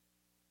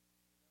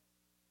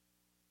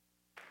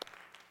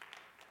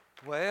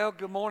Well,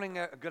 good morning,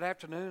 good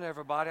afternoon,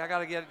 everybody. I got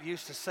to get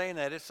used to saying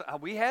that.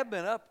 We have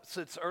been up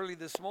since early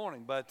this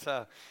morning, but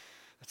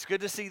it's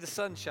good to see the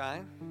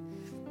sunshine.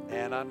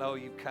 And I know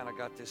you've kind of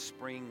got this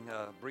spring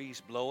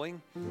breeze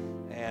blowing,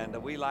 and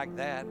we like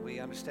that. We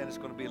understand it's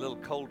going to be a little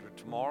colder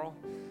tomorrow,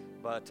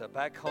 but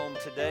back home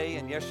today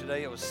and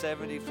yesterday it was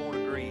 74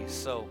 degrees.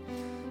 So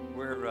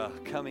we're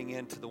coming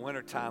into the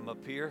wintertime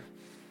up here,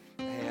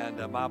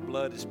 and my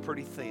blood is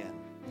pretty thin.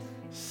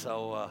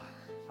 So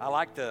I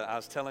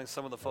was telling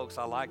some of the folks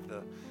I like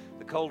the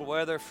cold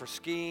weather for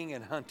skiing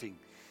and hunting.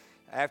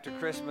 After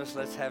Christmas,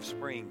 let's have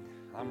spring.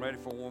 I'm ready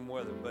for warm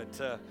weather,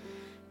 but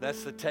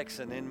that's the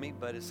Texan in me.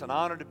 But it's an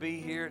honor to be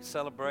here at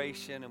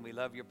Celebration, and we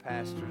love your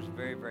pastors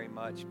very, very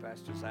much,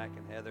 Pastor Zach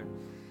and Heather.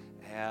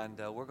 And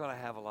we're going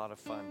to have a lot of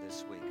fun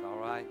this week, all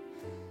right?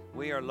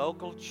 We are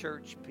local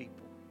church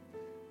people.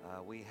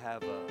 We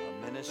have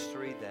a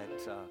ministry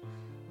that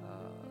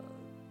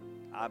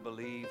I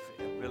believe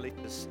it really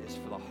is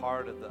for the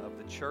heart of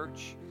the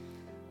church.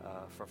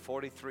 For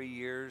 43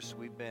 years,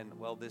 we've been,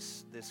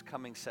 this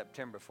coming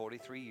September,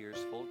 43 years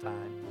full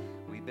time,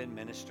 we've been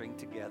ministering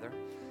together.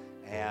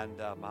 And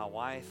my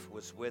wife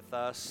was with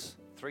us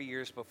 3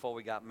 years before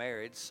we got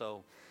married,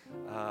 so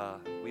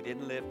we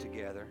didn't live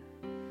together.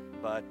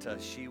 But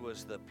she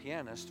was the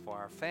pianist for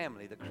our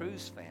family, the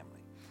Cruz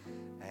family.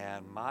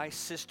 And my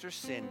sister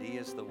Cindy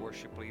is the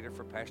worship leader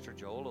for Pastor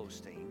Joel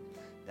Osteen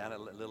down at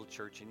a little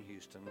church in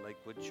Houston,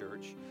 Lakewood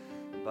Church.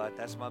 But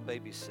that's my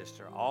baby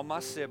sister. All my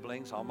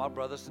siblings, all my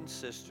brothers and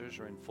sisters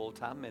are in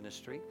full-time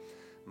ministry.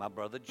 My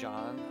brother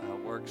John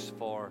works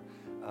for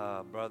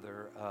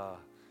brother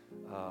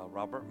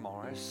Robert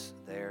Morris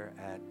there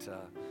at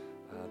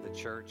the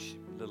church,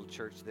 little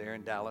church there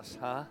in Dallas,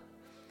 huh?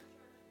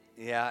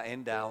 Yeah,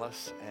 in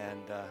Dallas,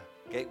 and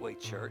Gateway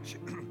Church.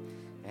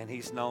 And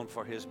he's known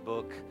for his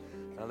book.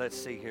 Let's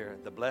see here,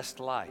 The Blessed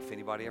Life.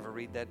 Anybody ever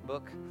read that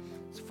book?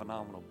 It's a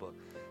phenomenal book.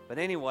 But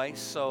anyway,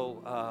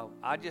 so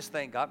I just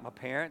thank God. My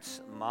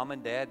parents, mom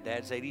and dad,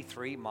 dad's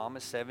 83, mom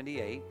is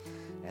 78,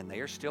 and they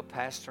are still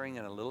pastoring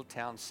in a little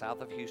town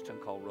south of Houston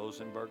called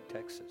Rosenberg,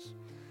 Texas.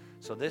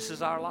 So this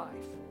is our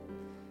life.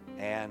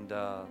 And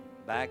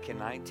back in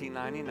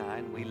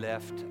 1999, we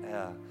left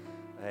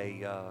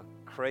a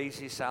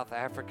crazy South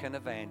African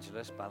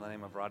evangelist by the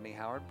name of Rodney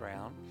Howard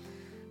Brown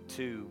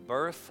to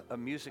birth a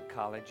music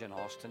college in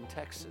Austin,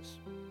 Texas,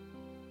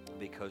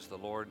 because the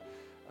Lord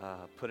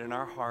put in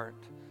our heart,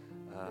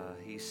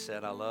 he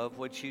said, I love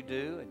what you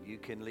do, and you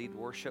can lead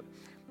worship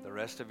the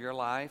rest of your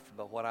life,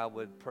 but what I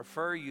would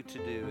prefer you to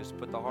do is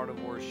put the heart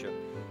of worship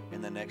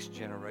in the next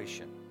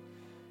generation.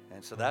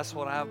 And so that's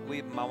what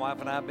my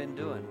wife and I have been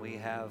doing. We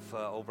have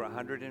over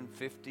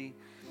 150,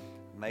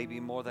 maybe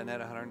more than that,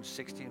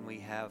 160, and we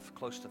have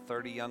close to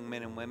 30 young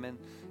men and women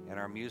in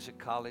our music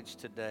college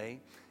today.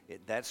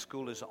 That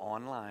school is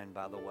online,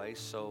 by the way,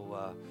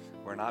 so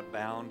we're not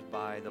bound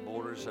by the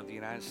borders of the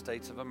United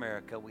States of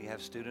America. We have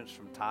students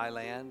from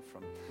Thailand,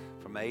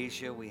 from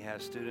Asia. We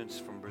have students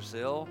from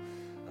Brazil,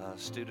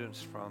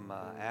 students from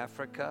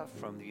Africa,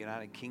 from the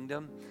United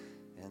Kingdom,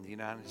 and the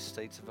United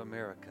States of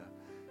America.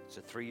 It's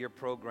a 3-year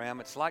program.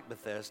 It's like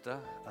Bethesda.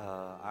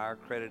 Our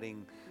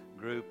accrediting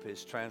group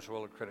is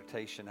Transworld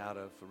Accreditation out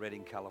of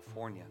Redding,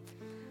 California.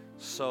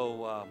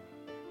 So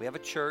we have a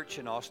church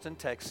in Austin,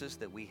 Texas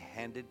that we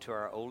handed to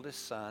our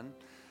oldest son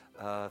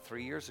 3.5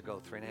 years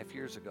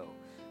ago,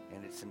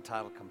 and it's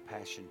entitled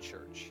Compassion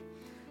Church.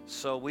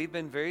 So we've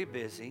been very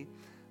busy,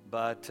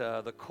 but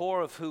the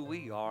core of who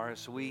we are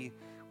is we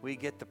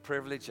get the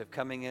privilege of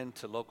coming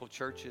into local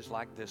churches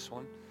like this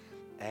one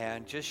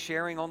and just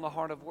sharing on the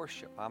heart of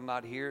worship. I'm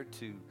not here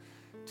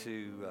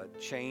to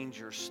change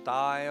your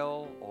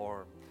style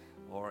or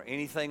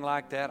anything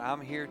like that.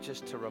 I'm here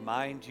just to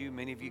remind you,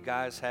 many of you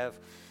guys have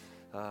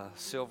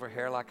silver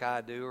hair like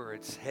I do, or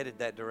it's headed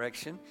that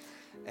direction,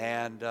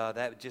 and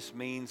that just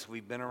means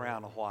we've been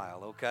around a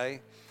while,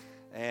 okay?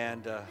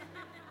 And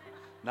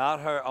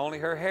only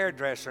her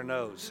hairdresser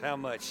knows how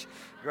much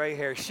gray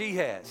hair she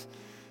has.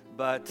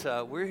 But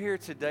we're here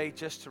today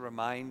just to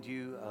remind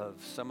you of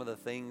some of the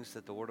things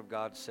that the Word of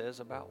God says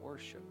about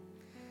worship.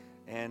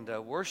 And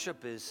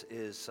worship is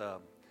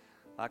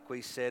like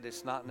we said,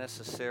 it's not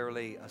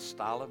necessarily a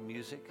style of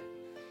music.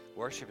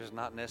 Worship is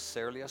not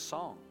necessarily a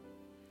song.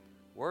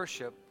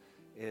 Worship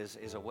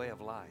is a way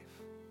of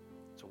life.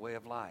 It's a way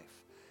of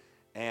life.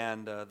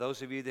 And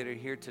those of you that are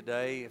here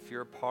today, if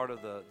you're a part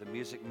of the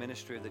music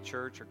ministry of the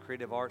church or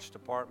creative arts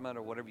department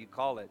or whatever you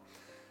call it,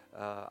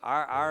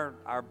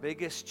 our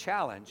biggest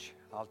challenge,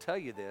 I'll tell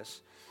you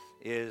this,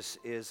 is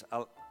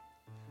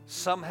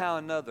somehow or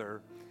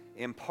another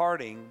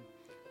imparting,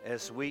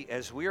 as we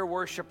are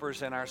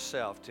worshipers in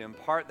ourselves, to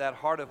impart that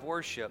heart of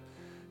worship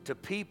to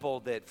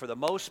people that for the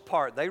most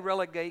part they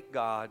relegate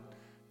God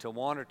to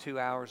 1 or 2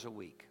 hours a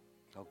week,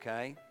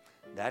 okay?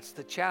 That's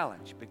the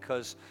challenge,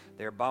 because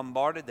they're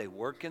bombarded. They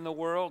work in the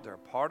world. They're a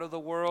part of the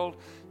world.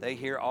 They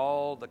hear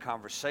all the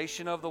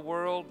conversation of the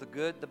world, the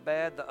good, the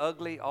bad, the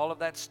ugly, all of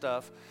that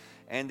stuff.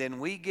 And then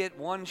we get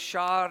one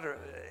shot, or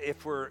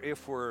if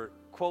we're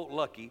quote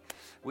lucky,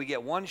 we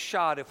get one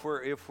shot if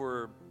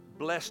we're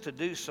blessed to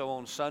do so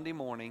on Sunday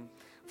morning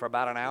for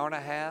about an hour and a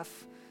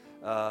half.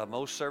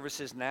 Most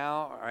services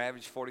now are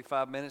average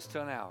 45 minutes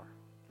to an hour.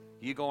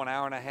 You go an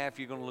hour and a half,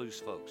 you're going to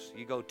lose folks.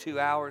 You go 2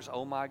 hours,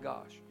 oh my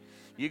gosh.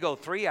 You go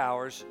 3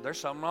 hours, there's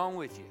something wrong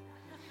with you,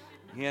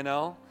 you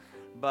know.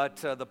 But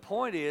the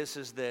point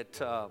is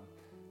that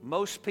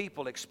most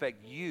people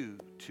expect you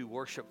to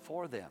worship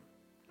for them.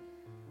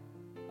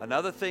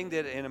 Another thing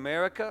that in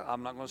America,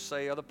 I'm not going to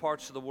say other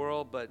parts of the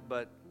world,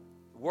 but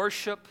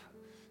worship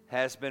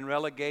has been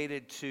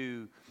relegated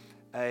to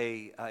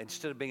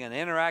instead of being an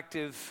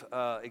interactive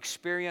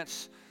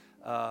experience,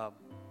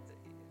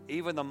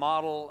 even the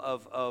model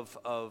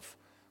of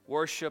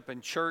worship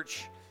and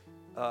church,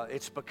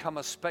 it's become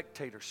a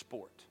spectator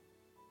sport.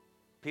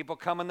 People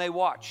come and they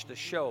watch the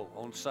show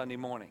on Sunday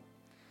morning.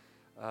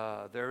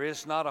 There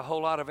is not a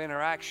whole lot of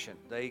interaction.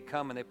 They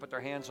come and they put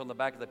their hands on the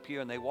back of the pew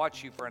and they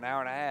watch you for an hour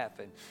and a half,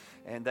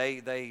 and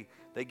they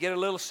get a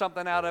little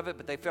something out of it,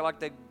 but they feel like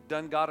they've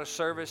done God a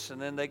service,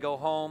 and then they go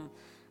home.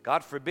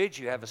 God forbid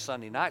you have a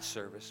Sunday night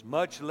service,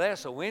 much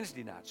less a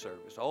Wednesday night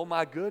service. Oh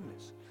my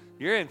goodness,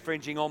 you're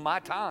infringing on my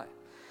time.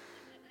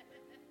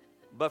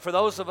 But for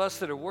those of us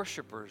that are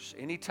worshipers,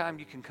 anytime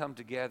you can come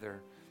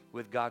together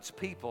with God's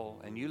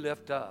people and you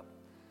lift up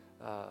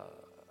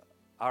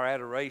our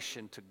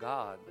adoration to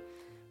God,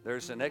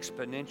 there's an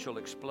exponential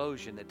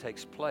explosion that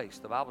takes place.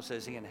 The Bible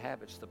says He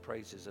inhabits the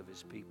praises of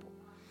His people.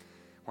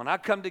 When I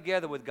come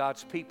together with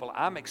God's people,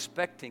 I'm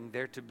expecting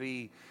there to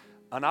be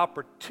an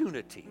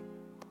opportunity.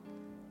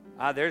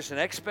 There's an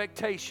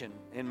expectation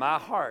in my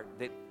heart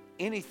that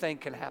anything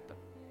can happen,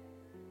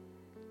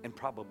 and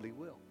probably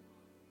will.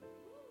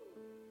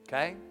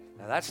 Okay?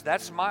 Now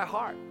that's my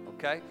heart,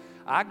 okay?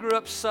 I grew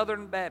up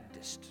Southern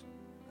Baptist,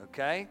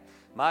 okay?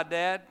 My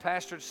dad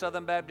pastored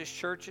Southern Baptist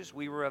churches.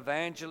 We were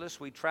evangelists.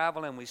 We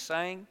traveled and we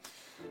sang.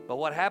 But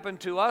what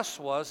happened to us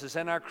is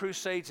in our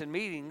crusades and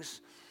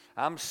meetings,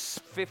 I'm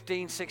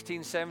 15,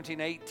 16, 17,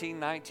 18,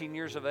 19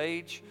 years of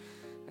age,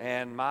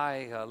 and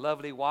my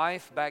lovely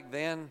wife back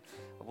then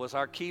was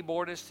our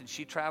keyboardist, and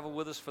she traveled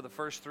with us for the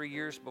first 3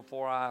 years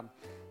before I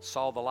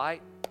saw the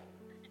light.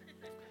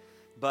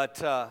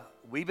 But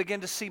we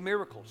began to see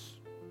miracles.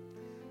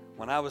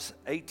 When I was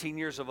 18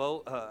 years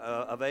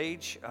of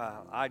age,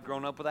 I'd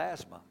grown up with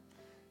asthma.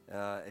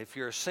 If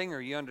you're a singer,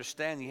 you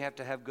understand you have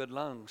to have good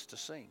lungs to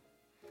sing.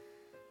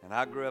 And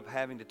I grew up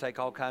having to take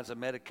all kinds of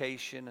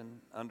medication and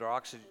under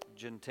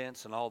oxygen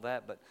tents and all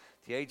that. But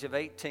at the age of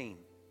 18,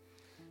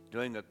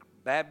 doing a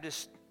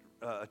Baptist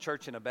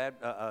church in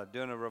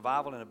doing a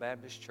revival in a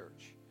Baptist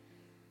church,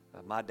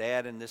 my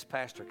dad and this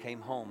pastor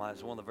came home. It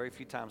was one of the very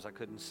few times I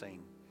couldn't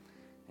sing.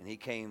 And he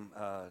came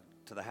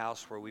to the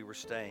house where we were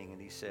staying,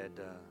 and he said,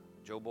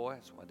 Joe Boy,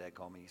 that's what my dad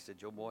called me. He said,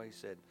 Joe Boy, he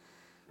said,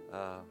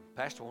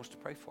 Pastor wants to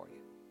pray for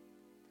you.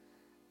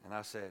 And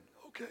I said,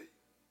 okay.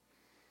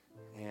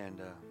 And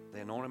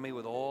they anointed me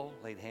with oil,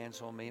 laid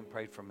hands on me, and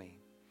prayed for me.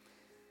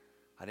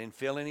 I didn't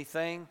feel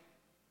anything,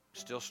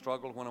 still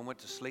struggled when I went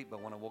to sleep,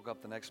 but when I woke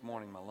up the next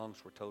morning, my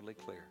lungs were totally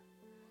clear.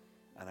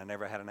 And I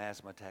never had an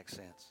asthma attack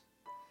since.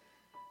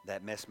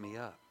 That messed me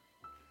up.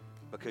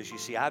 Because, you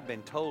see, I'd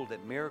been told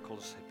that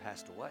miracles had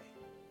passed away.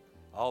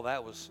 All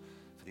that was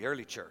for the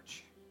early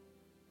church,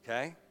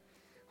 okay?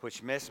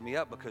 Which messed me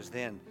up, because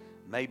then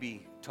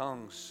maybe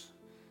tongues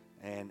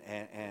and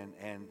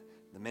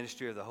the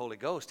ministry of the Holy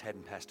Ghost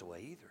hadn't passed away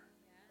either.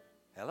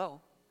 Hello?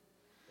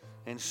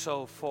 And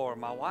so for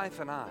my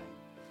wife and I,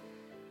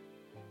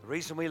 the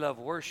reason we love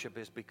worship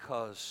is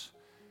because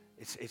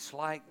it's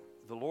like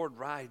the Lord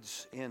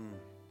rides in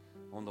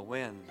on the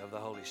wind of the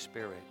Holy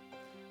Spirit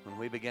when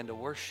we begin to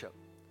worship.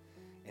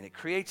 And it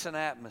creates an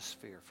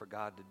atmosphere for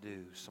God to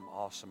do some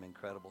awesome,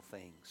 incredible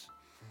things.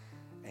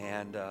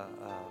 And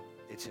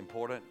it's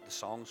important, the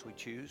songs we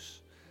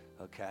choose,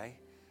 okay?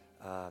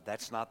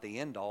 That's not the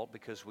end all,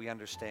 because we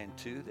understand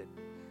too that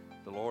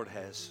the Lord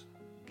has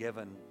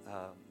given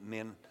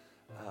men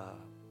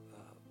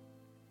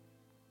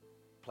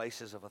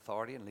places of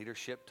authority and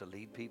leadership to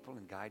lead people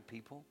and guide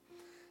people,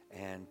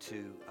 and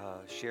to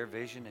share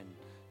vision and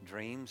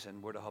dreams,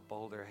 and we're to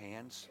uphold their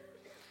hands.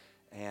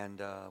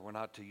 And we're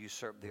not to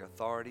usurp their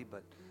authority,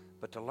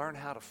 but to learn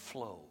how to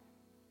flow,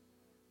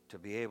 to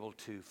be able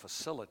to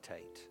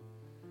facilitate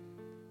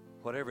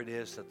whatever it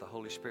is that the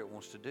Holy Spirit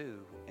wants to do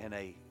in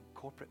a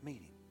corporate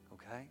meeting,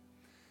 okay?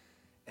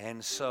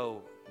 And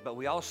so, but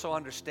we also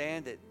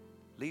understand that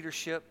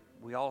leadership,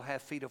 we all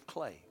have feet of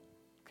clay,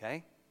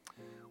 okay?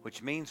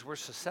 Which means we're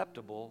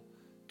susceptible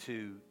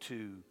to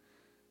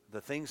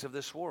the things of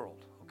this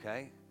world,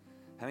 okay?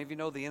 How many of you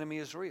know the enemy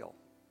is real?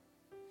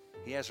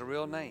 He has a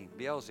real name,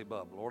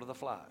 Beelzebub, Lord of the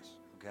Flies,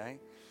 okay?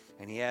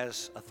 And he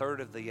has a third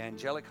of the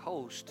angelic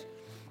host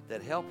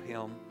that help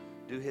him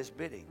do his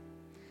bidding.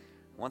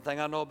 One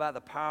thing I know about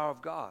the power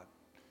of God,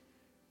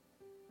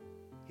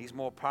 He's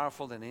more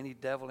powerful than any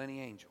devil, any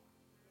angel.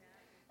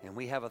 And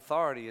we have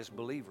authority as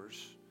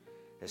believers,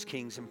 as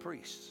kings and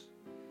priests.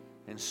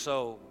 And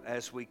so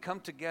as we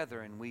come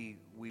together and we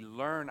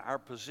learn our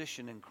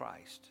position in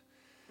Christ,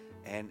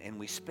 and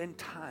we spend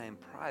time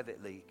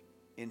privately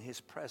in His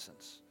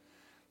presence,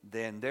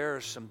 then there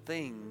are some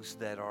things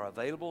that are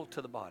available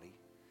to the body,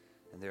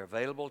 and they're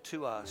available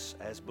to us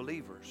as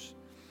believers.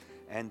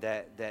 And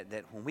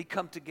that when we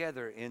come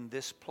together in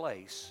this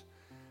place,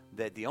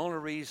 that the only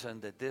reason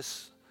that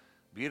this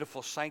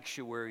beautiful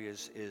sanctuary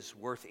is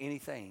worth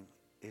anything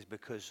is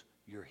because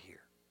you're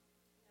here.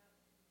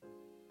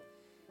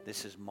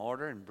 This is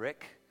mortar and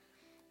brick,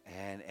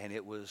 and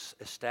it was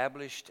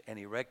established and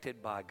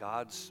erected by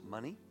God's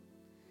money.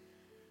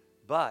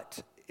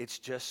 But it's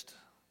just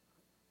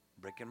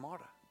brick and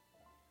mortar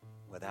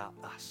without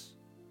us.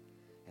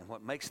 And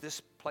what makes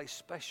this place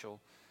special,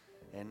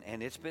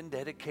 and it's been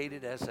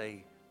dedicated as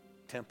a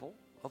temple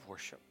of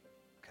worship,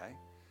 okay?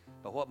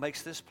 But what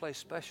makes this place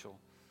special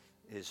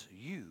is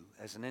you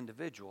as an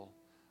individual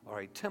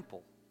are a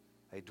temple,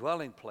 a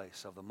dwelling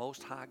place of the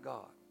Most High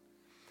God.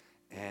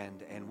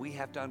 And we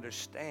have to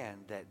understand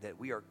that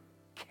we are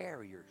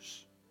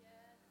carriers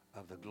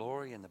of the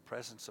glory and the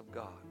presence of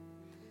God.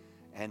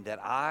 And that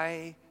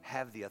I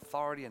have the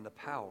authority and the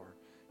power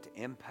to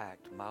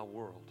impact my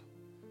world.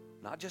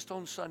 Not just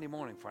on Sunday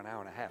morning for an hour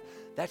and a half.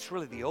 That's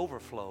really the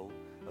overflow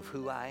of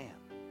who I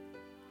am.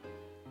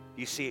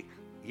 You see,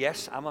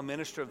 yes, I'm a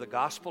minister of the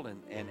gospel,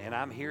 and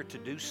I'm here to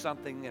do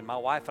something, and my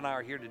wife and I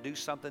are here to do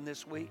something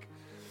this week.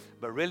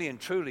 But really and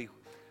truly,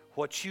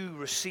 what you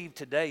receive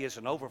today is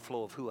an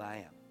overflow of who I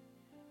am.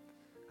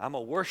 I'm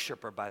a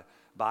worshiper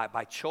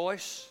by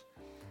choice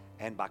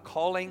and by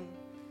calling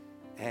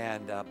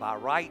and by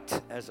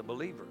right as a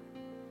believer.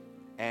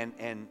 And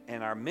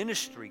our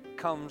ministry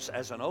comes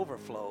as an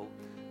overflow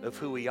of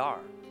who we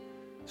are.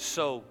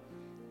 So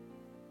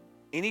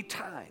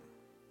anytime,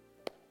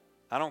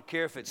 I don't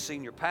care if it's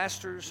senior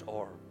pastors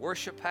or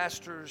worship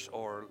pastors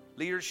or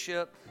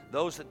leadership,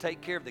 those that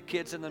take care of the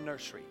kids in the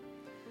nursery,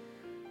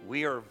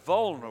 we are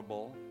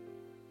vulnerable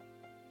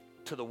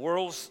to the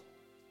world's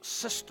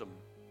system.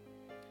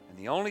 And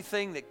the only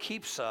thing that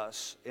keeps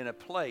us in a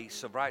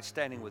place of right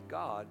standing with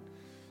God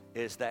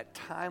is that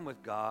time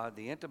with God,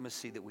 the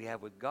intimacy that we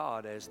have with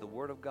God as the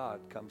Word of God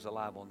comes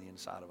alive on the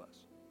inside of us.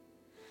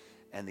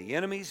 And the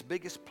enemy's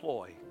biggest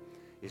ploy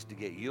is to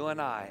get you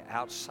and I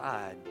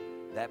outside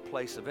that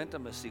place of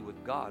intimacy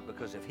with God,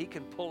 because if he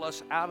can pull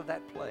us out of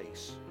that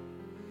place,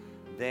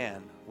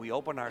 then we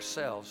open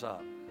ourselves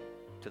up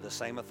to the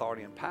same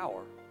authority and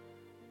power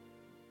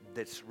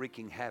that's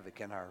wreaking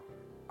havoc in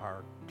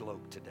our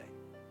globe today.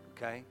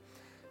 Okay?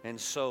 And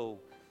so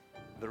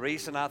the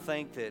reason I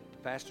think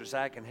that Pastor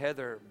Zach and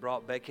Heather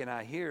brought Becky and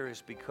I here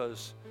is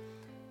because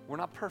we're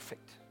not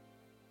perfect.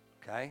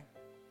 Okay?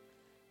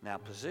 Now,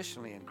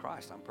 positionally in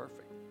Christ, I'm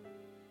perfect.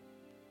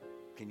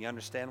 Can you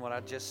understand what I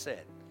just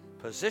said?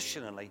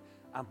 Positionally,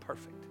 I'm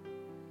perfect.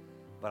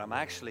 But I'm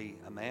actually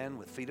a man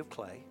with feet of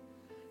clay,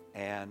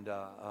 and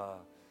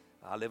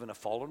I live in a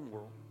fallen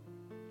world.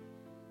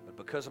 But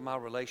because of my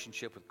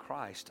relationship with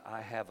Christ,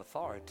 I have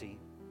authority,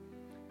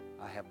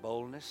 I have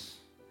boldness,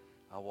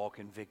 I walk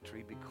in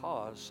victory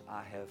because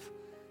I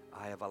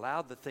have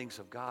allowed the things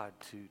of God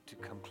to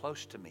come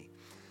close to me.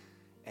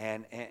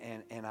 And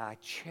I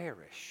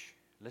cherish,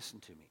 listen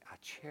to me, I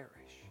cherish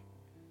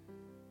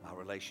my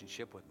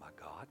relationship with my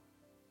God.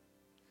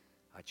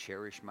 I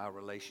cherish my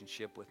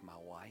relationship with my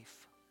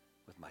wife,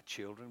 with my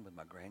children, with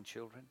my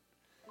grandchildren,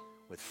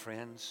 with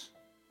friends,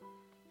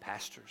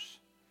 pastors.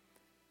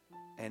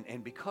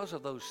 And because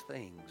of those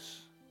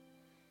things,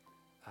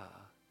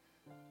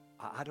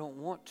 I don't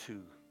want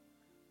to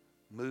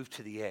move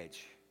to the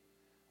edge.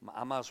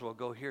 I might as well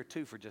go here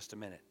too for just a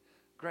minute.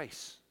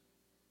 Grace.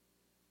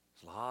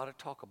 There's a lot of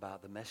talk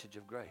about the message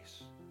of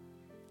grace.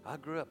 I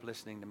grew up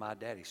listening to my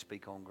daddy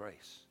speak on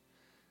grace.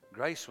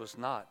 Grace was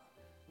not,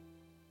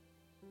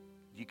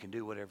 you can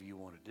do whatever you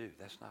want to do.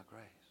 That's not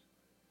grace.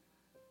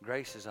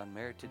 Grace is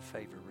unmerited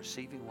favor,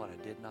 receiving what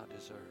I did not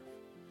deserve.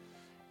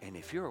 And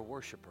if you're a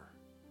worshiper,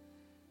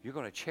 you're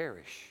going to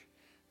cherish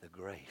the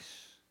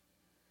grace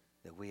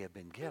that we have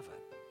been given.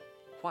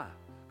 Why?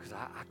 Because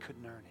I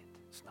couldn't earn it.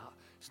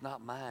 It's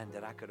not mine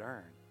that I could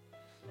earn.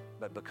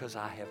 But because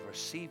I have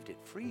received it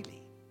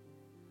freely,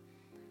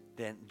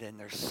 then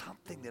there's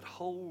something that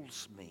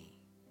holds me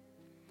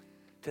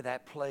to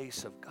that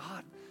place of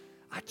God.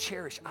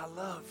 I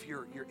love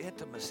your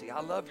intimacy.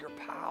 I love your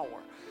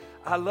power.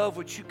 I love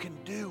what you can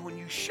do when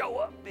you show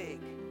up big.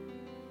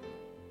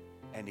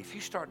 And if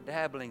you start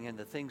dabbling in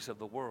the things of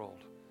the world,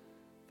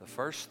 the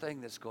first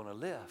thing that's going to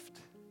lift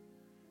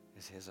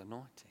is His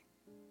anointing,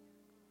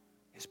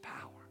 His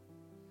power.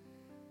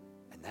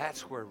 And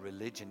that's where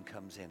religion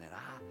comes in. And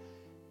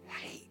I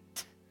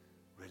hate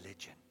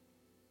religion.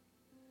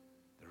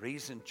 The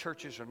reason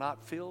churches are not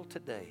filled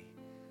today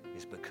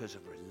is because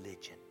of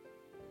religion.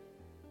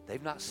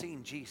 They've not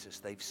seen Jesus.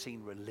 They've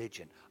seen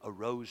religion, a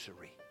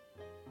rosary.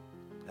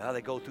 Now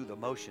they go through the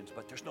motions,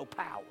 but there's no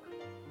power.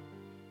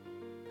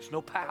 There's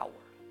no power.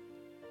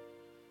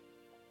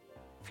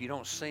 If you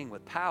don't sing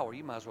with power,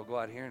 you might as well go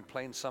out here and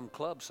play in some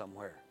club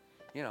somewhere.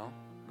 You know,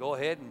 go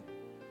ahead and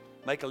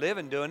make a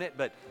living doing it,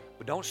 but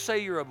don't say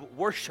you're a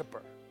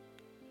worshiper.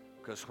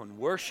 Because when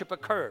worship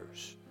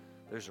occurs,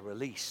 there's a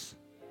release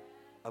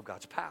of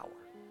God's power.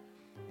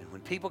 And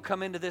when people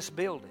come into this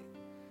building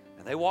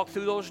and they walk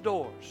through those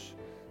doors,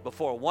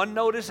 before one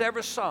note is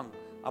ever sung,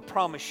 I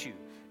promise you,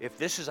 if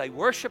this is a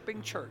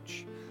worshiping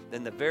church,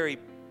 then the very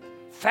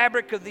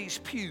fabric of these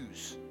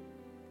pews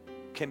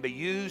can be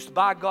used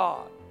by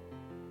God.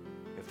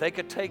 If they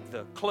could take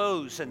the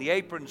clothes and the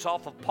aprons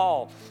off of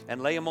Paul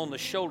and lay them on the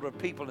shoulder of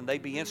people and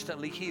they'd be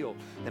instantly healed,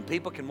 then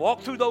people can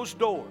walk through those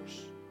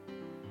doors.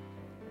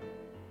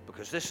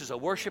 Because this is a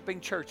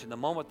worshiping church, and the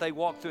moment they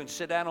walk through and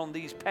sit down on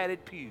these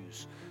padded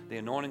pews, the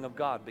anointing of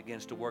God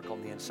begins to work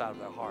on the inside of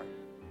their heart.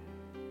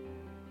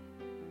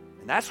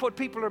 And that's what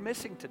people are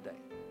missing today.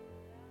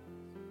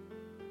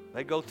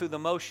 They go through the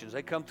motions.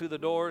 They come through the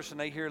doors and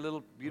they hear a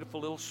little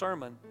beautiful little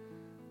sermon,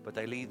 but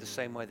they leave the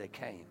same way they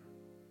came.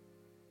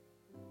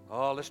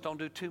 Oh, let's don't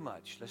do too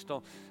much. Let's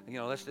don't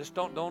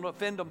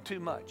offend them too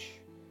much.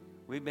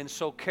 We've been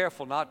so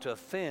careful not to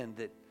offend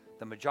that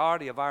the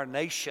majority of our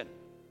nation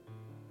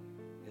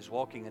is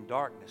walking in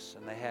darkness,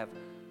 and they have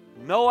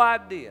no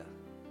idea.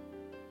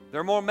 There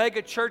are more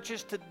mega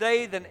churches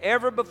today than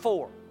ever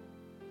before,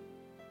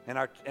 and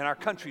our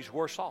country's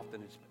worse off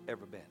than it's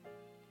ever been.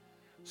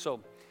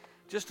 So,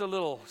 just a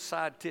little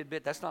side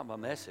tidbit. That's not my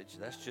message.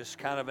 That's just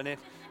kind of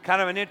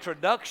an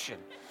introduction.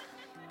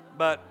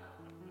 But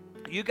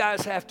you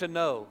guys have to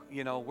know,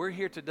 we're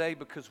here today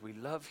because we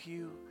love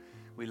you.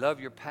 We love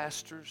your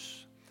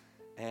pastors,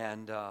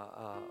 and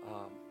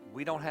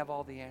we don't have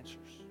all the answers.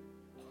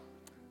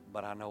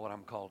 But I know what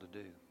I'm called to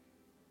do.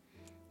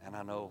 And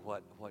I know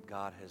what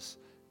God has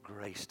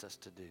graced us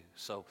to do.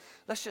 So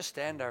let's just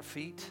stand our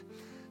feet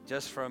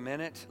just for a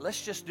minute.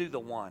 Let's just do the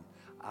one.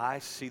 I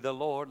see the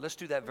Lord. Let's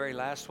do that very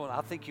last one.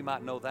 I think you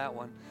might know that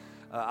one.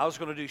 I was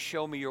going to do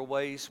Show Me Your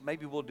Ways.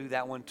 Maybe we'll do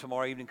that one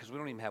tomorrow evening because we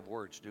don't even have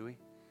words, do we?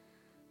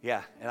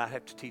 Yeah, and I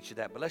have to teach you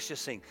that. But let's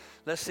just sing.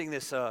 Let's sing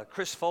this.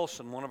 Chris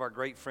Folsom, one of our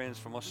great friends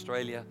from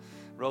Australia,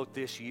 wrote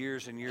this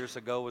years and years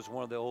ago as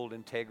one of the old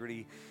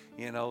Integrity,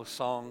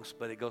 songs.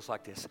 But it goes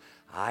like this.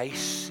 I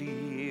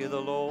see the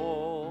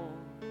Lord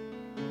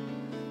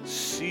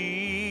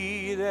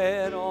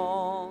seated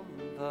on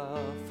the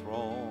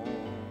throne,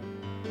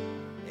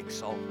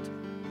 exalted,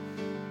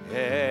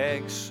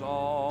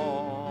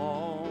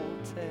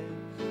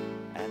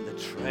 and the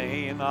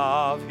train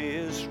of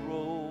his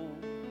robe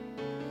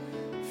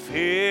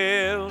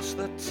fills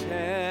the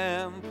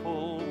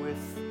temple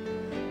with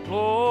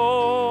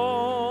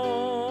glory,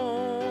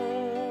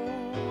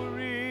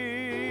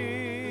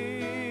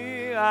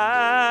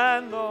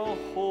 and the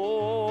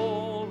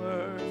whole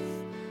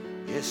earth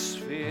is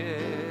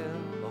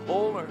filled, the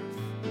whole earth,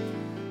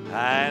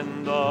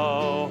 and the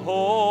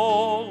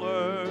whole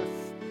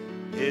earth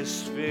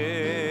is filled,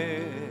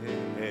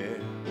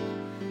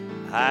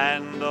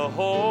 and the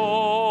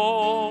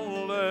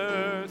whole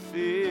earth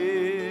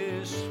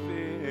is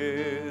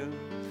filled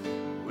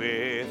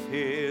with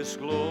his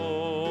glory.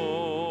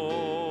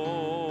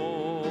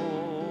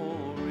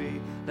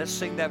 Let's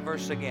sing that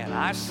verse again.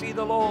 I see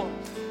the Lord.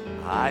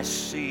 I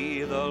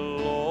see the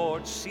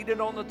Lord seated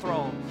on the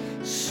throne,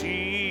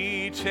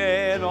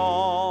 seated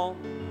on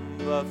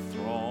the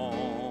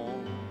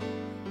throne,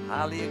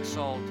 highly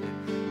exalted,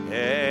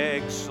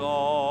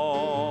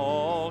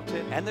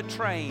 and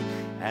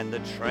the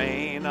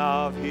train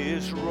of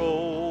his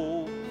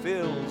robe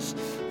fills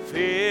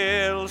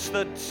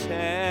the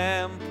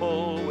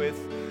temple with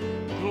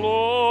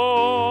glory,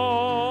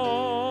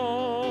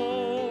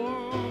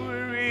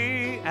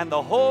 and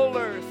the whole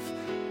earth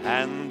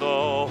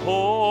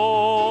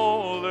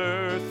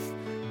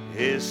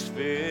is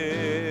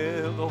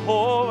filled, the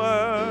whole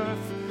earth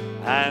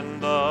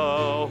and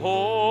the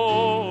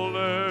whole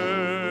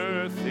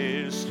earth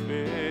is filled,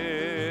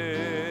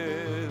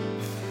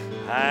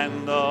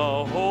 and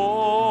the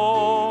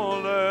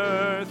whole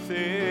earth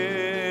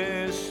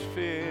is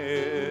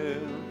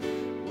filled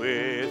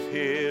with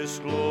his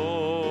glory.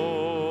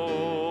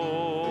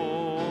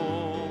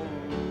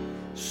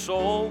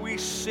 So we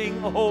sing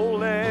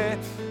holy,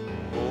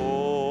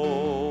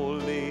 holy,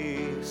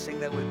 sing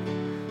that with me.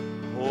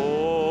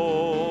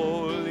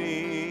 Holy,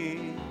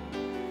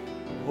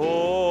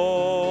 holy,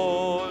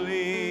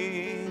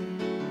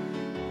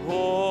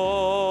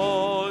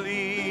 holy,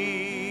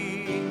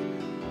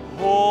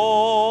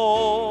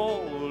 holy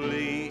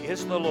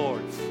is the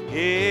Lord,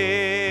 is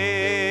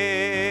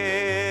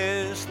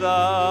the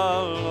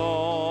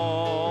Lord.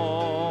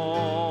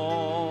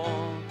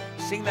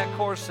 Sing that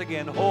chorus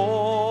again.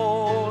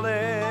 Holy,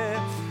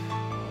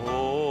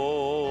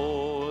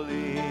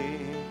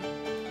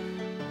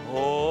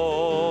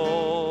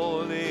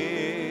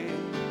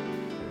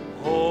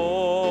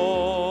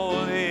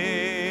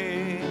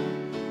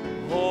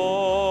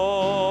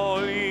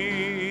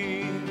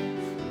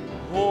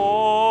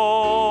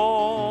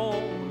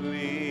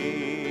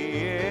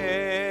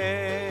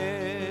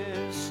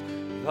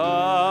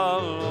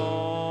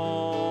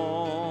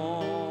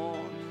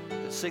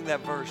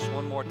 that verse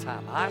one more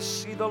time. I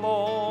see the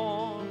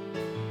Lord,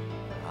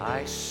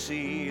 I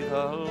see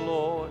the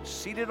Lord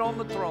seated on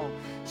the throne,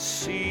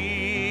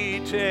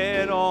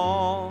 seated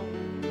on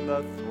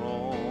the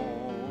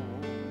throne.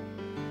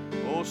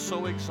 Oh,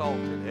 so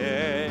exalted,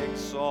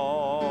 exalted,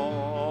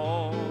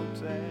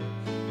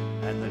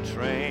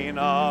 train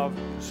of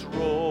his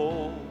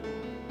robe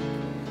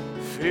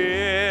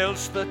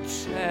fills the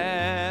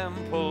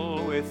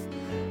temple with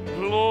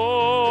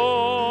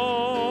glory,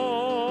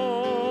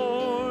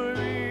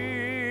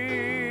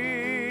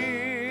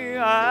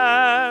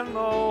 and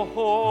the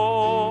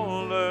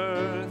whole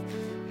earth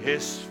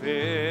is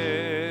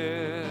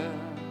filled,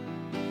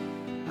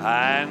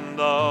 and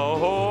the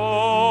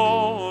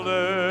whole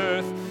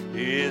earth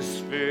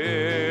is filled,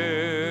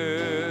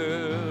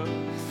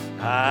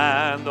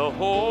 and the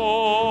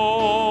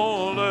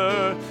whole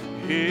earth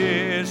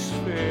is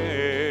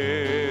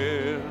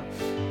filled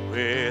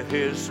with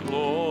his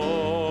glory.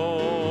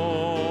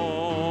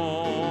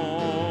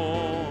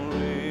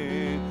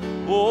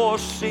 Oh,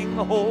 sing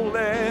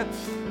holy,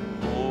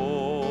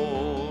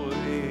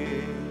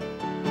 holy,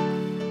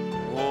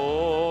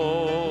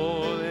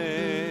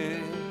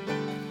 holy,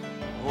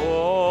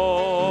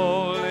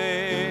 holy,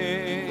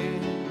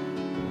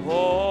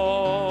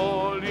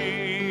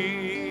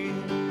 holy,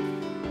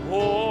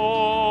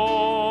 holy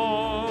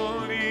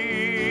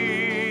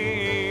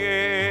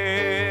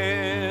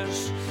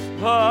is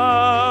the Lord.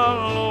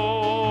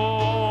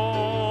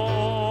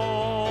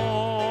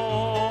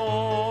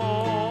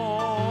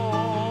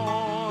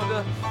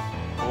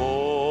 Holy,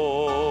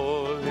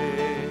 holy,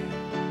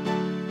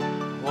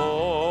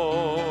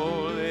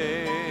 holy,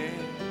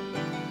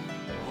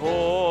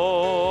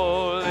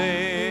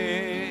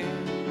 holy,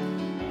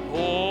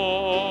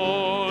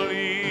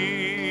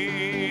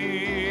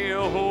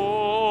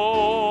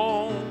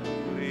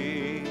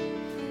 holy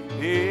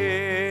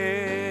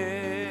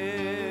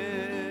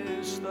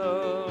is the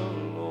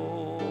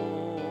Lord.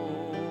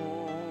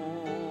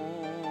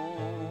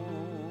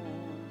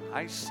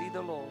 I see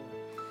the Lord.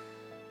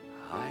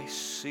 I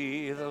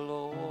see the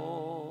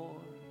Lord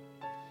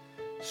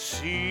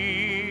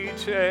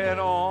seated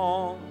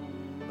on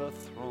the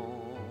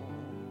throne,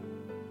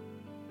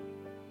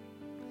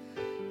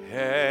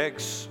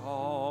 exalted,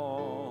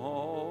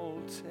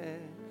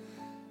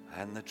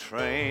 and the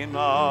train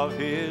of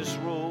his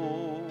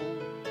robe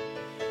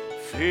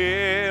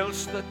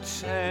fills the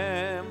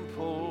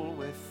temple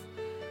with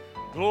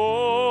glory,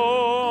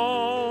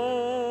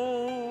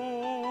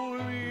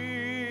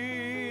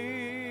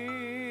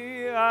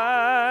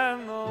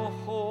 and the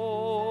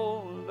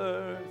whole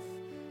earth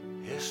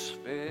is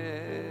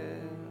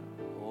filled.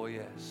 Oh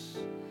yes,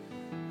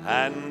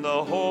 and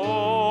the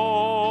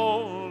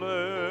whole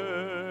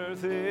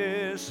earth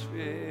is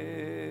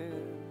filled,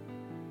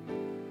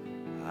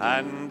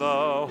 and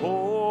the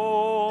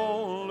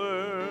whole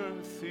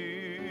earth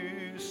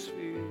is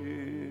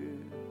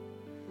filled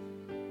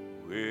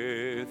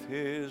with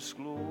his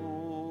glory.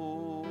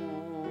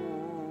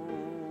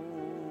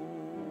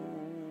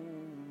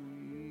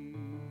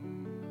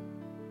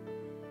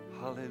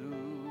 Hallelujah.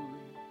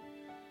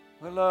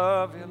 We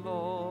love you,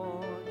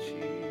 Lord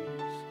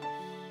Jesus.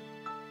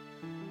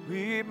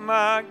 We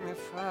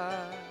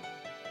magnify.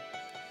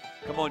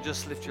 Come on,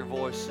 just lift your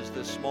voices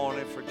this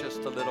morning for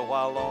just a little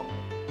while longer.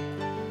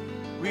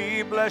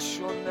 We bless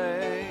your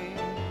name.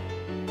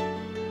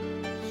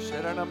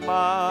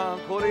 Serenama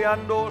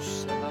Coriando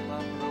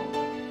Senamamro.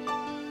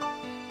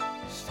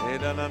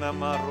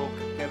 Serenamaro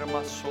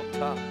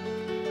Kermasota.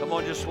 Come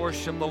on, just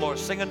worship the Lord.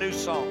 Sing a new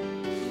song.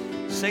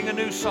 Sing a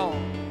new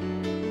song.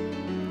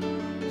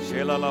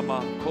 Shelalama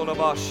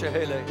Kolaba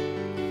Shehele.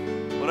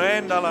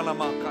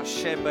 Rendalanama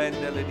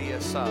Kashebendele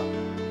Diasa.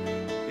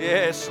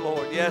 Yes,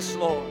 Lord. Yes,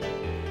 Lord.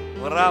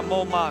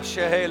 Ramoma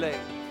Shehele.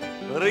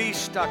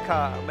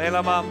 Ristaka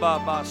Melamamba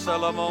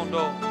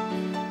Basalamondo.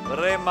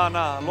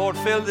 Remana. Lord,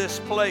 fill this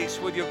place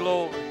with your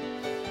glory.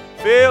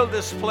 Fill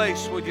this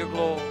place with your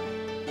glory.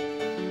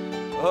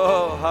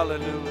 Oh,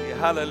 hallelujah,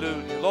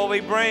 hallelujah. Lord,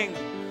 we bring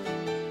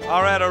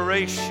our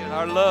adoration,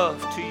 our love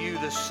to you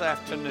this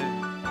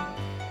afternoon.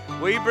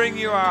 We bring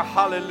you our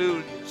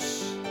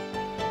hallelujahs.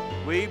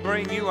 We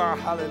bring you our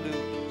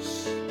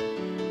hallelujahs.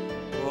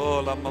 Oh,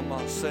 la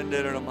mama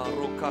sendere ma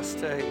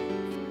rokaste.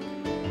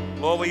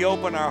 Lord, we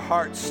open our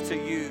hearts to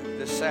you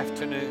this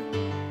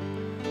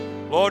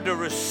afternoon. Lord, to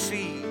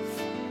receive.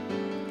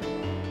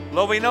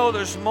 Lord, we know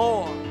there's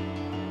more.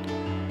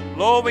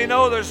 Lord, we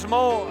know there's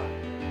more.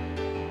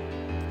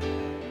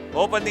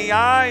 Open the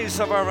eyes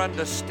of our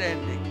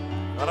understanding.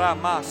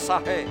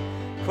 Ramasahe,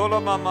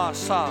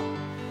 Kolomamasa.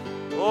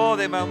 Oh,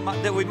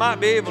 that we might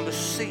be able to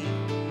see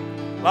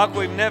like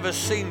we've never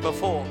seen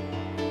before.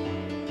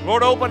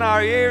 Lord, open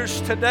our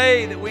ears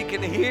today that we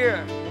can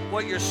hear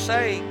what you're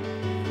saying.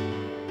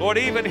 Lord,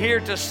 even here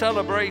to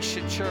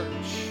Celebration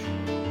Church.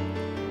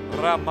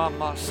 Lord,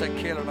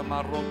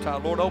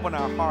 open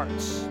our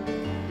hearts.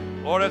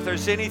 Lord, if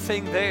there's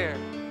anything there,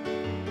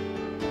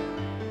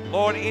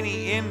 Lord,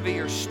 any envy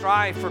or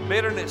strife or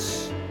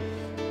bitterness,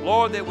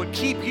 Lord, that would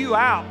keep you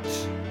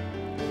out.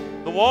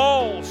 The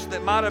walls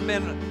that might have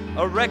been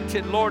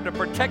erected, Lord, to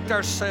protect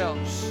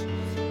ourselves.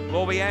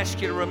 Lord, we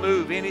ask you to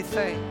remove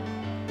anything.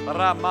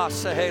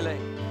 Ramasahele,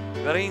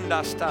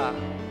 Rindasta,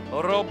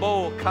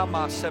 Robo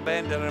Kama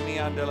Sebender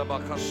Miandela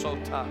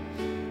Bakasota,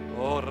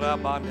 O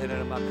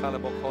Rabandere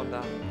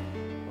Makalabokonda.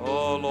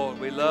 Oh Lord,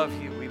 we love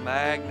you, we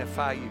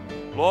magnify you.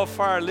 Lord,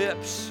 for our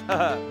lips,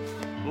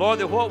 Lord,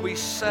 that what we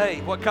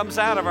say, what comes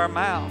out of our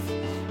mouth,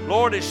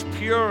 Lord, is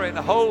pure and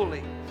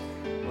holy,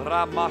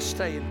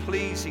 Ramaste, and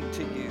pleasing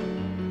to you.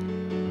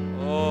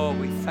 Oh,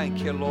 we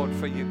thank you, Lord,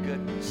 for your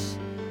goodness.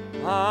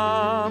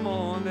 Bless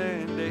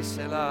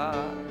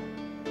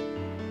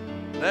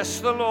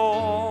the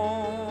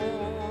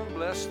Lord,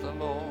 bless the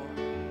Lord.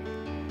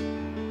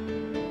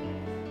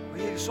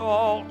 We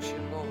exalt you,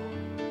 Lord.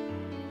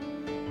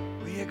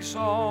 We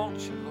exalt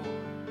you, Lord.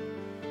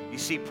 You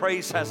see,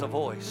 praise has a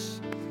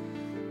voice.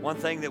 One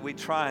thing that we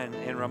try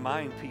and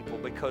remind people,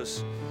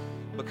 because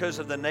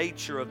of the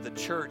nature of the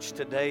church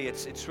today,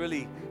 it's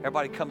really,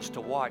 everybody comes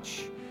to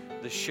watch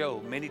the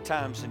show. Many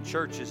times in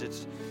churches,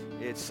 it's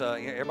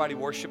everybody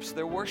worships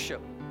their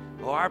worship.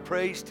 Oh, our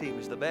praise team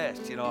is the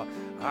best. You know,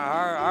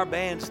 our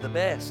band's the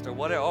best, or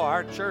whatever. Oh,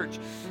 our church,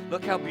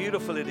 look how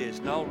beautiful it is.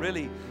 No,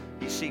 really,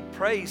 you see,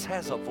 praise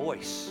has a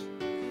voice.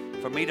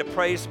 For me to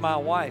praise my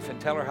wife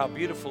and tell her how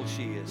beautiful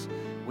she is.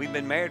 We've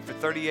been married for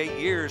 38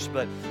 years,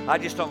 but I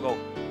just don't go,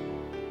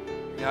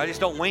 you know, I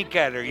just don't wink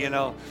at her, you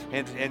know,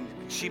 and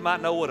she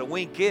might know what a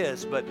wink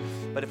is, but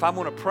if I'm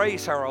going to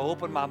praise her, I'll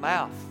open my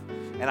mouth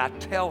and I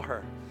tell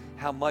her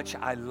how much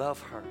I love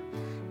her.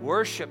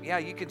 Worship, yeah,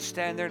 you can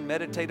stand there and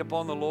meditate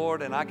upon the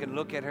Lord, and I can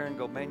look at her and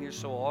go, man, you're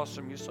so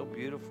awesome, you're so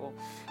beautiful.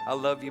 I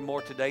love you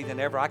more today than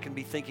ever. I can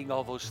be thinking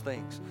all those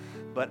things.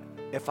 But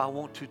if I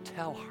want to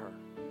tell her,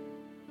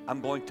 I'm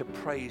going to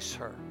praise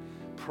her.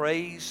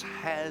 Praise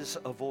has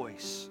a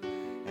voice.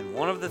 And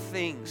one of the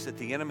things that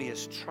the enemy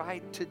has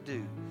tried to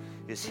do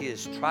is he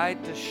has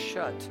tried to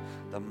shut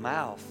the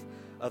mouth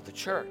of the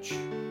church.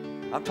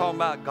 I'm talking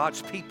about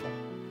God's people,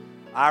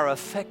 our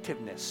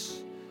effectiveness,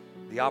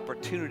 the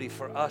opportunity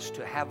for us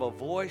to have a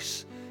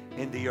voice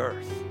in the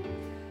earth.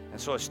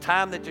 And so it's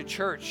time that the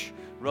church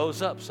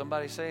rose up.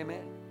 Somebody say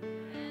amen.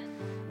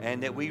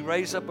 And that we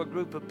raise up a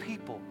group of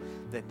people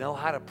that know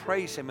how to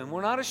praise him, and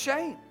we're not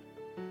ashamed.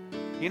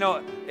 You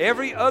know,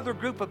 every other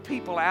group of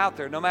people out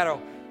there, no matter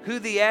who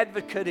the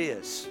advocate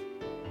is,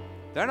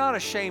 they're not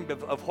ashamed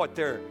of what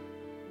they're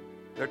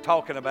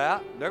talking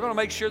about. They're going to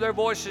make sure their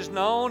voice is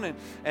known,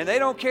 and they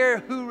don't care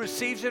who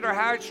receives it or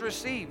how it's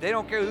received. They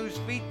don't care whose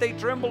feet they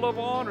tremble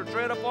upon or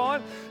tread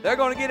upon. They're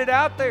going to get it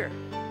out there.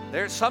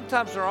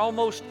 Sometimes they're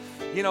almost,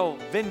 you know,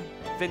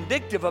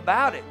 vindictive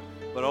about it.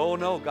 But oh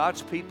no,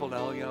 God's people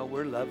know, you know,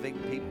 we're loving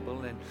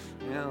people, and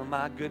you know,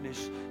 my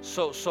goodness.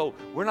 So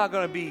we're not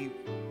going to be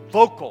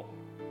vocal.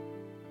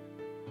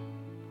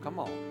 Come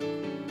on.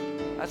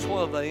 That's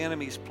one of the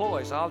enemy's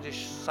ploys. I'll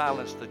just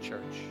silence the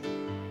church.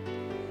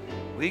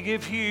 We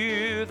give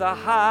you the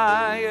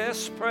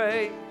highest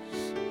praise.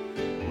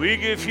 We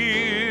give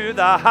you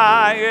the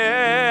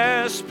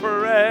highest praise.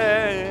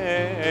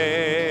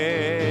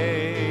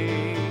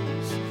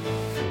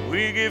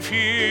 We give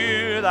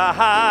you the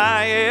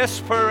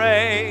highest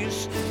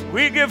praise.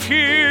 We give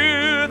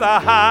you the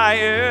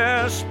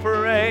highest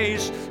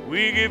praise.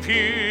 We give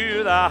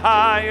you the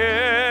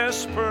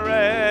highest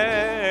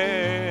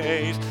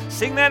praise.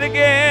 Sing that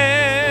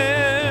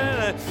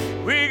again.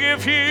 We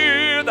give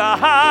you the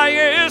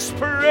highest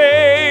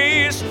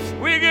praise.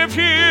 We give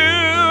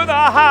you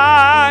the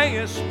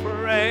highest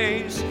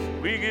praise.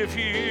 We give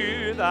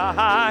you the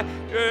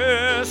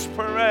highest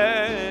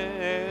praise.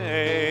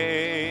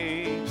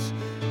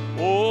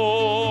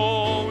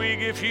 Oh, we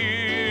give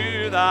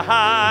you the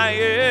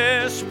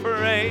highest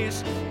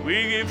praise.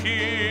 We give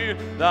you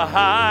the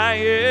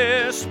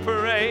highest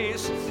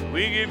praise.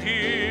 We give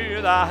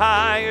you the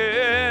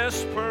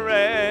highest praise.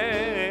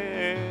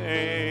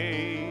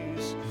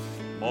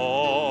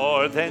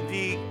 More than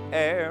the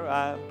air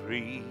I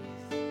breathe,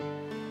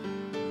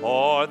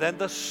 more than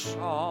the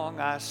song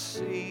I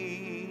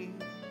sing,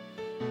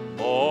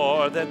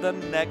 more than the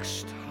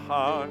next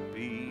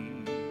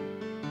heartbeat,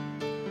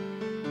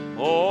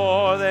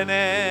 more than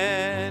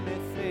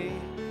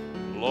anything,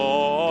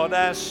 Lord,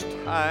 as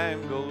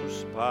time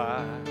goes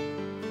by,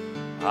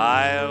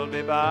 I'll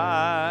be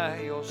by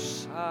your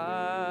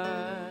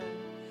side,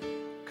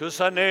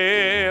 'cause I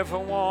never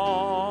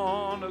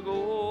want to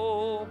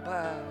go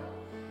back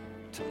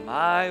to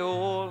my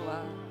old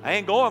life. I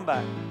ain't going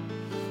back,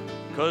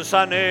 'cause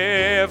I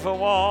never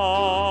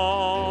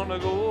want to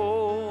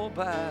go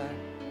back.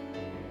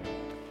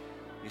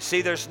 You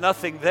see, there's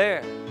nothing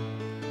there,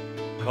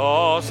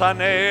 'cause I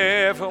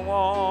never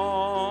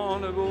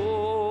want to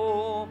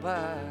go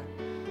back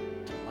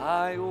to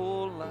my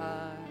old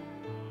life.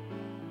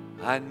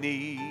 I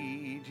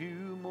need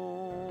you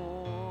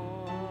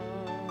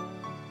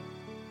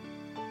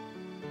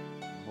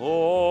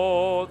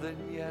more than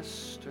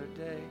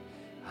yesterday.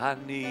 I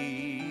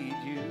need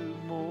you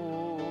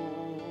more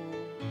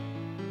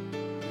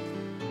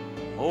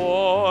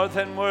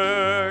than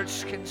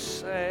words can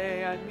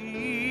say. I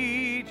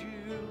need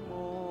you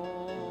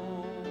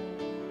more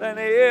than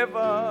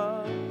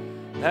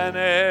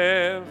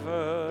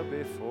ever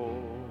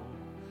before.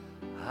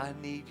 I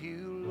need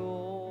you,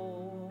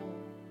 Lord.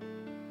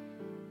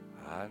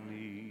 I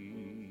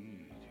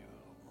need you,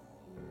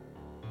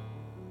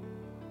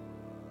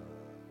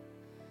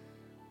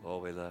 Lord. Oh,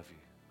 we love you.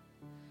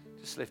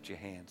 Just lift your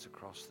hands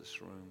across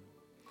this room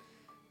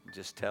and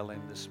just tell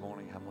him this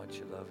morning how much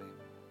you love him.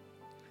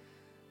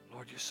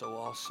 Lord, you're so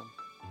awesome.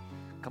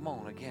 Come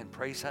on, again,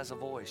 praise has a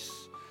voice.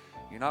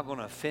 You're not going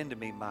to offend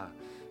me by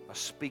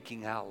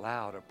speaking out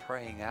loud or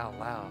praying out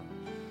loud.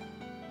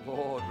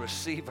 Lord,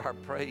 receive our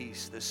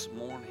praise this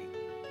morning.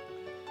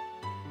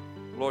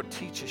 Lord,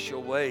 teach us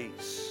your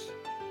ways.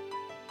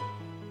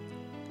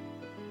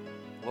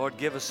 Lord,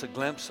 give us a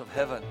glimpse of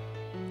heaven.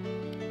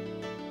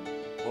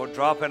 Lord,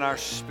 drop in our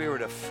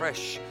spirit a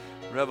fresh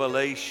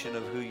revelation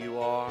of who you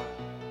are.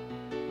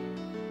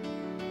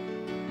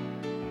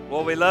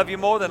 Lord, we love you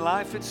more than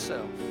life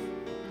itself.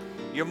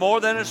 You're more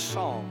than a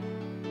song.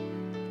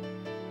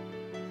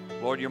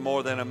 Lord, you're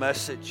more than a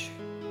message.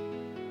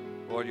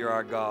 Lord, you're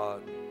our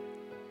God.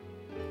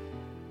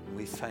 And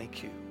we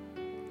thank you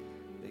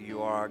that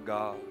you are our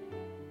God.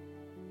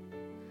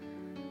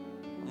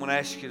 I'm going to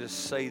ask you to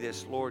say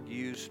this, Lord,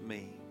 use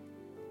me.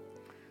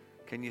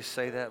 Can you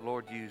say that?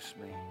 Lord, use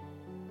me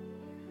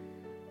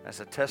as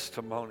a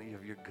testimony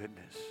of your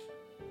goodness.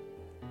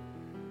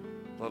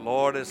 But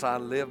Lord, as I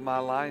live my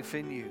life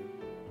in you,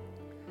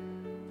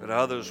 that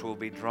others will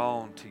be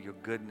drawn to your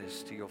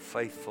goodness, to your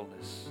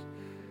faithfulness,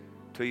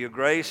 to your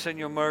grace and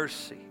your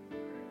mercy.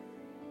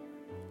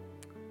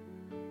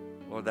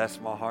 Lord,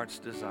 that's my heart's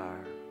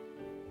desire.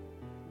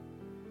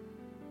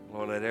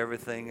 Lord, let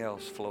everything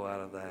else flow out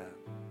of that.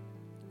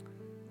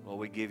 Lord,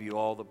 we give you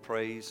all the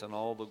praise and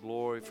all the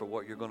glory for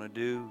what you're going to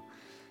do,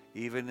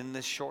 even in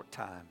this short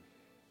time.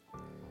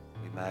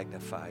 We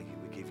magnify you.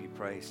 We give you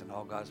praise. And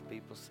all God's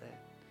people said,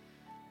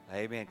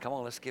 amen. Come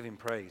on, let's give him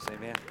praise.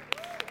 Amen.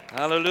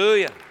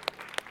 Hallelujah.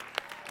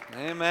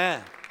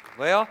 Amen.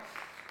 Well,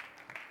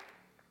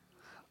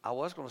 I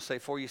was going to say,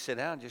 before you sit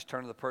down, just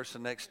turn to the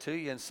person next to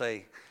you and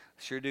say,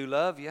 sure do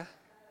love you.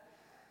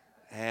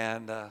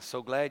 And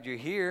so glad you're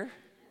here.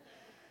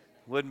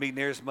 Wouldn't be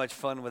near as much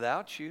fun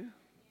without you.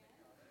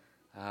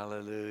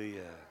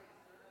 Hallelujah.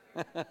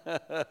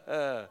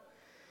 The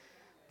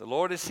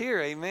Lord is here.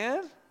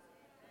 Amen.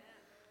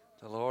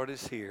 The Lord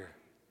is here.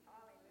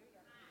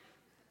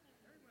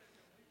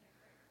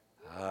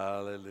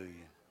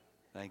 Hallelujah.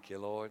 Thank you,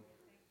 Lord.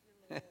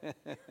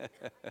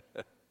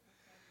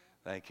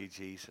 Thank you,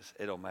 Jesus.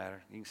 It don't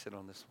matter. You can sit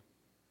on this one.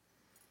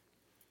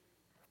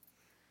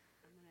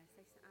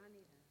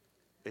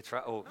 It's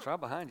right. Oh, it's right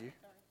behind you.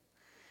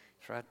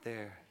 It's right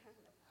there.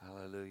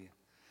 Hallelujah.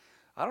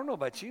 I don't know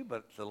about you,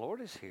 but the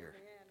Lord is here.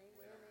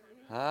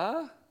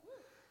 Huh?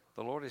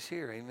 The Lord is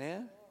here.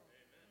 Amen.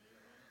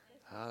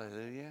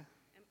 Hallelujah.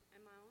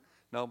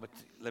 No, but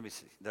let me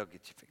see. They'll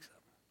get you fixed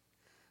up.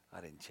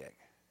 I didn't check.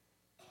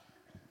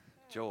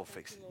 Joel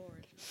fixed it.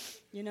 Lord.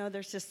 You know,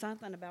 there's just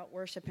something about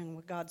worshiping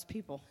with God's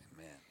people.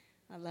 Amen.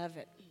 I love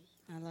it.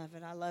 I love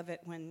it. I love it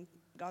when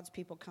God's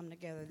people come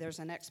together. There's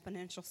an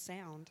exponential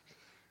sound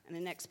and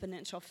an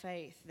exponential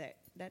faith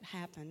that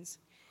happens,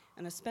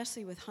 and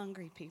especially with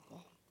hungry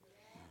people.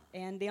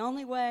 And the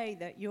only way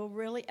that you'll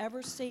really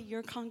ever see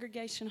your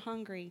congregation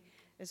hungry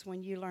is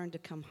when you learn to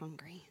come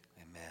hungry.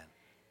 Amen.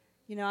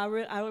 You know,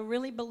 I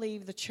really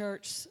believe the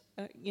church,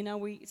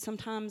 we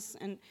sometimes,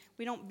 and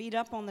we don't beat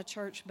up on the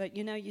church, but,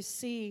 you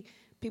see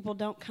people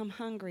don't come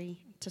hungry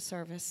to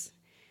service.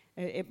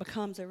 It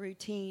becomes a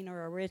routine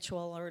or a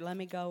ritual, or let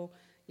me go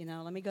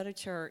to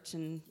church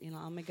and,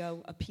 let me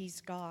go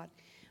appease God.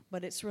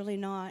 But it's really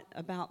not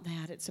about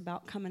that. It's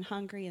about coming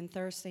hungry and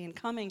thirsty and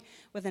coming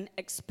with an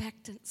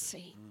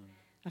expectancy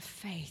of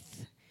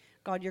faith.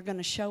 God, you're going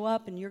to show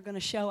up and you're going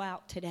to show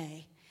out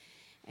today.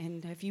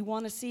 And if you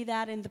want to see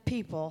that in the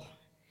people,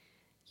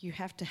 you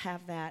have to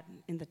have that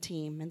in the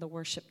team, in the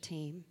worship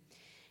team.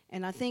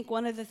 And I think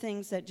one of the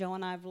things that Joe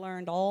and I have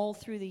learned all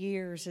through the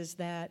years is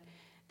that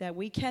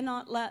we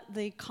cannot let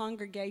the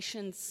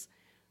congregation's,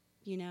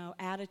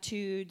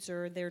 attitudes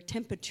or their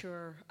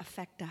temperature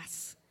affect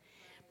us.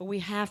 But we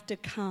have to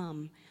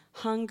come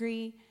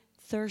hungry,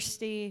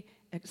 thirsty,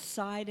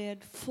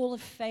 excited, full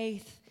of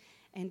faith,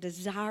 and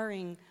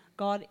desiring,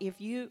 God, if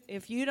you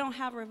don't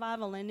have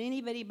revival in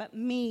anybody but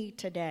me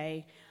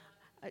today,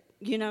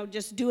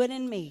 just do it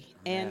in me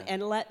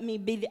and let me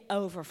be the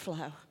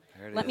overflow.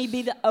 Let me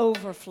be the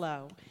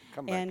overflow.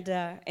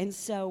 And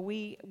so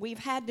we've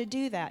had to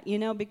do that,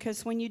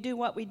 because when you do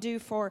what we do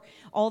for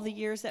all the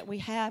years that we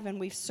have, and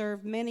we've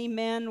served many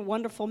men,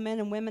 wonderful men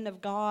and women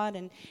of God,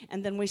 and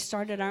then we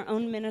started our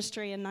own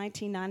ministry in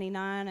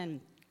 1999,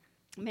 and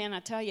man, I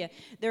tell you,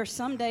 there are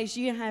some days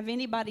you don't have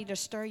anybody to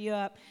stir you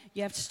up.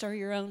 You have to stir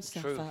your own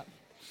stuff up.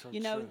 So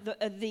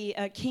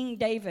The King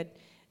David,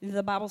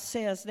 the Bible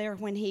says there,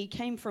 when he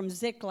came from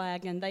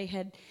Ziklag, and they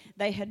had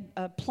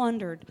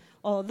plundered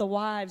all the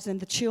wives and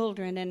the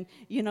children, and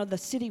the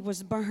city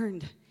was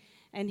burned,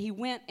 and he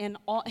went and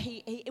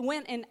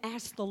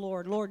asked the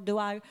Lord, do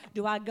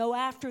I go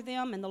after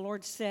them? And the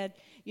Lord said,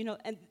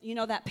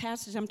 that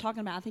passage I'm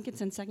talking about, I think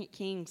it's in 2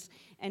 Kings,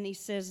 and he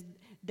says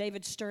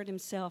David stirred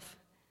himself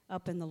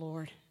up in the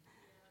Lord.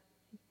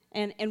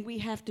 And we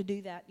have to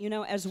do that.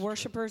 As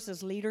worshipers,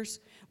 as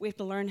leaders, we have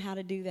to learn how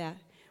to do that.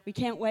 We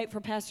can't wait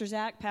for Pastor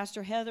Zach,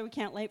 Pastor Heather. We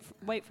can't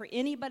wait for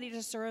anybody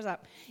to stir us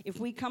up. If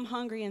we come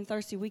hungry and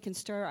thirsty, we can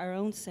stir our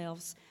own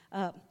selves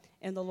up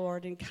in the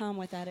Lord and come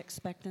with that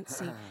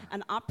expectancy.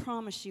 And I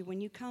promise you,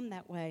 when you come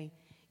that way,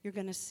 you're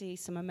going to see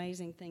some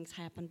amazing things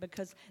happen,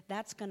 because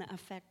that's going to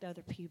affect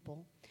other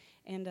people.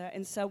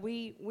 And so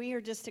we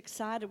are just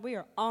excited. We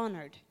are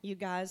honored, you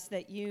guys,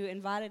 that you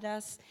invited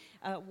us.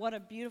 What a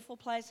beautiful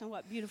place and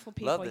what beautiful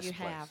people you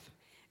have.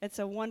 It's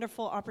a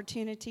wonderful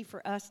opportunity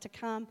for us to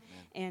come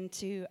and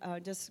to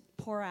just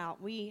pour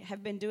out. We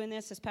have been doing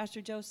this, as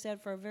Pastor Joe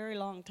said, for a very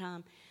long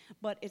time,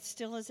 but it's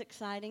still as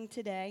exciting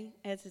today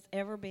as it's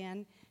ever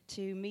been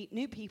to meet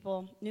new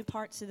people, new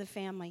parts of the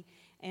family,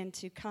 and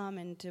to come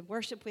and to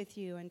worship with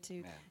you and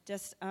to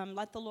just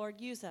let the Lord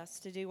use us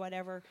to do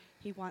whatever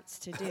He wants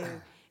to do.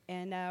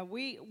 And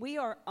we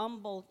are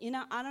humbled. You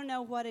know, I don't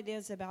know what it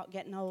is about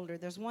getting older.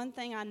 There's one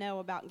thing I know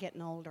about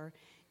getting older.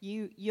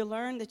 You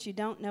learn that you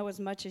don't know as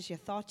much as you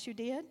thought you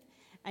did,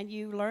 and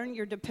you learn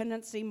your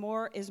dependency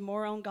is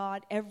more on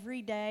God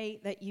every day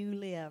that you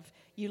live.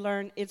 You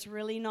learn it's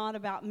really not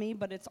about me,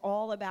 but it's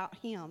all about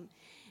Him.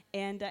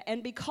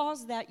 And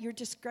because of that, you're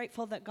just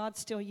grateful that God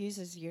still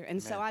uses you.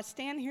 And so I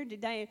stand here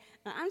today,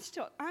 and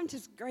I'm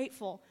just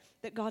grateful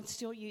that God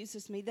still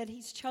uses me, that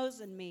He's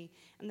chosen me,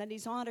 and that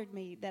He's honored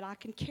me, that I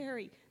can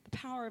carry the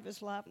power of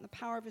His love and the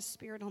power of His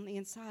Spirit on the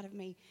inside of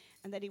me,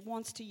 and that He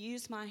wants to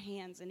use my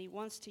hands and He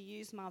wants to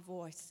use my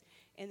voice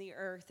in the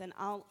earth. And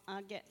I'll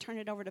turn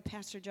it over to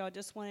Pastor Joe. I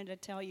just wanted to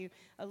tell you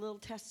a little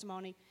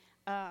testimony.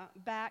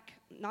 Back,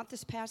 not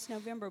this past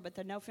November, but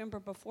the November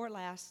before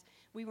last,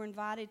 we were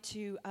invited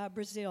to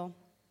Brazil.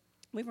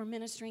 We were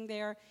ministering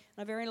there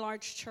in a very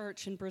large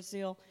church in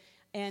Brazil,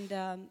 and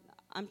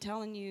I'm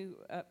telling you,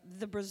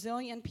 the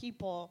Brazilian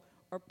people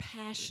are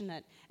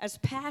passionate as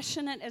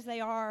they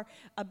are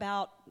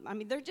about,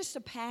 they're just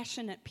a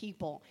passionate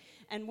people.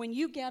 And when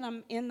you get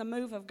them in the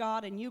move of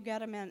God and you get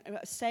them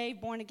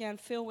saved, born again,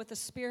 filled with the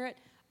Spirit,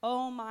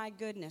 oh my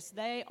goodness,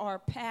 they are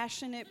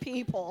passionate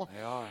people.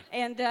 They are.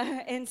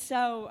 And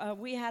so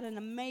we had an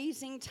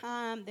amazing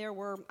time. There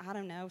were,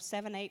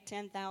 7, 8,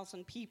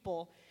 10,000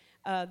 people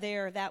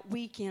there that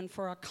weekend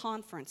for a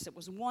conference. It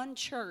was one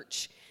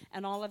church,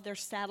 and all of their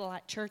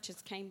satellite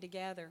churches came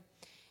together.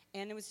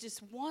 And it was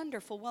just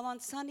wonderful. Well, on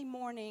Sunday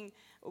morning,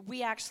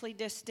 we actually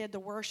just did the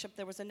worship.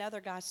 There was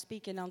another guy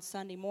speaking on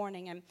Sunday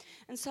morning.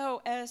 And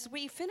so as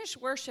we finished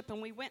worship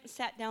and we went and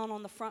sat down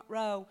on the front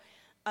row,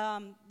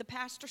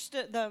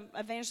 the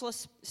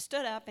evangelist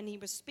stood up, and he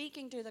was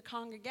speaking to the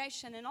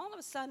congregation, and all of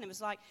a sudden it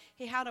was like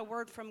he had a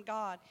word from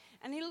God.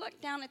 And he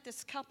looked down at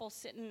this couple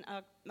sitting,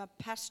 a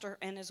pastor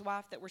and his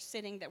wife that were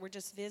sitting, that were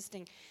just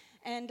visiting.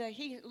 And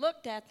he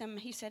looked at them.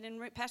 He said,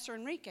 Pastor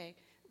Enrique,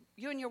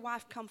 you and your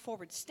wife come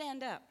forward,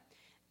 stand up.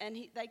 And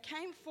they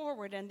came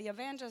forward, and the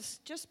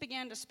evangelist just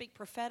began to speak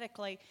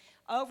prophetically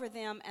over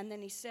them. And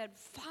then he said,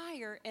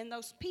 fire. And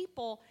those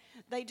people,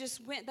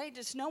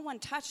 no one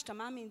touched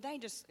them.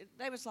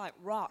 They was like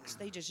rocks.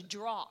 They just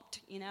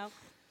dropped,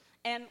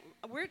 And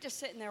we're just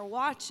sitting there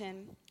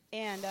watching.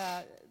 And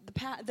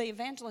the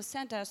evangelist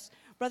sent us,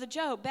 Brother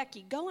Joe,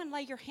 Becky, go and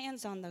lay your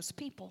hands on those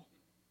people.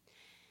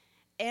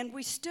 And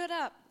we stood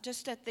up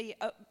just at the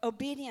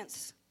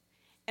obedience.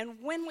 And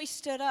when we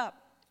stood up,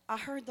 I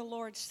heard the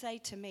Lord say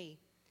to me,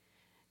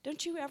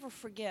 don't you ever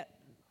forget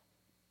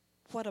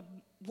what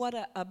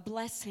a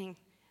blessing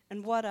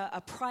and what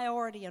a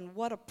priority and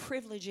what a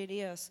privilege it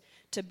is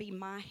to be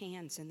my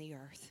hands in the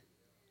earth.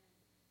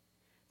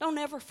 Don't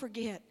ever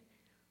forget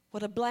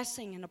what a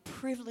blessing and a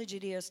privilege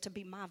it is to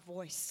be my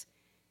voice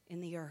in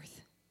the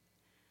earth.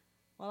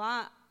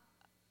 Well,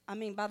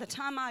 by the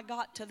time I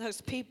got to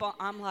those people,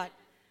 I'm like,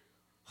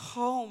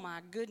 oh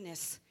my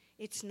goodness,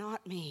 it's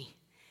not me.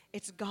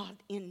 It's God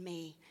in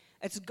me.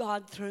 It's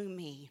God through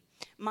me.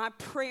 My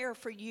prayer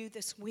for you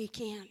this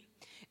weekend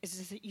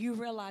is that you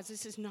realize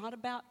this is not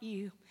about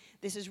you.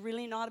 This is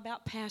really not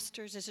about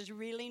pastors. This is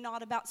really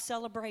not about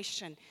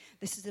celebration.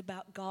 This is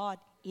about God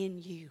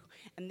in you.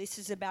 And this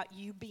is about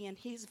you being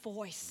His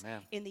voice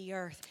in the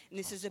earth. And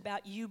this is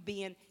about you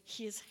being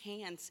His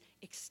hands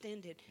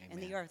extended in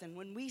the earth. And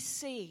when we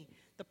see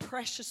the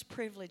precious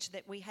privilege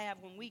that we have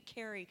when we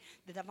carry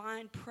the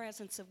divine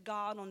presence of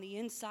God on the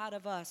inside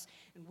of us,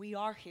 and we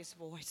are His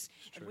voice,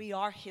 and we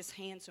are His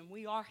hands, and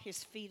we are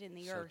His feet in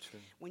the earth.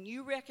 True. When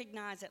you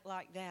recognize it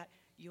like that,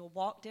 you'll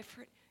walk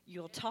different,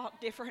 you'll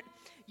talk different,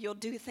 you'll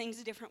do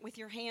things different with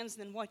your hands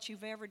than what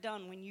you've ever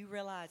done when you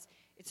realize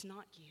it's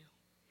not you.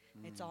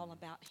 It's all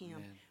about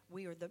Him.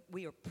 Amen.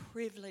 We are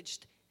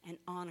privileged and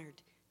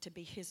honored to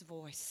be His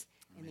voice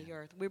in the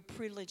earth. We're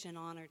privileged and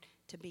honored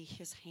to be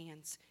His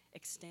hands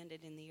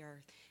extended in the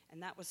earth.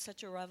 And that was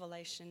such a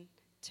revelation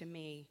to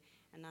me.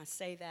 And I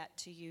say that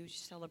to you,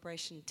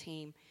 celebration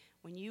team.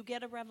 When you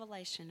get a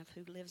revelation of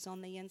who lives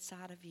on the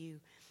inside of you,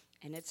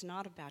 and it's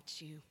not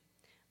about you,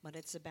 but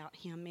it's about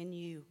Him in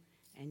you,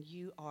 and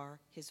you are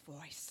His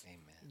voice. Amen.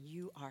 And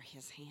you are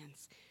His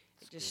hands.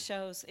 It just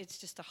shows, it's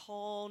just a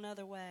whole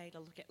nother way to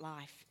look at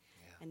life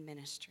and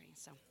ministry.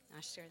 So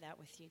I share that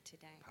with you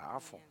today.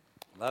 Powerful.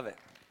 Amen. Love it.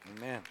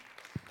 Amen.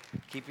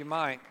 Keep your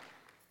mind.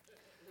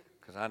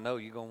 because I know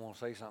you're going to want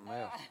to say something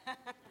else.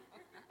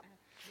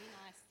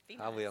 Be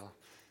I nice.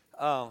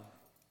 will.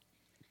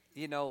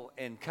 You know,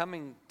 and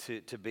coming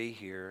to be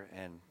here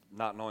and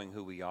not knowing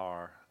who we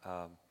are,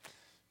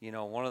 you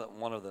know, one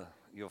of the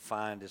you'll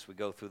find as we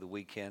go through the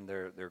weekend,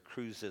 there are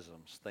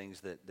cruisisms,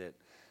 things that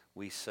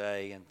we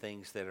say and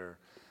things that are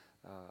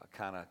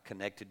kind of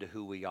connected to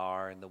who we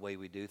are and the way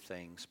we do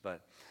things.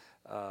 But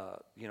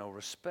you know,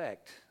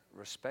 respect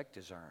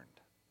is earned.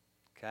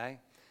 Okay,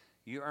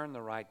 you earn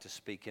the right to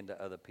speak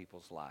into other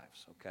people's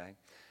lives. Okay,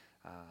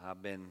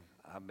 I've been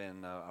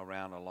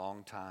around a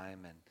long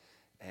time,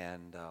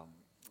 and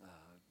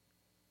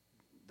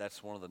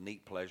that's one of the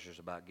neat pleasures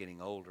about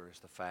getting older is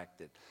the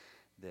fact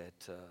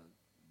that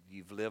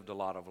you've lived a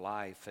lot of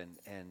life,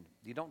 and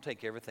you don't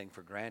take everything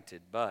for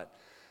granted, but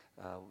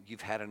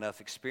you've had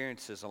enough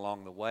experiences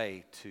along the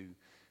way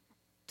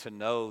to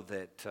know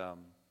that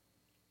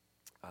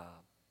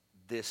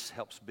this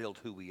helps build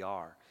who we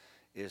are,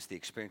 is the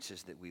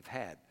experiences that we've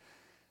had.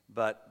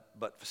 But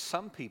for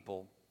some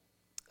people,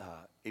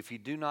 if you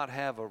do not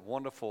have a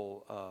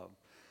wonderful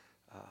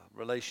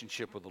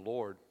relationship with the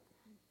Lord,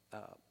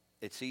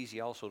 it's easy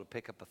also to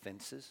pick up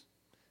offenses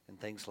and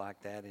things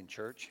like that in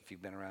church, if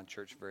you've been around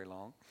church very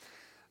long.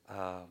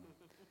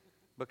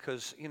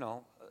 Because, you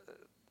know,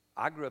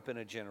 I grew up in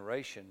a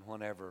generation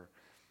whenever,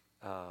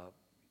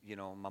 you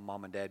know, my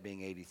mom and dad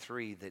being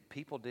 83, that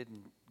people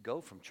didn't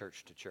go from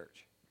church to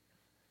church.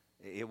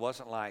 It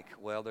wasn't like,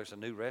 well, there's a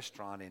new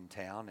restaurant in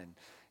town,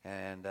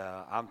 and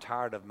I'm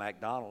tired of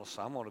McDonald's,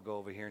 so I'm going to go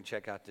over here and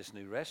check out this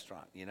new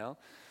restaurant, you know.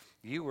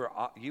 You were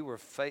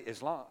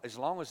as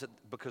long as it,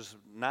 because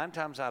 9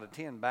 times out of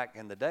 10 back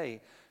in the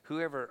day,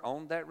 whoever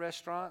owned that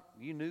restaurant,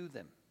 you knew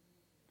them.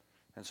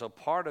 And so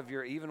part of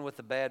your, even with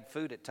the bad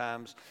food at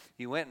times,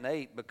 you went and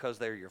ate because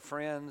they're your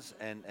friends,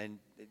 and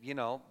you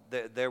know,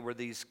 there were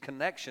these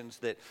connections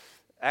that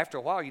after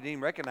a while you didn't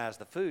even recognize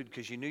the food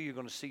because you knew you were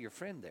going to see your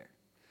friend there.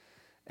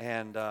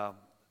 And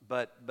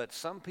but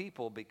some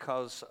people,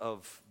 because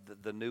of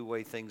the new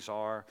way things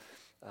are,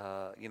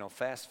 you know,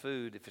 fast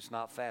food, if it's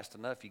not fast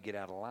enough, you get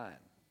out of line.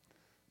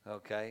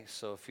 Okay,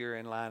 so if you're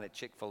in line at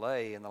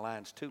Chick-fil-A and the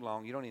line's too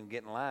long, you don't even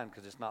get in line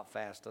because it's not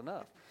fast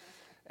enough.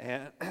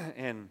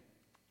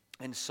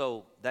 And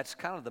so that's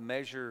kind of the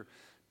measure.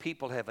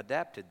 People have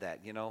adapted that,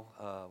 you know.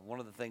 One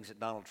of the things that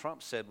Donald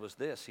Trump said was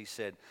this. He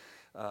said,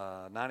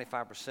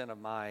 95% of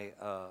my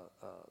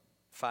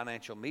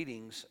financial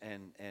meetings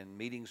and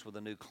meetings with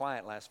a new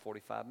client last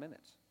 45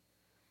 minutes.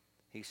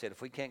 He said,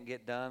 if we can't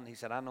get done, he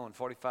said, I know in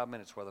 45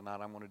 minutes whether or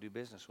not I'm going to do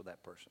business with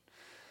that person.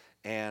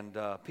 And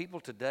people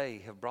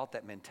today have brought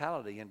that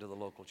mentality into the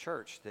local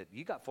church that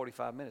you got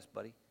 45 minutes,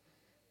 buddy.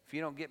 If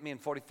you don't get me in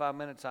 45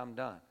 minutes, I'm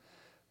done.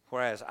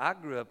 Whereas I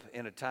grew up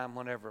in a time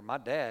whenever my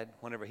dad,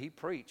 whenever he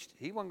preached,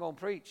 he wasn't going to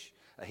preach.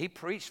 He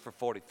preached for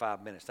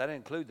 45 minutes. That didn't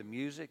include the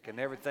music and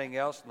everything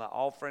else, and the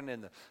offering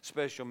and the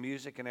special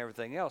music and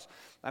everything else.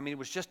 I mean, it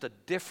was just a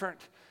different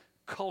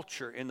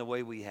culture in the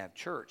way we have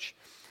church.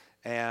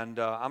 And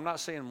I'm not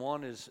saying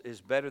one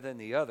is better than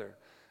the other,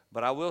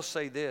 but I will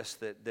say this,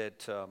 that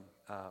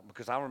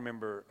because I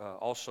remember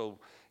also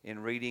in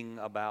reading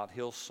about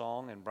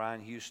Hillsong and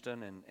Brian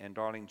Houston and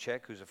Darlene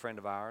Check, who's a friend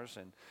of ours,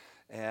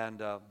 and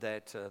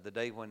that the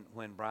day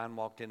when Brian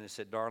walked in and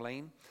said,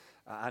 Darlene,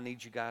 I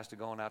need you guys to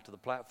go on out to the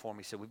platform.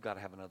 He said, we've got to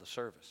have another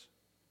service.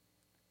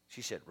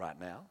 She said, right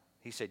now?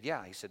 He said,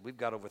 yeah. He said, we've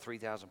got over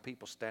 3,000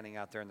 people standing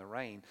out there in the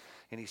rain.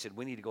 And he said,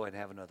 we need to go ahead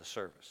and have another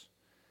service.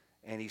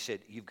 And he said,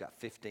 you've got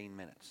 15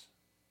 minutes,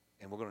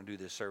 and we're going to do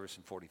this service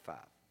in 45.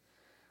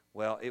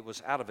 Well, it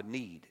was out of a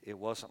need. It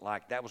wasn't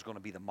like that was going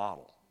to be the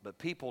model. But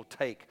people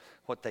take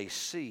what they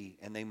see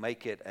and they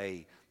make it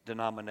a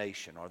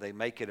denomination, or they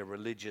make it a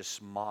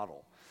religious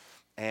model.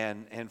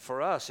 And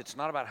for us, it's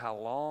not about how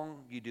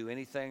long you do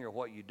anything or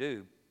what you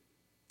do.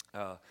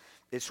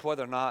 It's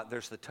whether or not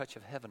there's the touch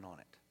of heaven on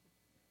it.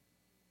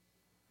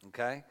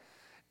 Okay?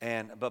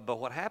 But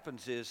what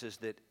happens is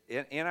that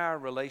in our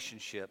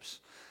relationships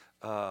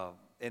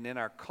and in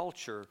our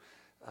culture,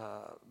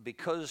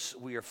 because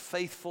we are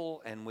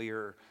faithful and we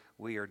are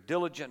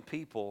diligent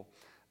people,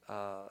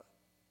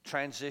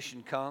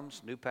 transition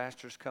comes. New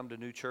pastors come to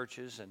new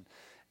churches,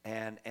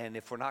 and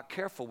if we're not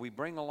careful, we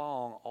bring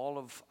along all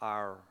of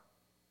our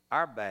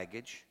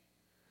baggage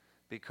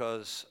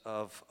because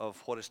of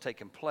what has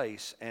taken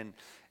place.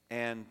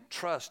 And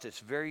trust, it's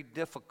very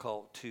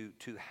difficult to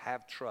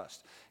have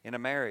trust. In a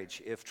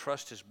marriage, if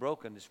trust is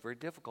broken, it's very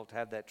difficult to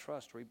have that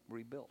trust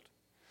rebuilt.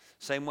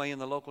 Same way in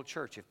the local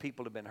church. If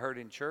people have been hurt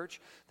in church,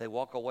 they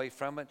walk away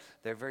from it.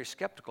 They're very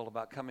skeptical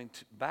about coming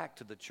back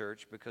to the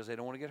church because they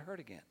don't want to get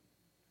hurt again.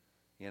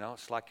 You know,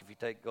 it's like if you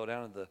go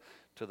down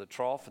to the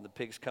trough and the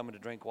pig's coming to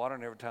drink water,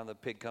 and every time the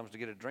pig comes to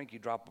get a drink, you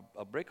drop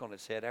a brick on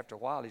its head. After a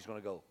while, he's going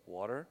to go,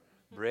 water,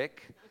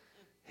 brick,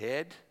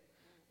 head.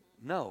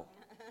 No.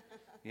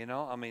 You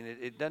know, I mean,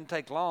 it doesn't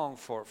take long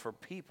for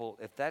people,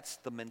 if that's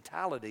the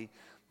mentality,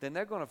 then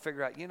they're going to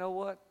figure out, you know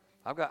what?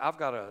 I've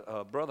got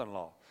a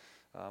brother-in-law.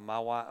 My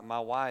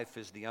wife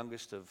is the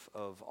youngest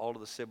of all of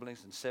the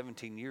siblings, and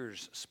 17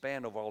 years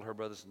span over all her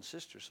brothers and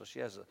sisters. So she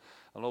has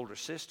an older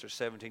sister,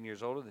 17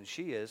 years older than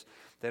she is.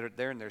 They're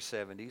in their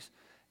 70s.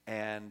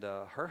 And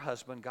her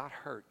husband got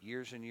hurt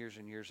years and years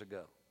and years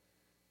ago.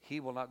 He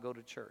will not go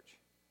to church.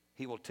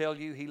 He will tell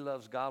you he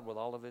loves God with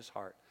all of his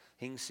heart.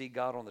 He can see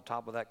God on the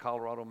top of that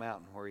Colorado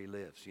mountain where he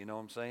lives. You know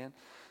what I'm saying?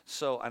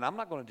 So, and I'm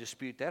not going to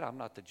dispute that. I'm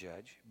not the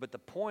judge. But the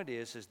point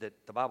is that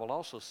the Bible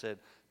also said,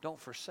 don't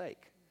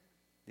forsake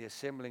the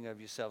assembling of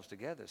yourselves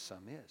together.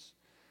 Some is.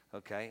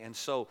 Okay? And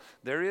so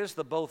there is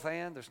the both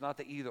and. There's not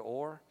the either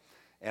or.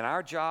 And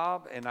our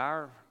job and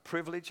our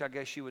privilege, I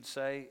guess you would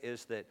say,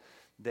 is that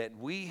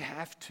we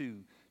have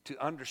to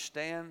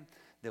understand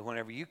that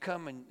whenever you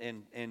come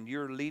and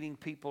you're leading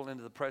people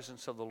into the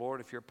presence of the Lord,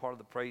 if you're part of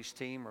the praise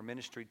team or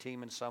ministry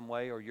team in some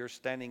way, or you're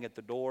standing at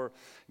the door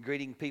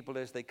greeting people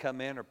as they come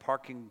in, or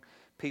parking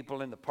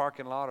people in the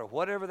parking lot, or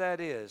whatever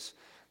that is,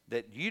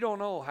 that you don't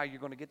know how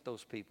you're going to get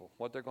those people,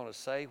 what they're going to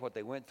say, what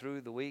they went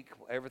through the week,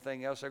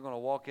 everything else. They're going to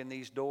walk in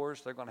these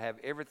doors. They're going to have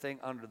everything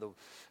under the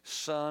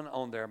sun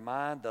on their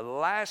mind. The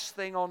last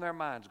thing on their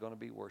mind is going to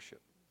be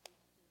worship.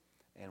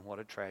 And what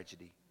a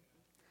tragedy.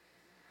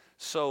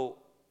 So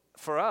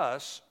for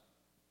us,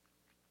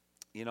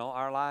 you know,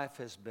 our life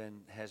has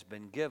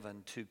been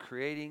given to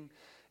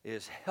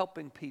is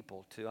helping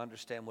people to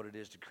understand what it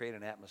is to create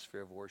an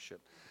atmosphere of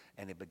worship.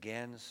 And it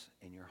begins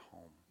in your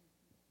home.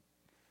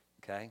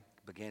 Okay?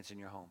 It begins in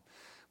your home.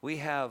 We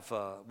have,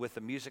 with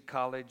the music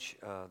college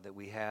that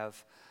we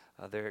have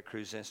there at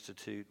Cruz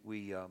Institute,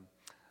 we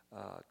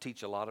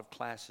teach a lot of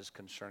classes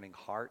concerning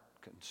heart,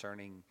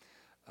 concerning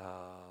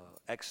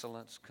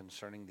excellence,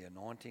 concerning the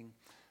anointing.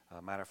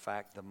 Matter of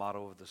fact, the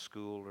motto of the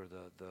school, or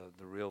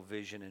the real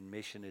vision and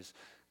mission, is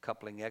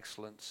coupling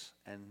excellence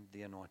and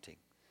the anointing.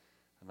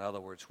 In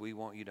other words, we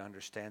want you to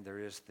understand there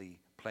is the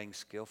playing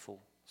skillful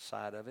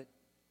side of it.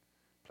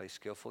 Play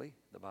skillfully,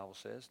 the Bible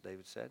says,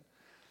 David said.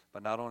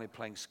 But not only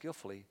playing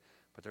skillfully,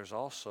 but there's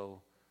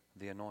also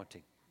the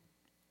anointing.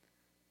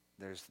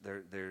 There's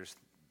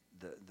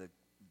the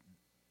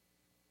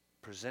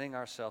presenting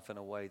ourselves in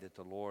a way that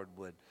the Lord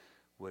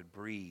would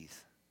breathe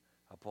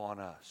upon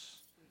us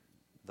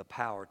the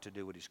power to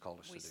do what he's called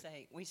us to do.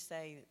 We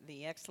say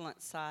the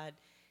excellent side,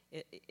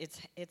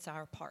 it's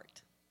our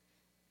part.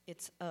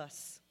 It's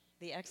us.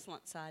 The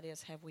excellent side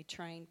is, have we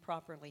trained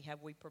properly?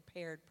 Have we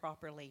prepared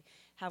properly?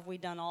 Have we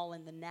done all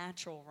in the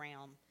natural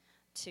realm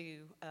to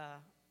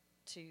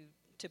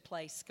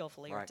play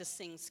skillfully, right, or to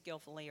sing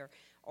skillfully,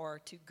 or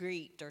to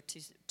greet, or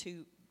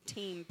to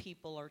team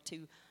people, or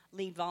to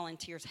lead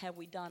volunteers? Have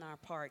we done our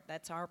part?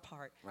 That's our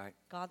part. Right.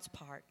 God's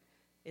part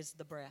is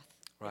the breath.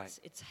 Right.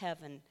 It's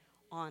heaven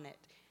on it.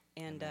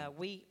 And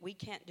we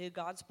can't do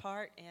God's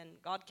part, and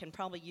God can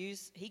probably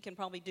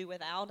do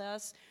without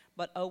us,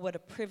 but oh, what a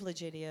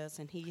privilege it is.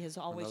 And he has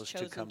always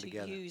chosen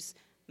to use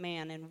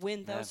man. And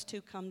when those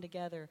two come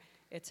together,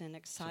 it's an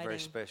exciting, it's a very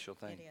special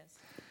thing. It is.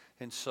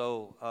 And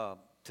so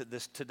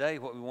today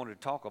what we wanted to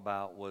talk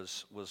about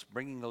was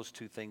bringing those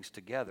two things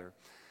together.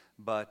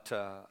 But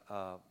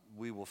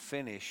we will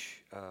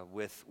finish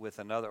with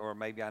another, or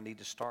maybe I need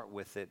to start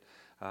with it.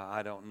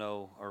 I don't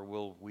know, or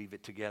we'll weave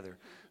it together.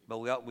 But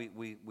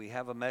we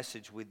have a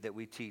message that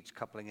we teach,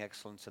 coupling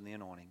excellence and the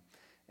anointing,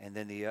 and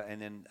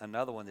then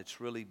another one that's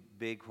really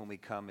big when we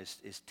come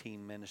is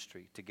team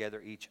ministry.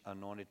 Together, each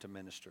anointed to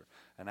minister,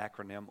 an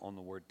acronym on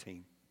the word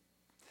team,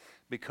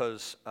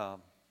 because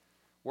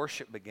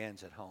worship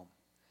begins at home.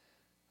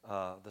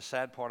 The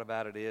sad part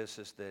about it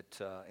is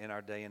that in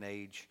our day and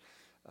age,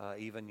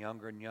 even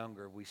younger and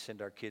younger, we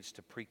send our kids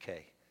to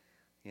pre-K.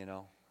 You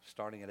know,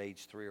 starting at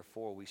age 3 or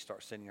 4, we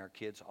start sending our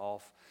kids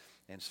off,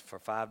 and for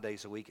 5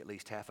 days a week, at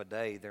least half a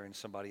day, they're in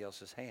somebody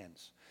else's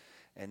hands.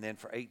 And then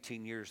for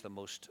 18 years, the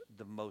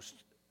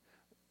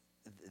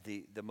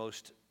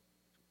most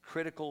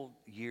critical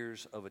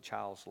years of a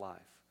child's life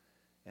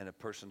and a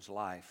person's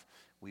life,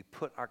 we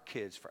put our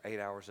kids for 8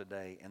 hours a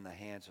day in the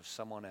hands of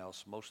someone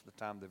else. Most of the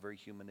time, they're very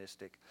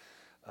humanistic.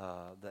 They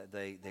all the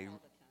time.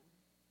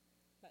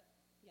 But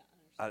yeah,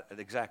 I understand.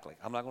 Exactly.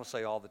 I'm not going to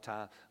say all the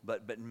time,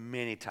 but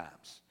many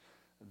times.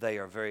 They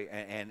are very,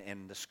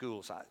 and the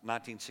schools,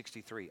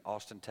 1963,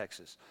 Austin,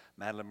 Texas,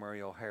 Madeline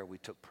Murray O'Hare, we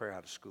took prayer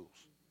out of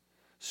schools.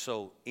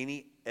 So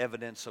any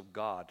evidence of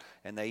God,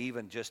 and they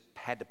even just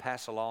had to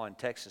pass a law in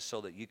Texas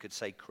so that you could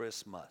say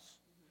Christmas.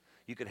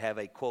 You could have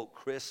a, quote,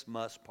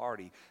 Christmas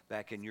party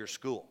back in your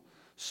school.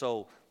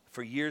 So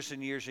for years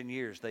and years and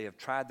years, they have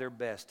tried their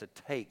best to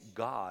take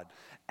God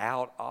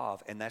out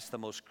of, and that's the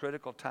most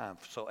critical time,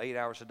 so 8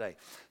 hours a day.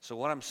 So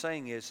what I'm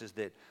saying is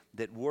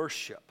that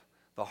worship,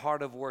 the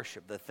heart of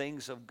worship, the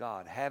things of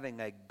God, having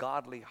a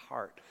godly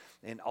heart,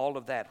 and all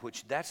of that,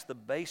 which that's the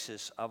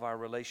basis of our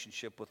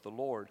relationship with the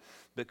Lord,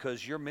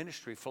 because your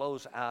ministry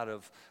flows out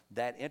of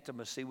that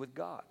intimacy with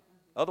God.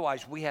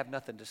 Otherwise, we have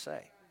nothing to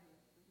say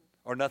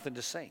or nothing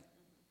to sing.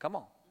 Come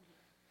on.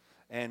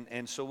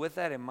 And so with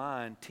that in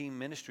mind, team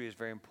ministry is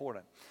very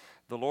important.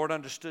 The Lord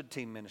understood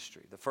team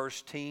ministry. The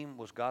first team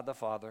was God the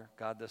Father,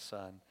 God the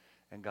Son,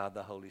 and God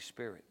the Holy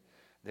Spirit.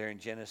 There in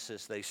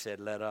Genesis, they said,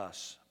 let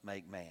us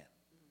make man.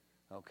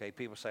 Okay,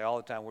 people say all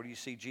the time, where do you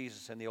see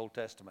Jesus in the Old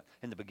Testament?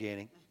 In the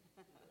beginning.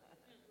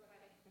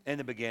 In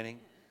the beginning,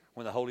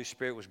 when the Holy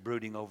Spirit was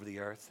brooding over the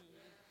earth.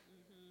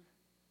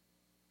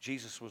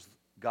 Jesus was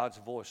God's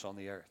voice on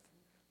the earth.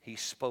 He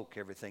spoke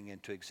everything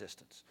into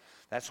existence.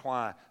 That's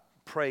why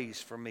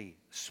praise for me,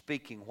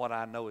 speaking what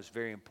I know, is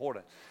very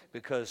important,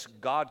 because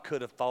God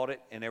could have thought it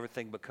and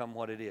everything become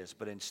what it is,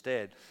 but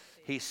instead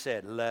he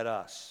said, let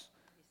us.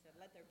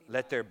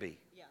 Let there be.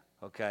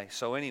 Okay,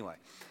 so anyway,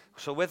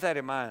 so with that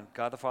in mind,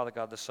 God the Father,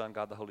 God the Son,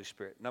 God the Holy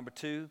Spirit. Number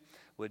 2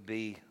 would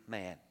be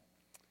man.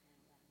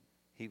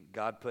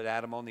 God put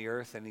Adam on the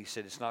earth, and he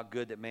said it's not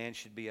good that man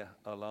should be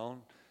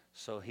alone.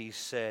 So he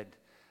said,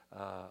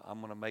 I'm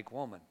going to make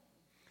woman.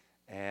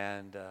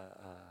 And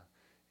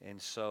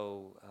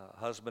so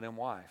husband and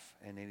wife.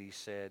 And then he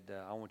said,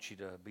 I want you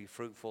to be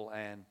fruitful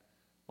and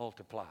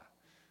multiply.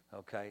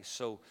 Okay,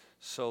 so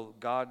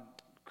God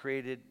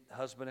created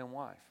husband and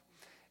wife.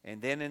 And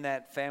then in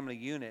that family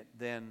unit,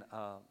 then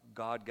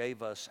God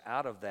gave us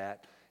out of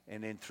that,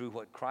 and then through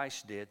what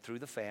Christ did, through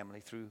the family,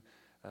 through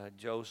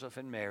Joseph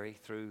and Mary,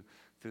 through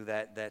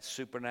that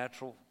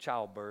supernatural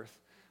childbirth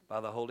by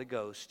the Holy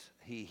Ghost,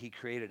 he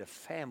created a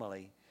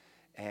family,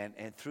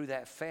 and through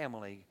that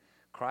family,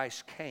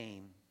 Christ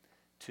came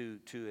to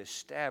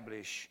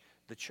establish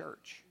the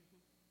church.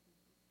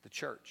 The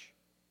church.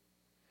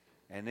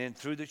 And then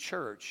through the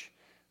church,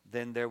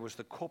 then there was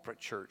the corporate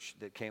church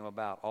that came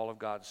about, all of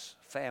God's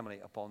family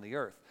upon the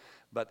earth.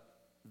 But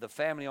the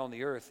family on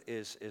the earth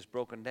is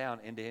broken down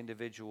into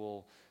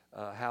individual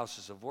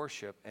houses of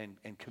worship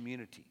and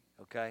community,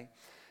 okay?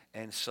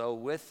 And so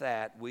with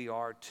that, we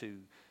are to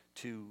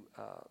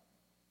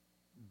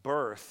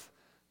birth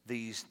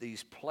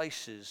these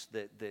places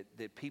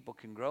that people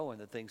can grow in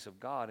the things of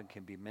God and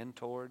can be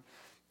mentored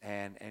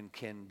and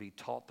can be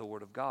taught the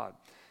Word of God.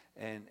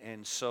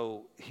 And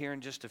so here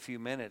in just a few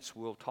minutes,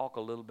 we'll talk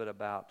a little bit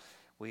about,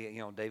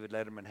 David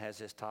Letterman has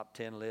his top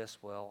 10 list.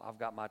 Well, I've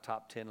got my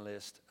top 10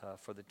 list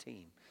for the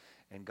team.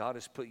 And God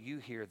has put you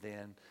here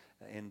then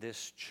in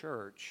this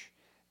church,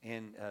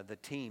 in the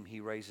team. He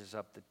raises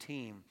up the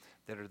team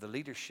that are the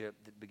leadership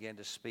that begin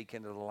to speak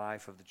into the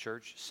life of the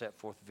church, set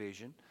forth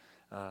vision.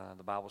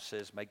 The Bible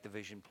says, make the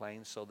vision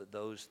plain so that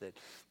those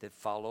that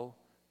follow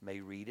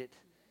may read it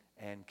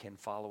and can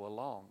follow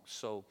along.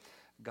 So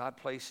God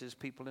places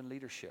people in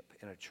leadership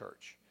in a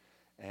church,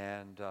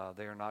 and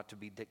they are not to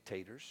be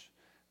dictators.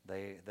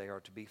 They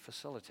are to be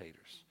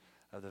facilitators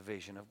of the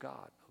vision of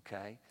God,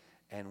 okay?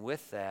 And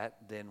with that,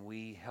 then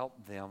we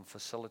help them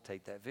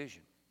facilitate that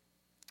vision.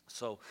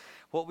 So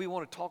what we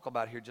want to talk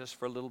about here just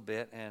for a little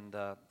bit, and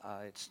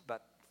it's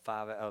about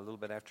a little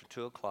bit after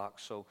 2 o'clock.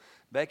 So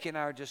Becky and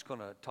I are just going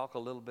to talk a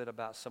little bit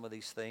about some of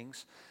these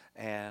things.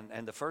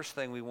 And the first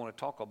thing we want to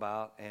talk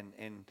about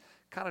and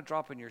kind of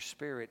drop in your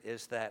spirit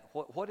is that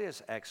what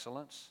is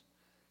excellence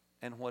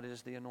and what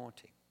is the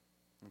anointing?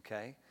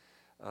 Okay?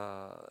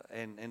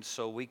 And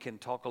so we can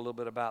talk a little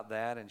bit about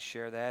that and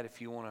share that.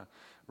 If you want to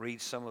read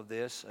some of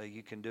this,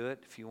 you can do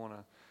it. If you want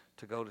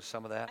to go to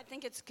some of that. I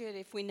think it's good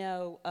if we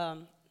know,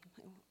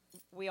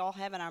 we all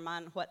have in our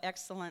mind what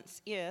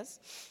excellence is,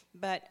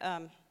 but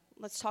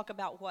let's talk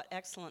about what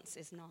excellence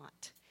is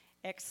not.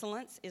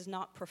 Excellence is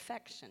not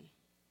perfection.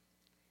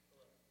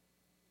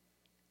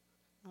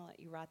 I'll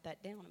let you write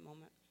that down a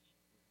moment.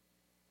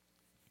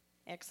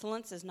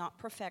 Excellence is not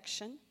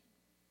perfection,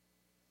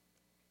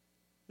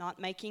 not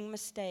making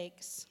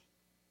mistakes,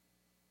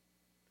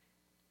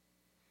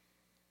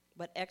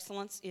 but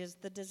excellence is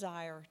the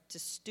desire to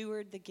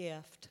steward the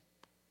gift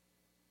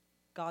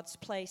God's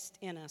placed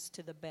in us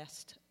to the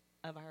best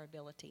of our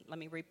ability. Let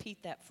me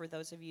repeat that for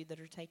those of you that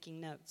are taking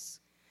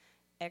notes.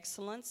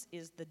 Excellence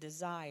is the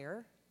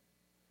desire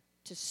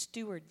to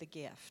steward the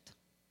gift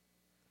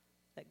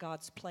that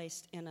God's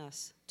placed in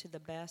us to the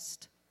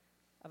best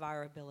of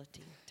our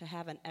ability, to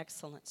have an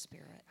excellent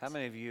spirit. How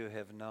many of you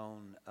have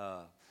known,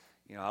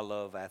 I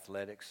love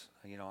athletics.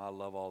 I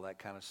love all that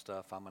kind of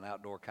stuff. I'm an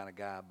outdoor kind of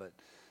guy,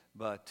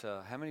 but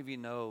how many of you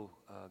know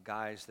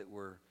guys that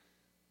were,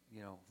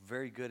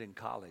 very good in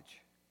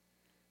college,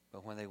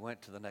 but when they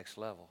went to the next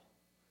level,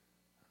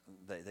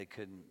 they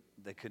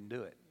couldn't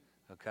do it,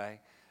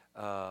 okay?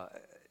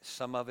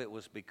 Some of it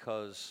was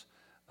because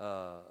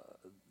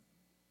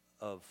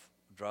of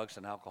drugs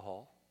and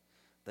alcohol.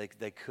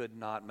 They could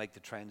not make the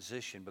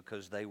transition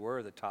because they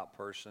were the top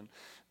person.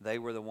 They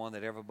were the one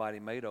that everybody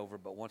made over,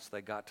 but once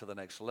they got to the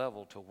next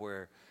level to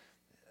where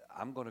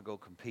I'm going to go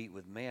compete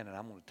with men and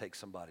I'm going to take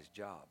somebody's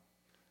job.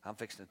 I'm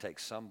fixing to take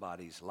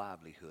somebody's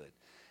livelihood.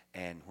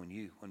 And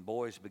when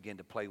boys begin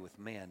to play with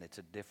men, it's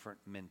a different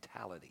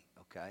mentality,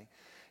 okay?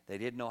 They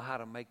didn't know how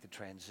to make the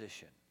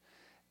transition.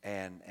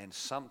 And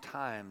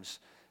sometimes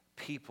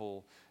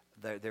people,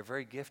 they're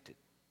very gifted.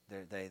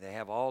 They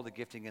have all the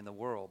gifting in the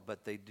world,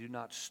 but they do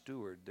not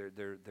steward.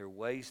 There are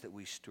ways that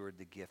we steward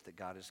the gift that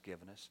God has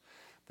given us.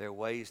 There are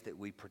ways that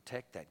we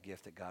protect that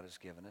gift that God has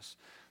given us.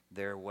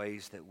 There are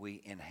ways that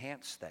we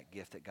enhance that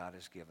gift that God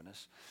has given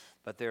us.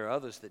 But there are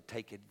others that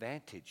take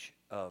advantage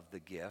of the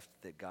gift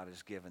that God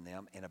has given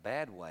them in a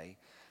bad way,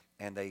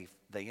 and they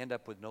end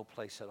up with no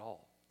place at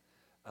all.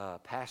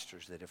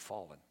 Pastors that have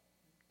fallen,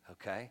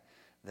 okay?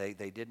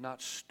 They did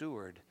not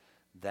steward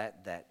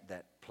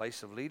that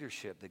place of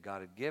leadership that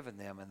God had given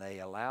them, and they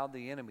allowed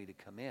the enemy to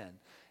come in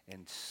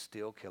and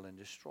steal, kill, and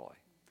destroy.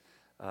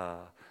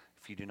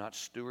 If you do not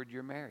steward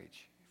your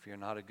marriage, if you're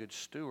not a good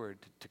steward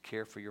to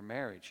care for your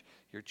marriage,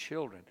 your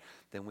children,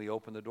 then we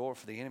open the door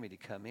for the enemy to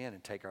come in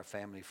and take our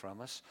family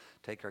from us,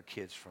 take our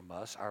kids from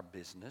us, our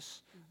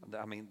business.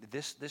 I mean,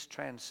 this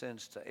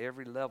transcends to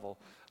every level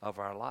of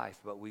our life,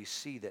 but we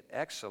see that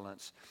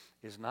excellence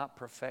is not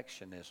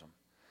perfectionism,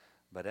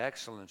 but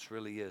excellence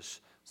really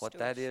is what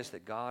that is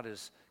that God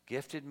has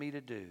gifted me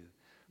to do.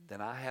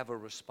 Then I have a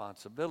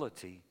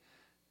responsibility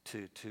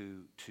to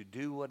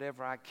do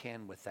whatever I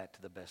can with that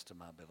to the best of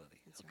my ability.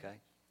 That's okay? right.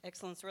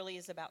 Excellence really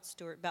is about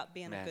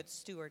being a good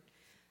steward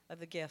of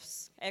the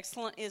gifts.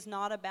 Excellent is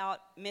not about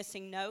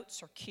missing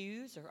notes or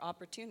cues or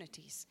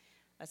opportunities.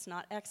 That's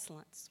not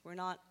excellence. We're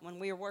not, when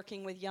we are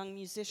working with young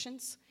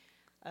musicians,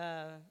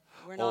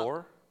 we're not.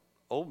 Or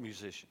old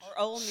musicians.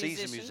 Or old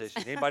seasoned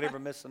musicians. Anybody ever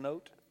miss a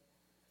note?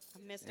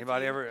 I missed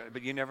Anybody a few. ever?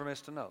 But you never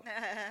missed a note.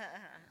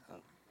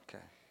 Okay.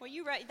 Well,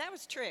 you right. That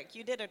was trick.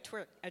 You did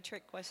a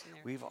trick question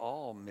there. We've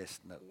all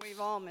missed notes. We've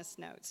all missed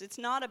notes. It's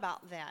not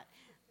about that.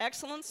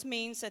 Excellence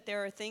means that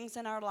there are things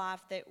in our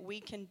life that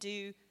we can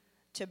do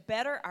to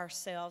better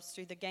ourselves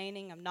through the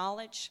gaining of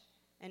knowledge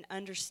and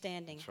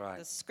understanding. That's right.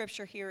 The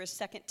scripture here is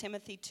 2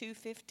 Timothy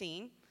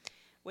 2:15,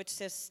 which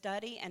says,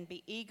 "Study and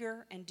be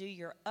eager and do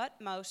your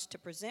utmost to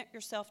present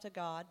yourself to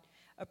God,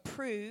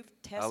 approved,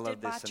 tested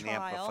by this in the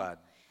trial, Amplified.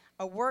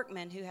 a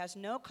workman who has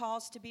no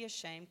cause to be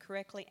ashamed,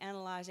 correctly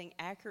analyzing,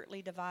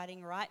 accurately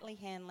dividing, rightly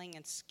handling,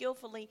 and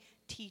skillfully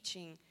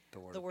teaching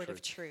the word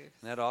of truth."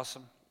 Isn't that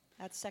awesome?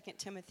 That's 2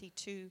 Timothy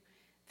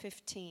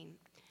 2:15.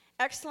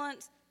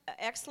 Excellence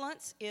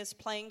is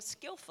playing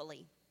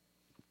skillfully.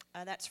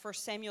 That's 1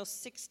 Samuel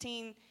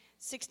 16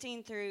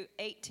 through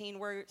 18,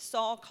 where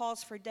Saul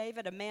calls for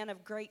David a man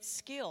of great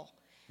skill,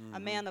 a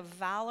man of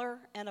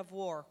valor and of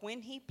war.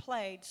 When he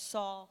played,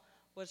 Saul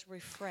was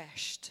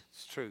refreshed.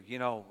 It's true. You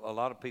know, a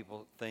lot of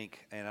people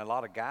think, and a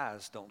lot of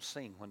guys don't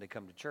sing when they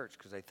come to church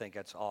because they think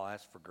that's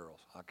for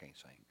girls. I can't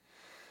sing.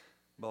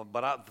 But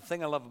the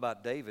thing I love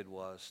about David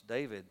was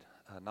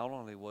not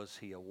only was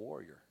he a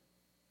warrior,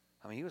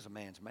 I mean, he was a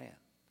man's man.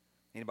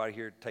 Anybody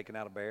here taking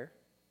out a bear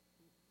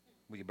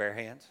with your bare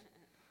hands?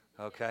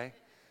 Okay.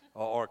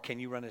 Or can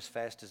you run as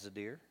fast as a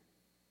deer?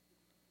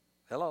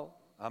 Hello.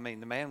 I mean,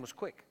 the man was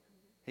quick.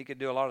 He could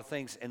do a lot of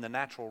things in the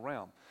natural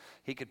realm.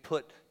 He could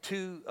put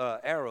two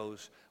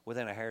arrows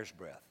within a hair's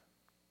breadth.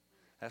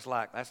 That's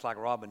like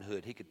Robin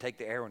Hood. He could take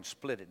the arrow and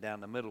split it down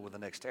the middle with the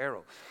next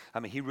arrow. I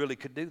mean, he really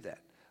could do that.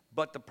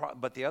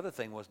 But the other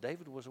thing was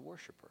David was a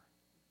worshiper.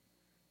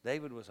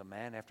 David was a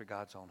man after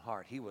God's own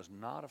heart. He was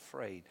not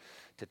afraid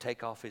to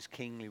take off his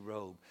kingly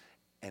robe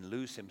and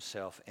lose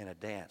himself in a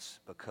dance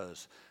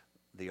because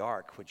the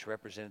ark, which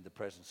represented the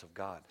presence of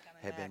God,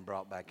 had been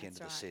brought back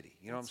into the city.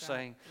 You know what I'm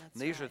saying?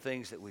 And these are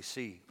things that we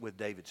see with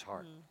David's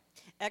heart.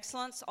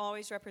 Excellence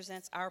always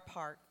represents our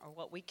part, or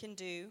what we can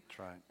do, That's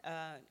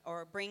right.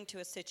 or bring to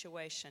a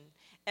situation.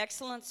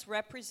 Excellence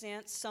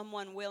represents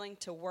someone willing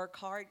to work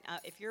hard.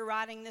 If you're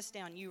writing this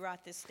down, you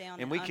write this down.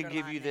 And we can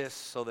give you this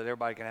so that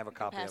everybody can have a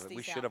copy pass of it. We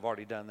these should out. have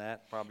already done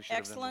that. Probably should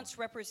have done Excellence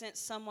represents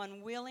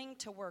someone willing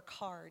to work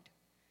hard.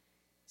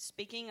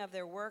 Speaking of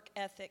their work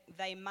ethic,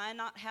 they might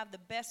not have the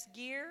best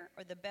gear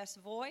or the best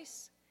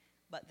voice,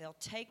 but they'll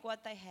take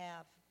what they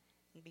have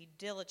and be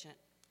diligent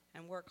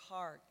and work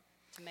hard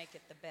to make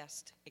it the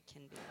best it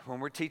can be.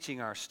 When we're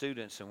teaching our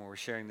students and when we're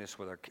sharing this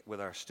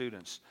with our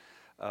students,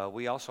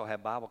 we also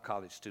have Bible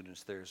college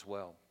students there as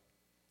well.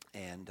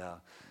 And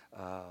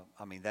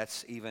I mean,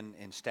 that's even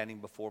in standing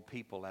before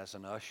people as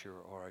an usher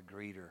or a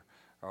greeter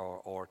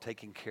or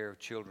taking care of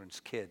children's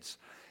kids.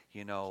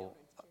 You know,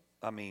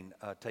 I mean,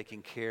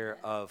 taking care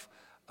of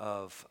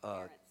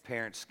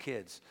parents'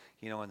 kids,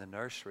 you know, in the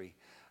nursery.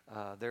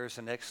 There's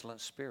an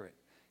excellent spirit.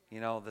 You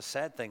know, the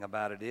sad thing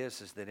about it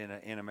is that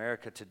in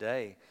America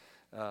today,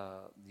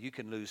 you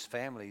can lose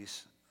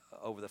families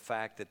over the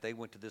fact that they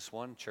went to this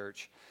one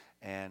church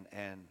and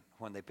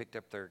when they picked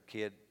up their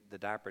kid, the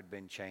diaper had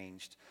been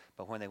changed.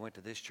 But when they went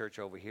to this church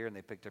over here and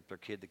they picked up their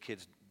kid, the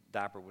kid's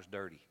diaper was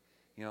dirty.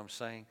 You know what I'm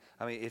saying?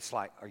 I mean, it's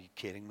like, are you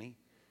kidding me?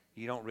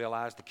 You don't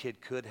realize the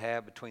kid could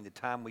have, between the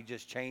time we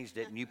just changed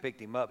it and you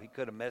picked him up, he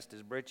could have messed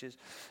his britches,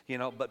 you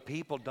know. But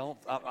people don't.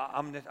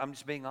 I'm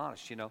just being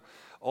honest, you know.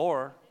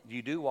 Or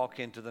you do walk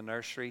into the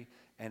nursery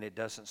and it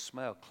doesn't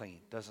smell clean.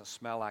 It doesn't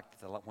smell like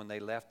when they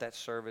left that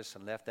service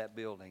and left that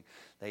building,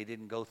 they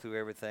didn't go through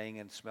everything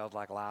and it smelled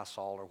like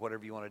Lysol or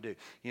whatever you want to do.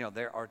 You know,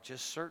 there are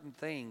just certain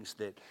things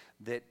that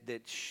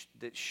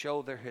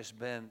show there has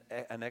been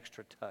an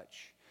extra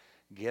touch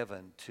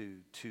given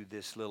to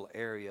this little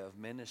area of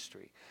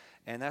ministry.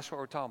 And that's what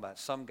we're talking about.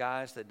 Some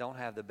guys that don't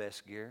have the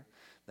best gear,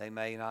 they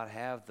may not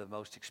have the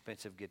most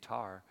expensive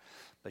guitar,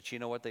 but you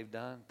know what they've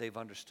done? They've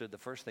understood the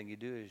first thing you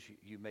do is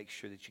you make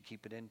sure that you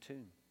keep it in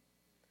tune.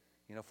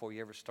 You know, before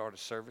you ever start a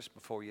service,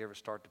 before you ever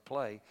start to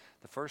play,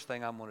 the first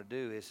thing I'm going to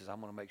do is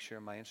I'm going to make sure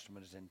my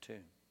instrument is in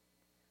tune.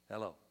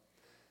 Hello.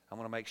 I'm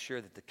going to make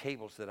sure that the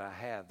cables that I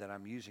have that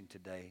I'm using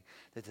today,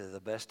 that to the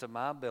best of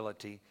my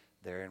ability,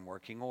 they're in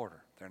working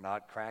order. They're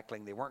not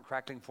crackling. They weren't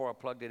crackling before I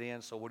plugged it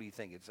in, so what do you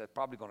think? It's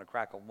probably going to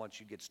crackle once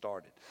you get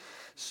started.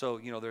 So,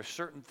 you know, there's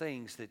certain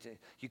things that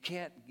you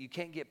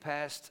can't get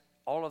past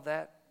all of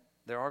that.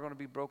 There are going to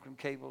be broken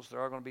cables.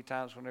 There are going to be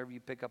times whenever you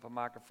pick up a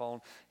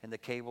microphone and the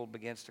cable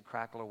begins to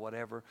crackle or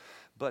whatever.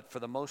 But for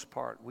the most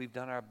part, we've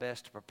done our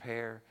best to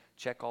prepare,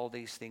 check all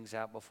these things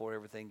out before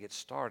everything gets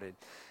started.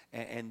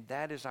 And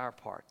that is our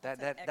part.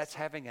 That's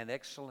having an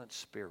excellent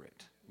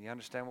spirit. You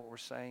understand what we're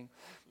saying?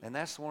 And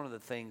that's one of the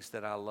things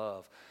that I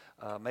love.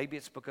 Maybe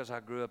it's because I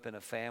grew up in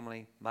a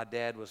family. My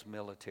dad was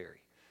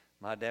military.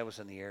 My dad was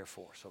in the Air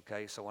Force,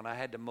 okay? So when I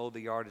had to mow the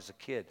yard as a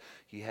kid,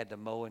 you had to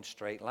mow in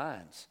straight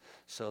lines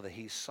so that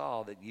he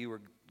saw that you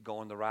were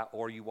going the right,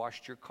 or you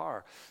washed your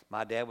car.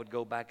 My dad would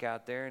go back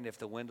out there, and if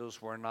the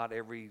windows were not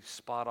every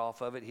spot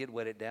off of it, he'd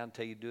wet it down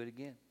until you do it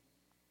again.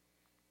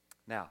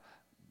 Now,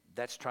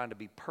 that's trying to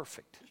be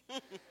perfect.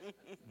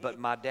 But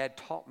my dad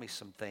taught me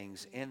some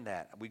things in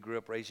that. We grew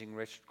up raising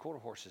Richard quarter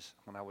horses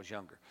when I was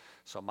younger.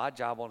 So my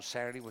job on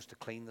Saturday was to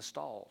clean the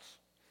stalls.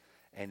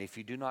 And if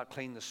you do not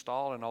clean the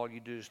stall and all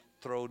you do is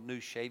throw new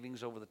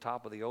shavings over the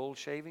top of the old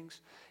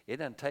shavings, it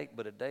doesn't take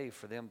but a day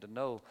for them to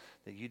know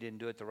that you didn't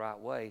do it the right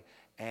way.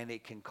 And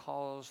it can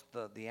cause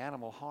the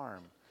animal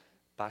harm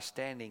by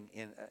standing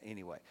in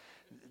anyway.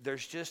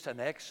 There's just an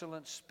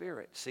excellent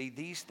spirit. See,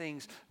 these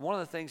things, one of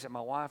the things that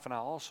my wife and I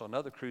also,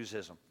 another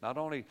cruisism, not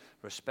only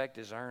respect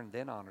is earned,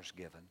 then honor's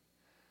given,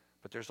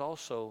 but there's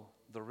also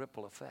the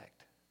ripple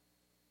effect.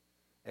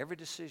 Every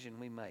decision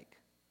we make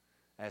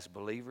as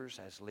believers,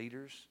 as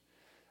leaders,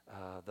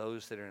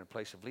 those that are in a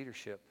place of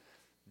leadership,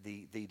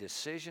 the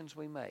decisions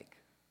we make,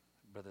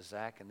 Brother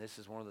Zach, and this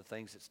is one of the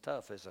things that's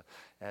tough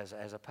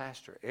as a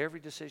pastor, every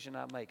decision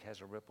I make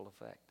has a ripple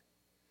effect.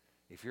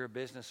 If you're a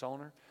business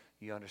owner,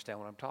 you understand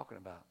what I'm talking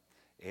about.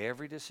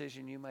 Every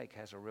decision you make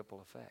has a ripple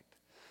effect.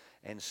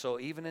 And so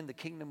even in the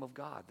kingdom of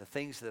God, the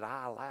things that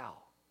I allow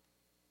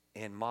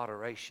in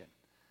moderation,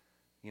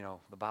 you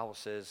know, the Bible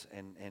says,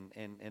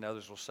 and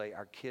others will say,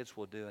 our kids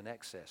will do in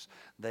excess.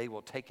 They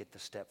will take it the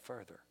step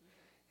further.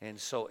 And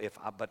so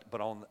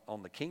but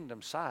on the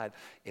kingdom side,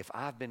 if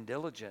I've been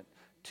diligent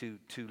to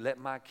let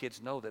my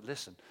kids know that,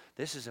 listen,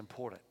 this is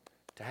important,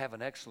 to have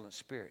an excellent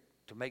spirit,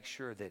 to make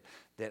sure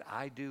that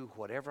I do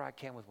whatever I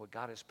can with what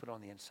God has put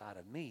on the inside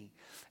of me,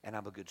 and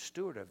I'm a good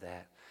steward of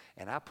that,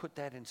 and I put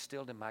that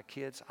instilled in my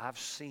kids, I've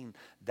seen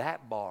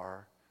that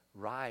bar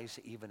rise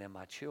even in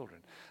my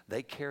children.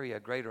 They carry a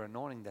greater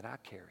anointing than I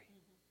carry.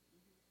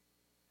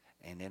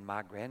 And in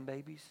my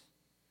grandbabies,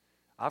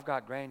 I've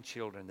got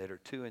grandchildren that are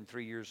 2 and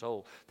 3 years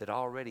old that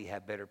already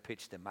have better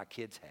pitch than my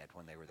kids had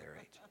when they were their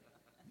age.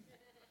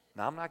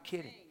 Now, I'm not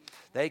kidding.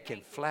 They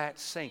can flat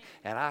sing.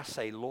 And I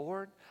say,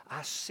 Lord,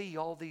 I see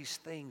all these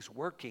things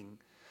working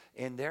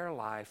in their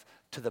life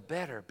to the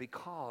better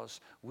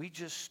because we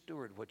just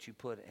steward what you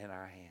put in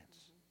our hands.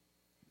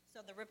 So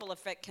the ripple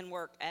effect can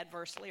work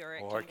adversely, or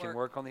it can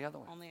work on the other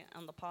one.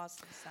 On the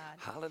positive side.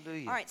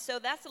 Hallelujah. All right, so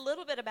that's a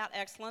little bit about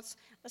excellence.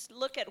 Let's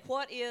look at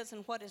what is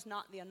and what is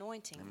not the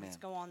anointing. Amen. Let's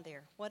go on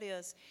there. What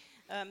is?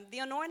 The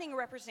anointing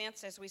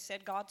represents, as we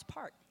said, God's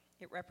part.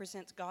 It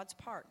represents God's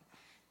part.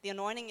 The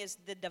anointing is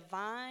the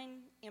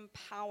divine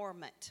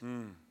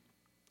empowerment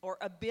or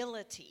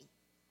ability.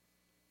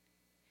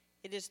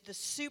 It is the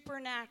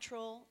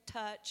supernatural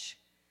touch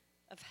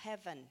of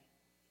heaven.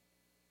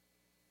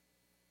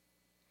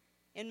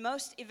 In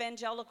most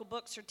evangelical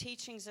books or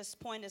teachings, this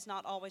point is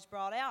not always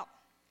brought out.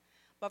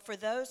 But for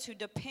those who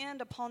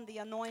depend upon the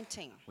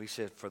anointing. We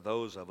said for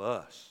those of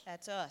us.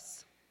 That's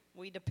us.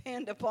 We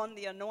depend upon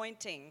the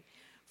anointing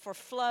for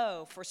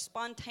flow, for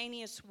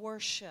spontaneous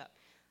worship,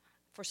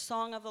 for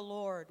song of the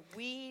Lord.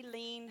 We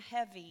lean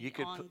heavy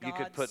on God's You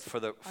could put for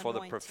the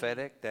anointing.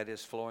 prophetic, that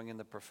is flowing in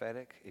the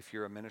prophetic. If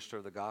you're a minister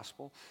of the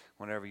gospel,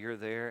 whenever you're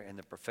there and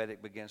the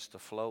prophetic begins to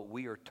flow,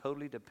 we are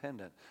totally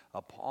dependent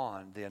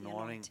upon the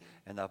anointing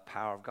and the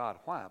power of God.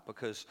 Why?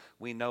 Because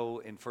we know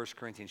in 1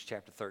 Corinthians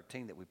chapter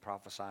 13 that we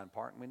prophesy in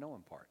part and we know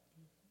in part.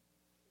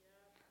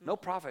 No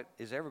prophet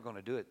is ever going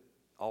to do it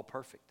all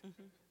perfect.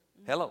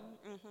 Hello.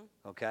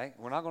 Okay?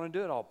 We're not going to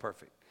do it all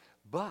perfect.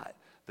 But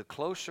the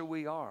closer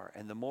we are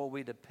and the more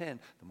we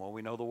depend, the more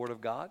we know the Word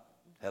of God.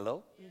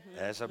 Hello?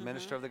 As a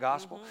minister of the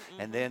gospel.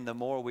 And then the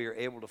more we are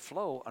able to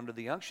flow under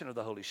the unction of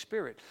the Holy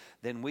Spirit,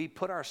 then we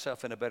put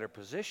ourselves in a better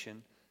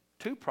position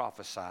to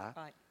prophesy,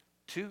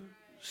 to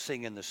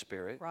sing in the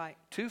Spirit,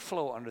 to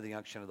flow under the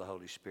unction of the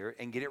Holy Spirit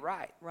and get it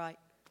right. Right.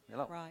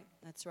 Hello? Right.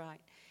 That's right.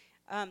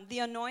 The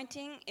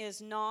anointing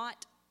is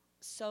not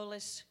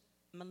soulless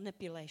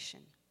manipulation.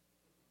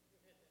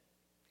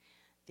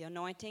 The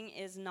anointing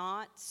is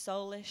not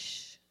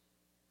soulish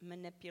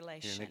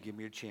manipulation. Give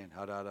me your chin.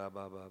 Ha, da, da,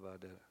 ba, ba, ba,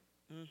 da.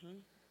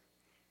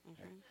 Mm-hmm.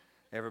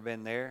 Ever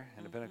been there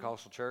in the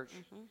Pentecostal church?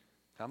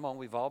 Come on,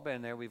 we've all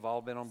been there. We've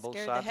all been on both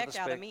Scared sides the of the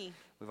heck out of spectrum. me.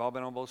 We've all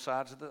been on both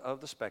sides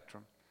of the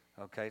spectrum.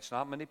 Okay, it's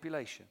not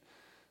manipulation.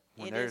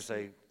 When It there's is-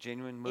 a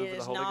genuine move It of the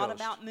is Holy not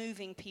Ghost. about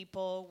moving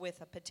people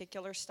with a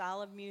particular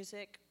style of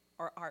music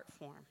or art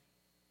form.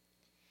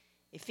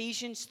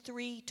 Ephesians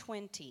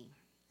 3:20,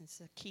 it's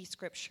a key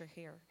scripture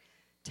here,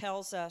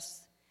 tells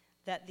us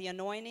that the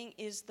anointing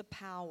is the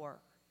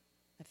power.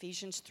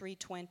 Ephesians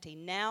 3:20.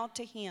 Now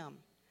to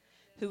him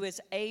who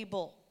is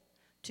able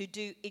to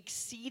do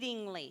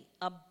exceedingly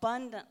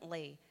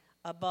abundantly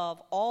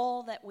above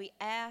all that we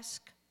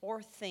ask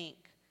or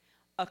think,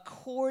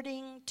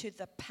 according to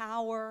the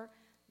power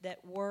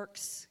that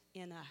works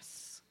in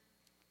us.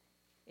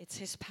 It's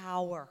his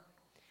power.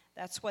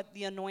 That's what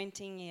the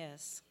anointing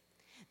is.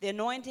 The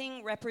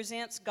anointing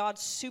represents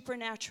God's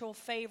supernatural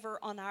favor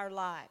on our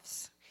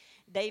lives.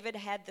 David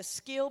had the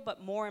skill,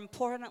 but more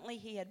importantly,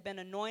 he had been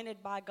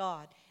anointed by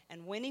God.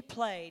 And when he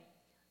played,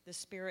 the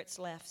spirits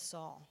left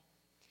Saul.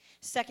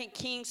 2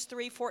 Kings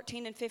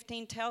 3:14 and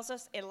 15 tells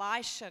us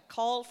Elisha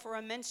called for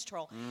a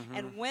minstrel.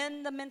 And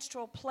when the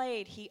minstrel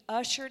played, he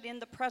ushered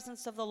in the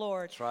presence of the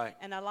Lord. That's right.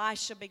 And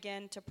Elisha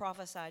began to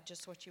prophesy,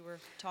 just what you were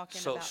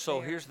talking about So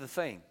there. here's the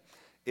thing.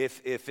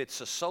 If it's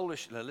a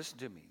soulish, now listen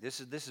to me.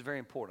 This is very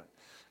important.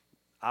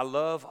 I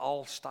love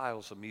all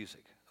styles of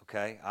music,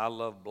 okay? I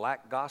love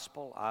black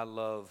gospel. I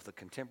love the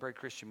contemporary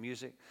Christian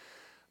music.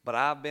 But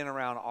I've been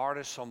around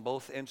artists on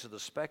both ends of the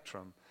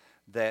spectrum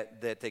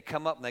that they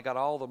come up and they got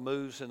all the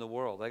moves in the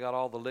world. They got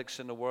all the licks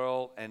in the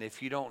world. And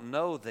if you don't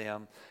know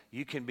them,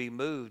 you can be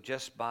moved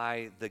just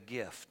by the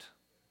gift.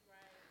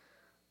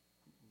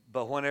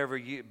 But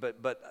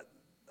but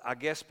I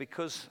guess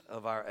because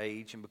of our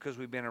age and because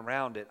we've been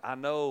around it, I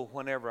know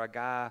whenever a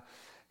guy,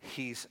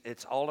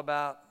 it's all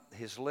about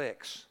his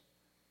licks.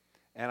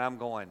 And I'm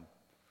going,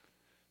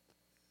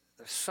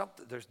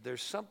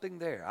 there's something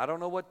there. I don't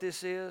know what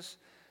this is,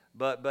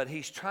 but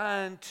he's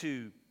trying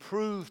to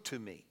prove to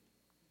me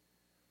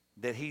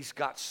that he's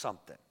got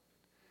something.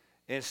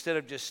 Instead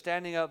of just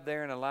standing up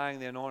there and allowing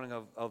the anointing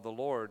of the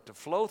Lord to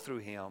flow through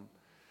him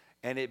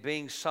and it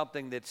being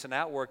something that's an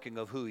outworking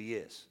of who he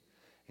is.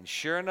 And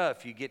sure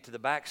enough, you get to the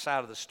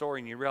backside of the story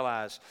and you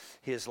realize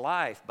his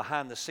life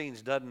behind the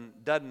scenes doesn't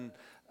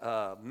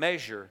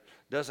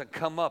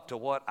come up to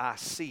what I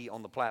see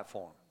on the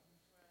platform.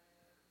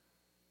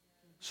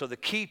 So the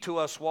key to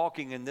us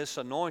walking in this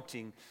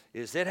anointing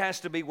is it has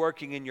to be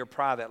working in your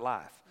private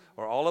life.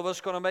 Are all of us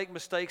going to make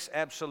mistakes?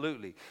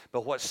 Absolutely.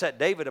 But what set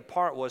David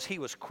apart was he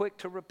was quick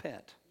to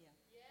repent.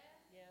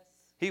 Yes.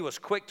 He was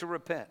quick to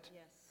repent.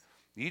 Yes.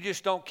 You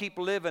just don't keep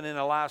living in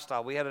a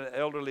lifestyle. We had an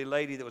elderly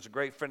lady that was a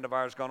great friend of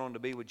ours gone on to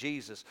be with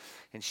Jesus,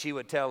 and she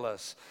would tell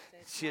us,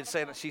 she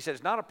said,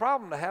 it's not a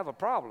problem to have a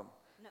problem.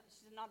 No,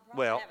 it's not a problem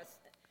Well, to have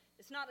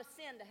it's not a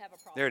sin to have a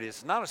problem. There it is.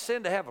 It's not a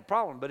sin to have a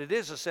problem, but it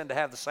is a sin to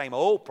have the same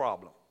old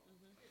problem.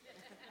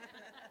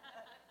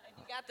 If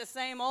you got the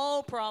same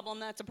old problem,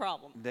 that's a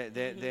problem.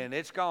 Then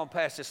it's gone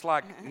past. It's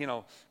like,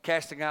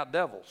 casting out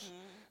devils.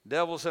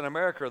 Devils in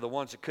America are the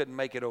ones that couldn't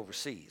make it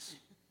overseas.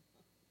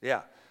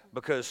 Yeah,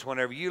 because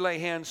whenever you lay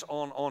hands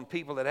on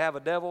people that have a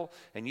devil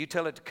and you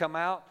tell it to come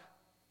out,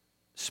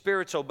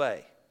 spirits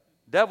obey.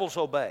 Devils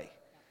obey.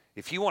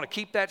 If you want to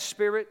keep that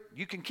spirit,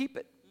 you can keep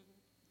it.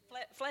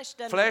 Flesh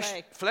doesn't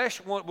obey.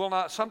 Flesh will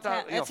not.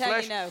 Sometimes That's how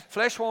you know.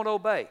 Flesh won't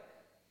obey.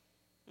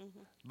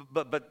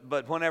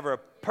 But whenever a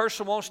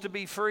person wants to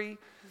be free,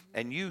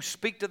 and you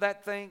speak to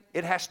that thing,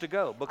 it has to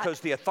go because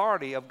the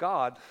authority of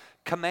God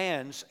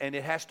commands, and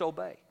it has to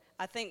obey.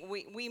 I think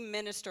we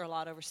minister a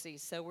lot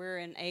overseas. So we're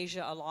in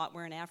Asia a lot.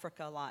 We're in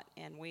Africa a lot.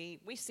 And we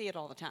see it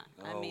all the time.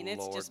 I mean, it's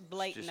Lord. just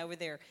blatant over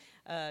there.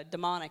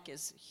 Demonic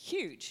is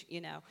huge,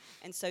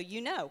 And so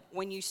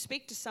when you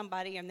speak to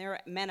somebody and they're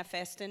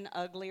manifesting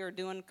ugly or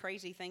doing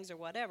crazy things or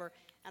whatever,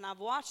 and I've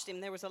watched him.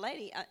 There was a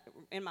lady,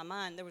 in my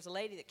mind, there was a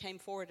lady that came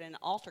forward in an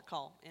altar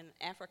call in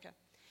Africa.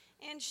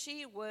 And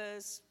she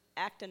was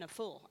acting a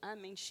fool. I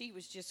mean, she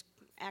was just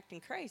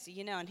acting crazy,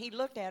 and he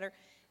looked at her.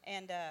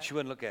 And she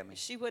wouldn't look at me.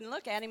 She wouldn't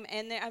look at him,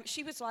 and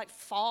she was like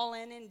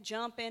falling and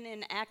jumping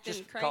and acting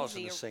just crazy,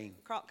 causing a scene.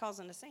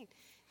 Causing a scene.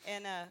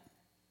 And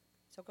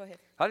so go ahead.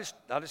 I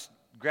just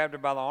grabbed her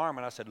by the arm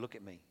and I said, "Look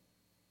at me.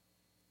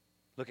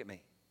 Look at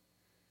me."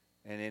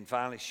 And then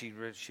finally she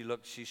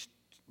looked.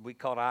 We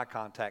caught eye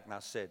contact, and I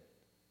said,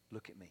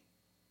 "Look at me."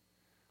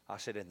 I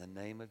said, "In the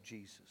name of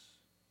Jesus,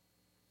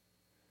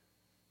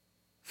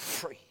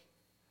 free."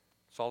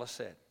 That's all I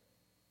said.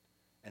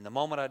 And the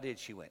moment I did,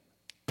 she went.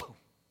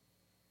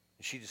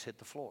 She just hit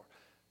the floor.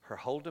 Her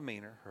whole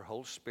demeanor, her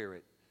whole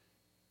spirit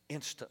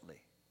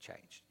instantly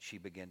changed. She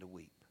began to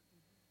weep,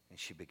 and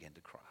she began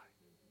to cry.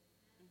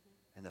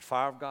 And the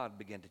fire of God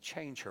began to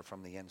change her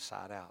from the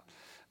inside out.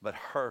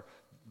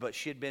 But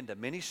she had been to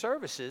many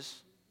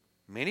services,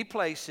 many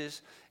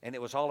places, and it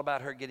was all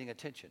about her getting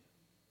attention.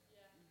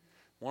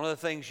 One of the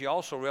things you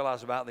also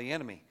realize about the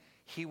enemy,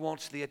 he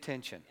wants the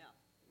attention.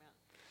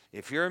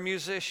 If you're a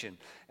musician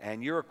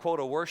and you're a, quote,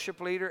 a worship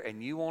leader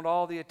and you want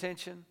all the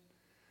attention,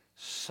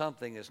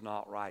 something is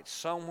not right.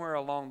 Somewhere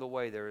along the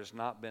way there has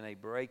not been a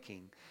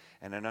breaking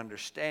and an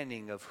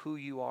understanding of who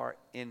you are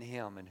in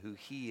Him and who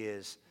He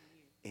is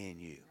in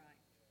you.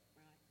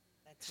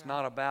 It's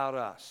not about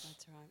us.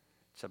 That's right.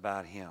 It's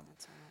about Him.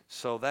 That's right.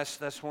 So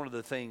that's one of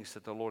the things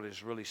that the Lord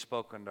has really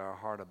spoken to our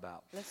heart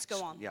about. Let's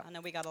go on. Yeah. I know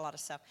we got a lot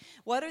of stuff.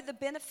 What are the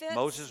benefits?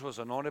 Moses was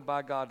anointed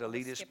by God to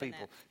lead his skipping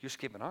people. that. You're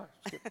skipping. All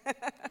right.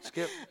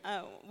 Skip.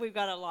 We've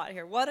got a lot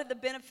here. What are the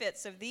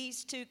benefits of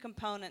these two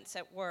components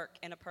at work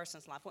in a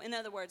person's life? Well, in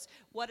other words,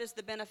 what is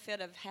the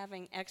benefit of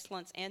having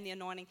excellence and the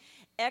anointing?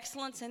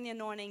 Excellence and the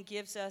anointing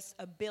gives us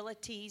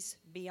abilities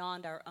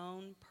beyond our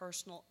own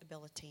personal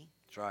ability.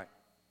 That's right.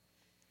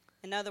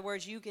 In other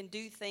words, you can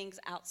do things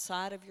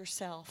outside of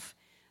yourself,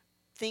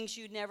 things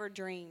you never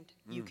dreamed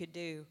you could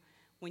do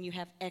when you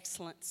have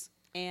excellence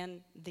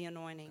and the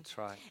anointing. That's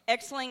right.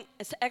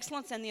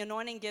 Excellence and the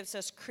anointing gives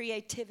us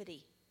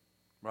creativity.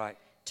 Right.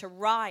 To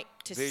write,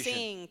 to Vision.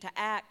 sing, to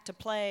act, to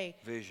play,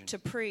 Vision. to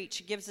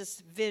preach. It gives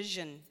us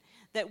vision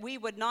that we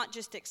would not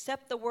just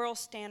accept the world's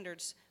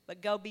standards,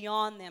 but go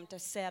beyond them to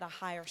set a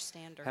higher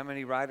standard. How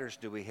many writers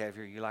do we have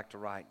here? You like to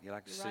write. You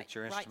like to sit at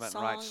your instrument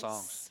and write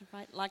songs.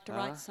 Like to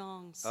write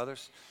songs.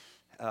 Others?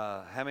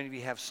 How many of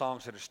you have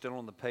songs that are still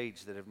on the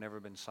page that have never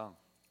been sung?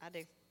 I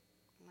do.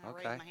 I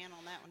Okay. raise my hand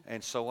on that one.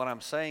 And so what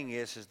I'm saying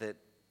is that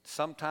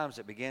sometimes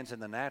it begins in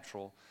the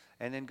natural,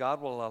 and then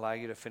God will allow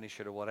you to finish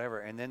it or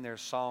whatever. And then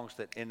there's songs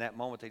that in that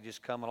moment they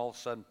just come and all of a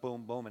sudden,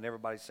 boom, boom, and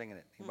everybody's singing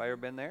it. Anybody ever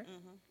been there?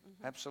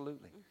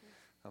 Absolutely.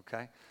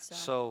 Okay.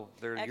 So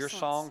they're your Excellence.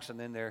 songs, and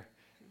then they're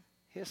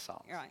His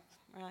songs. Right,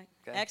 right.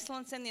 Okay.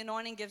 Excellence in the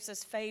anointing gives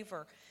us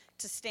favor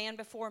to stand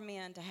before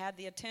men, to have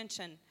the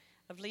attention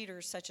of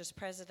leaders such as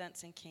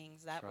presidents and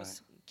kings. That That's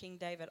was King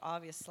David,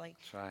 obviously.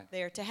 That's right.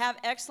 There. To have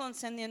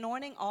excellence in the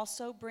anointing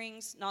also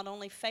brings not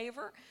only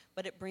favor,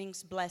 but it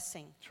brings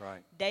blessing. That's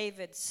right.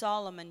 David,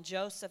 Solomon,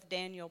 Joseph,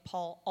 Daniel,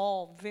 Paul,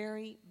 all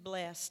very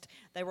blessed.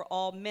 They were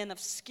all men of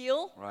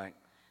skill, Right.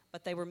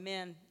 but they were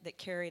men that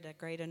carried a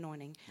great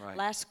anointing. Right.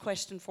 Last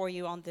question for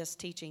you on this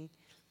teaching.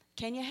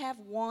 Can you have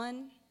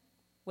one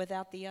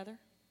without the other?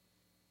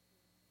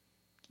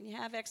 Can you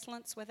have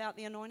excellence without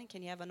the anointing?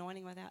 Can you have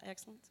anointing without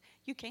excellence?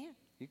 You can.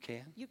 You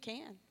can. You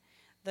can.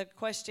 The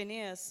question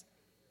is,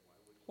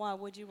 why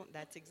would you want?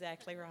 That's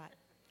exactly right.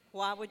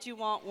 Why would you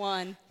want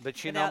one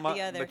But you know, without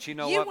the other? but you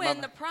know you what,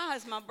 win the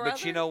prize, my brother.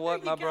 But you know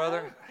what, There my you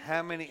brother? go.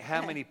 How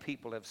many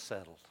people have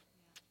settled?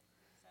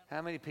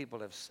 How many people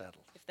have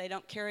settled? If they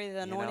don't carry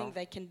the anointing, know?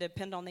 they can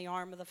depend on the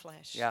arm of the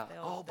flesh. Yeah.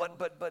 They'll-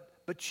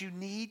 But you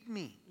need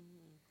me.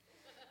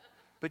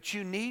 But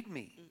you need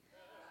me.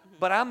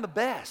 But I'm the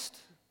best.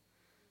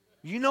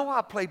 You know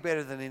I play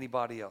better than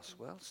anybody else.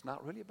 Well, it's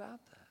not really about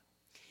that.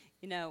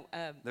 You know,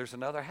 There's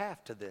another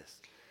half to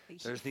this.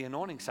 There's the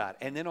anointing side.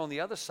 And then on the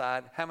other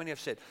side, how many have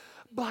said,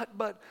 but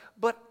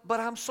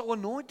I'm so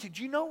anointed.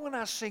 You know when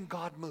I sing,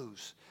 God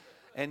moves.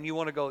 And you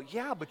want to go,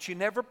 yeah, but you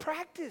never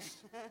practice.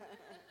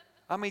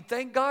 I mean,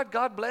 thank God,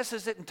 God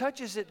blesses it and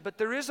touches it, but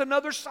there is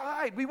another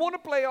side. We want to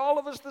play all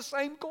of us the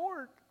same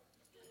chord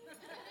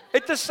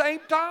at the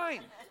same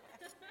time.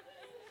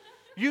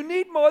 You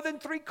need more than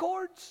 3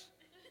 chords.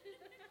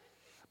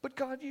 But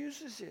God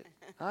uses it.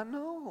 I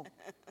know.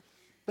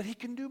 But He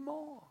can do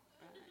more.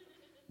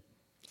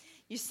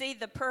 you see,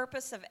 the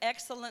purpose of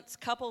excellence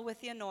coupled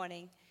with the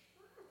anointing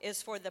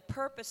is for the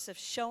purpose of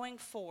showing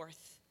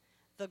forth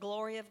the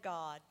glory of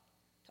God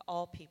to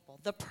all people.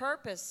 The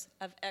purpose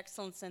of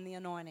excellence in the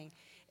anointing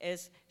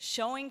is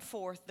showing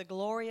forth the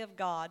glory of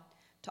God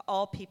to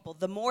all people.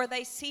 The more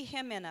they see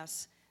Him in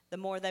us, the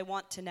more they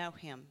want to know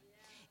Him.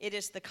 It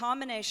is the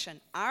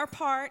combination, our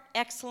part,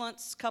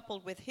 excellence,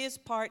 coupled with His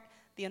part,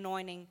 the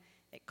anointing.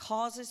 It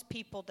causes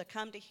people to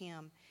come to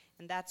Him,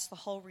 and that's the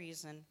whole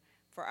reason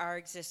for our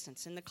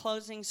existence. In the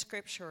closing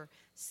scripture,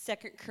 2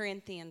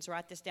 Corinthians,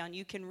 write this down.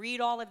 You can read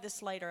all of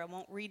this later. I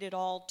won't read it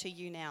all to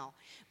you now.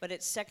 But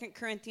it's 2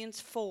 Corinthians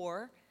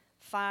 4,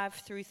 5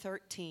 through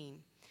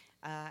 13.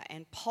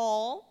 And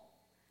Paul,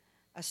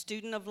 a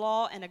student of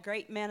law and a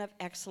great man of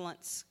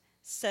excellence,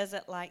 says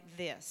it like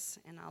this.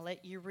 And I'll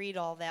let you read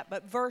all that.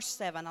 But verse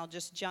 7, I'll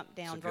just jump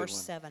down. Verse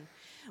 7.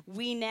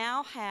 We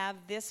now have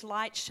this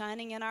light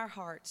shining in our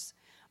hearts,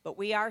 but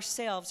we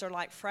ourselves are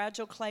like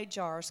fragile clay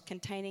jars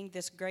containing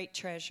this great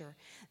treasure.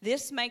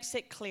 This makes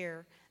it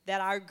clear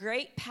that our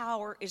great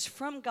power is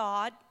from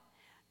God,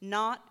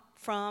 not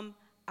from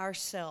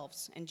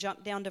ourselves. And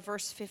jump down to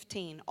verse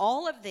 15.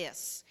 All of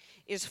this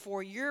is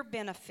for your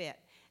benefit.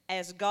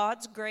 As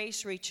God's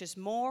grace reaches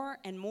more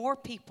and more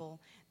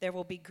people, there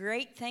will be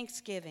great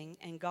thanksgiving,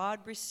 and God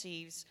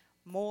receives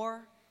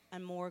more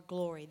and more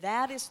glory.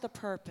 That is the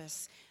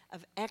purpose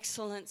of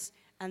excellence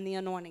and the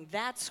anointing.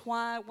 That's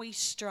why we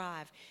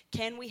strive.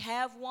 Can we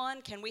have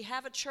one? Can we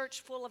have a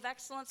church full of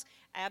excellence?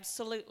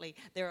 Absolutely.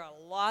 There are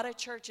a lot of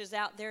churches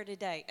out there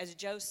today. As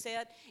Joe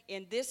said,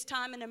 in this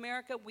time in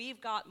America, we've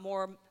got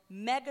more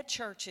mega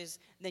churches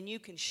than you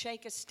can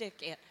shake a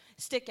stick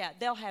at.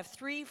 They'll have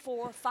 3,000,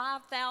 4,000,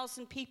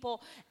 5,000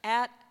 people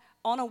at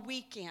on a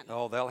weekend.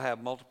 Oh, they'll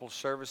have multiple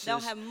services. They'll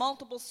have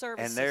multiple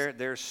services. And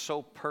they're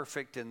so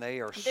perfect, and they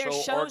are Their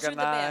so shows are the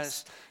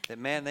organized best. that,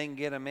 man, they can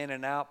get them in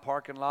and out,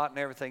 parking lot and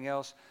everything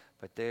else.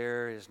 But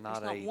there is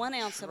not There's a not 1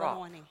 ounce of drop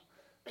anointing.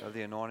 of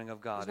the anointing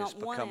of God. There's It's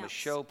not 1 become a ounce.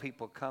 show.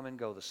 People come and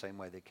go the same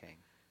way they came.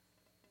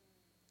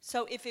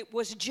 So if it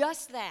was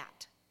just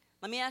that,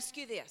 let me ask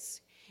you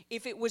this.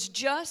 If it was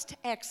just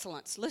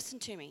excellence, listen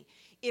to me.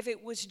 If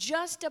it was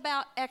just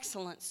about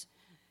excellence,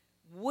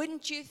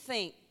 wouldn't you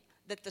think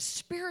that the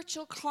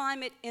spiritual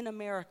climate in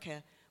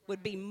America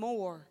would be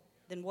more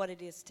than what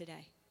it is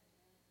today?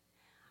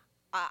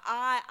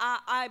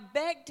 I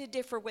beg to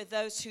differ with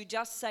those who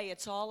just say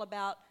it's all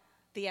about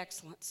the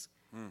excellence.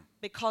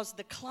 Because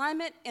the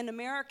climate in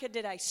America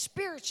today,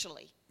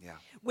 spiritually,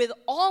 with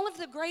all of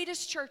the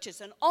greatest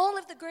churches and all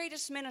of the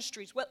greatest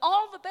ministries, with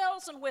all the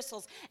bells and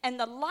whistles and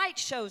the light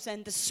shows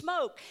and the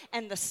smoke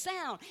and the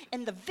sound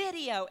and the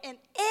video and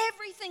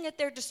everything at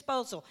their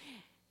disposal,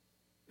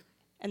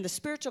 and the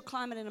spiritual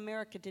climate in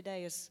America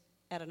today is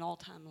at an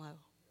all-time low.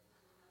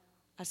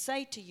 I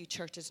say to you,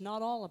 church, it's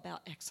not all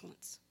about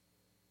excellence.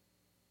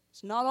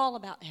 It's not all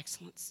about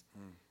excellence.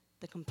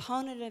 The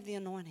component of the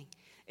anointing,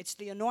 it's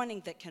the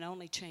anointing that can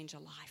only change a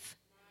life.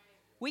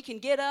 We can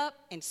get up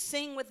and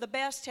sing with the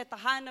best, hit the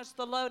high notes,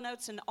 the low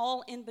notes, and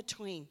all in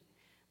between.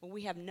 But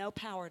we have no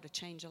power to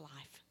change a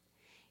life.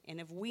 And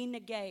if we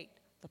negate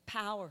the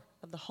power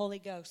of the Holy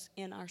Ghost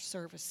in our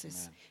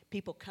services,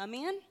 people come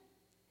in,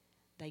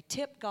 they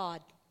tip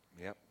God,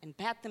 and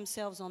pat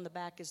themselves on the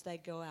back as they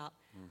go out.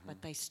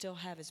 But they still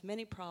have as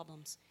many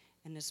problems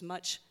and as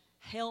much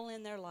hell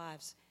in their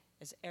lives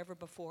as ever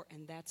before.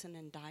 And that's an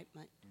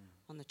indictment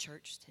on the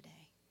church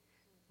today.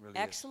 Really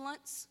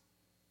Excellence,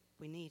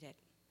 we need it.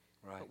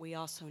 Right. But we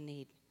also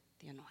need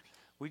the anointing.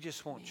 We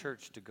just want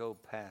church to go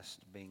past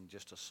being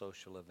just a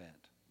social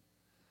event.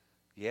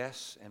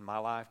 Yes, in my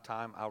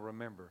lifetime, I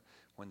remember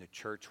when the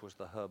church was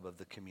the hub of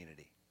the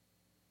community.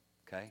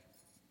 Okay?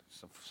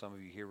 Some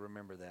of you here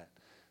remember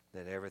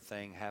that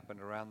everything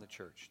happened around the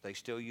church. They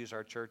still use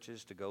our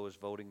churches to go as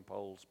voting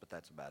polls, but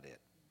that's about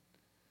it.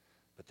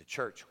 But the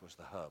church was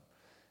the hub,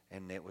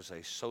 and it was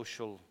a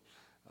social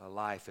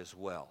life as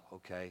well,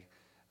 okay?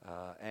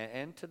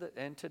 And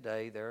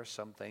today, there are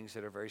some things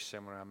that are very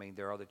similar. I mean,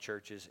 there are the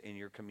churches in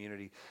your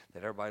community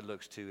that everybody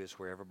looks to as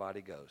where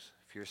everybody goes.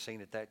 If you're seen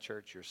at that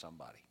church, you're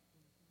somebody.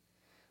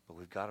 But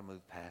we've got to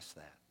move past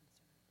that,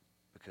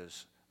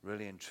 because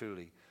really and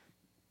truly,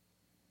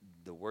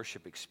 the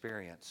worship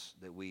experience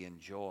that we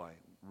enjoy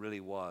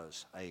really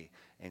was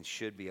and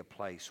should be a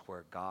place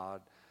where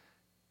God,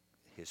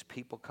 His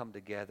people come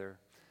together.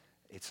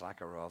 It's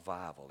like a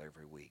revival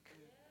every week.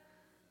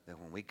 That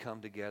when we come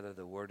together,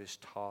 the Word is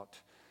taught,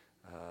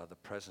 the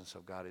presence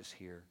of God is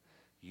here.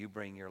 You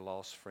bring your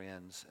lost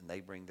friends, and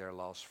they bring their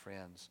lost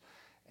friends,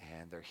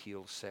 and they're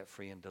healed, set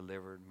free, and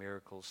delivered,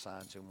 miracles,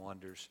 signs, and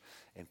wonders,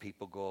 and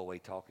people go away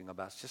talking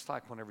about it. It's just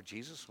like whenever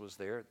Jesus was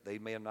there, they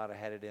may have not have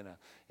had it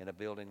in a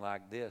building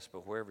like this,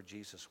 but wherever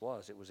Jesus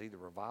was, it was either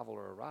revival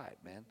or a riot,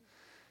 man.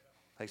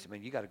 They said,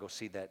 man, you got to go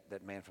see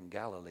that man from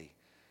Galilee.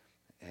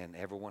 And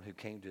everyone who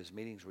came to his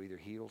meetings were either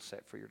healed,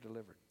 set free, or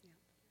delivered.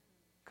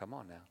 Come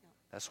on now.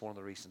 That's one of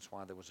the reasons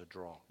why there was a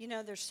draw. You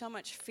know, there's so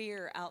much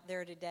fear out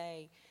there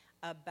today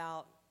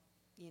about,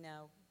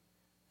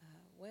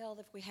 well,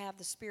 if we have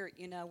the Spirit,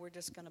 we're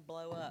just going to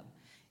blow up.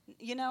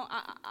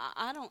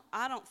 I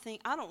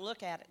don't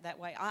look at it that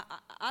way.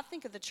 I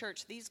think of the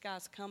church these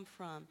guys come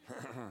from.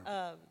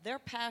 Their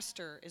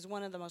pastor is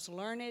one of the most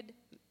learned,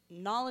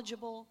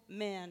 knowledgeable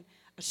men,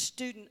 a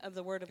student of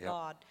the Word of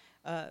God,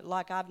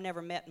 like I've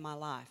never met in my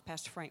life.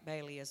 Pastor Frank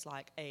Bailey is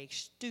like a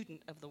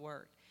student of the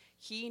Word.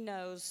 He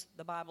knows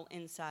the Bible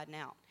inside and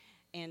out.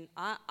 And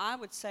I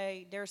would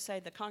dare say,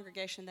 the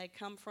congregation they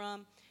come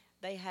from,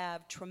 they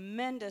have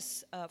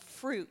tremendous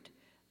fruit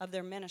of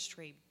their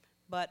ministry.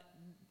 But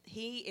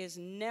he is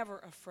never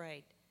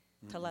afraid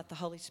to let the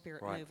Holy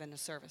Spirit move in the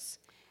service.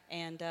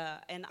 And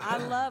I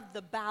love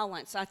the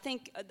balance. I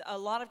think a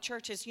lot of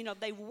churches,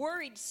 they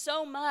worried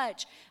so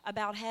much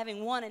about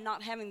having one and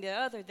not having the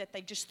other that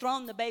they've just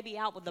thrown the baby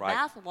out with the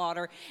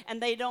bathwater,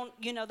 and they don't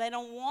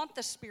want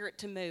the Spirit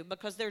to move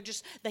because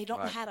they don't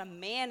know how to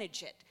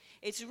manage it.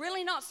 It's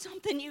really not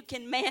something you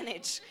can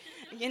manage.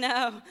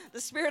 The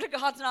Spirit of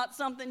God's not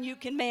something you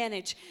can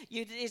manage.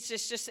 It's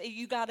just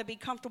you got to be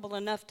comfortable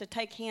enough to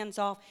take hands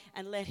off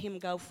and let Him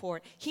go for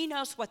it. He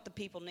knows what the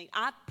people need.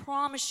 I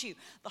promise you,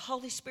 the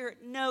Holy Spirit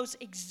knows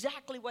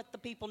exactly what the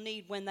people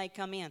need when they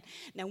come in.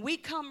 Now, we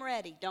come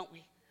ready, don't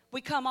we? We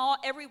come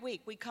every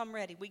week. We come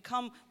ready. We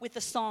come with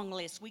a song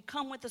list. We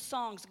come with the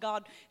songs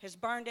God has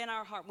burned in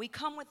our heart. We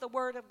come with the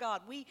Word of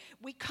God. We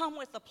come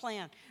with a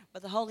plan.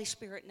 But the Holy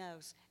Spirit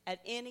knows at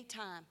any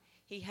time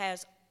He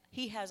has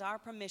our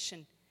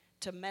permission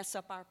to mess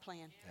up our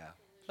plan. Yeah,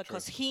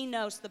 because true. He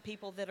knows the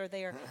people that are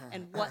there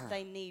and what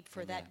they need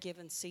for that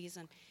given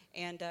season.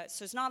 And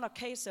so it's not a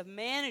case of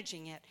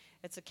managing it.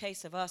 It's a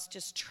case of us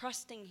just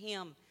trusting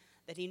Him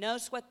that he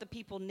knows what the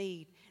people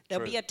need.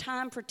 There'll True. be a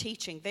time for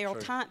teaching. There'll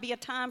be a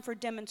time for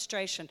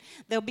demonstration.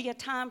 There'll be a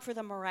time for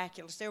the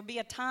miraculous. There'll be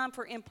a time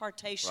for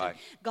impartation. Right.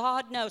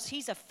 God knows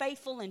he's a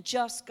faithful and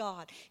just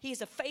God. He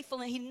is a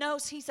faithful, and he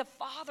knows he's a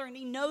father, and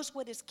he knows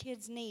what his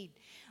kids need.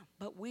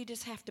 But we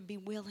just have to be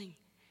willing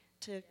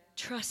to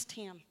trust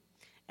him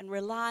and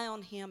rely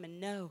on him and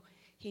know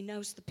he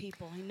knows the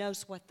people. He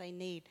knows what they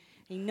need.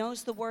 He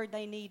knows the word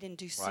they need in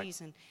due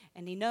season.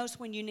 And he knows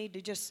when you need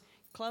to just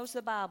close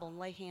the Bible and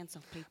lay hands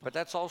on people. But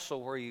that's also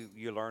where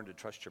you learn to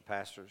trust your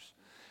pastors.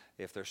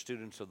 If they're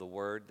students of the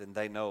Word, then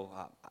they know,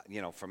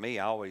 for me,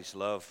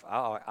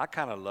 I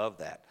kind of love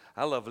that.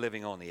 I love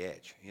living on the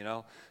edge,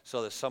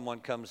 so that someone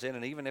comes in,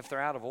 and even if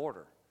they're out of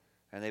order,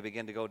 and they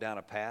begin to go down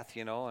a path,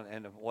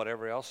 and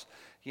whatever else,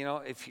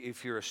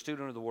 if you're a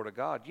student of the Word of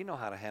God, you know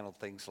how to handle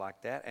things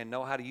like that and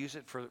know how to use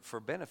it for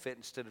benefit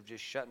instead of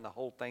just shutting the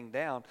whole thing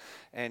down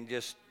and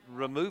just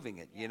removing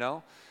it,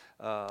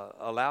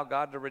 allow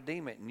God to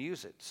redeem it and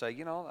use it. So,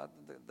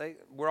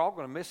 we're all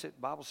going to miss it.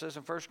 The Bible says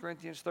in 1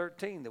 Corinthians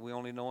 13 that we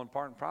only know in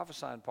part and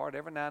prophesy in part.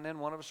 Every now and then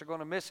one of us are going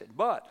to miss it.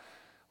 But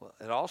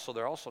there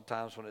are also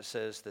times when it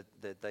says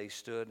that they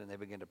stood and they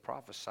began to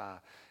prophesy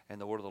and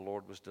the word of the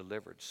Lord was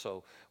delivered.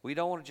 So we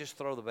don't want to just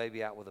throw the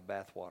baby out with the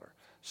bathwater.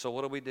 So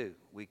what do?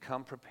 We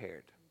come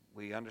prepared.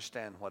 We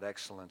understand what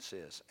excellence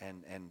is.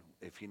 And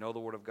if you know the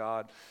Word of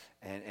God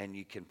and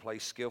you can play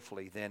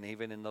skillfully, then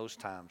even in those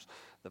times,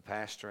 the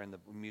pastor and the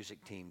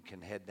music team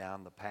can head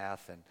down the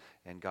path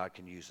and God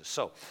can use us.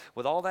 So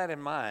with all that in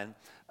mind,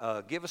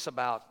 give us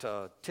about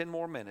 10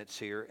 more minutes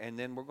here, and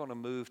then we're going to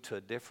move to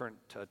a different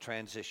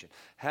transition.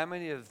 How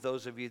many of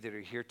those of you that are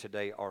here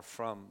today are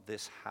from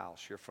this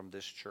house? You're from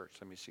this church?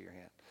 Let me see your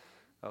hand.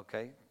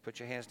 Okay, put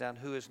your hands down.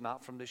 Who is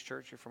not from this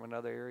church? You're from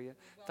another area?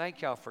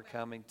 Thank y'all for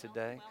coming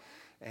today.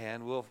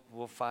 And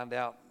we'll find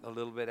out a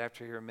little bit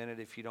after here a minute.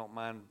 If you don't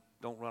mind,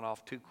 don't run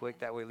off too quick.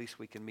 That way at least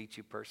we can meet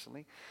you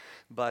personally.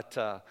 But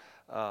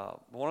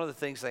one of the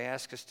things they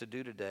ask us to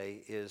do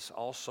today is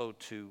also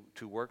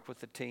to work with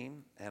the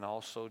team and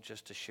also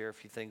just to share a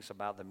few things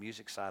about the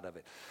music side of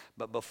it.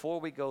 But before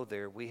we go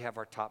there, we have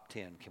our top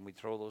 10. Can we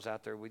throw those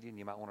out there with you? And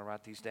you might want to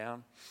write these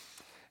down.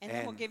 And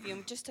then we'll give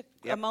you just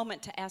a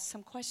moment to ask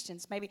some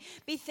questions. Maybe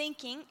be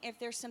thinking if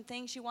there's some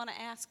things you want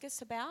to ask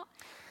us about,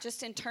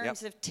 just in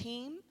terms of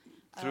team.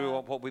 Through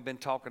what we've been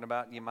talking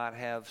about, you might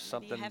have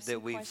something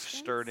that we've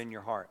stirred in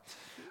your heart.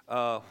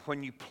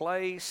 When you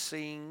play,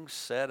 sing,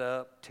 set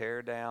up,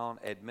 tear down,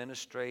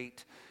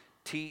 administrate,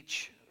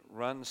 teach,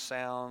 run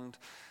sound,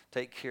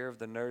 take care of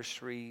the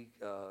nursery,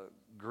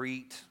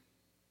 greet,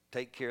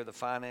 take care of the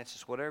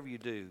finances, whatever you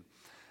do.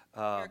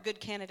 You're a good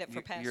candidate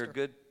for pastor. You're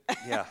good.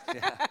 Yeah.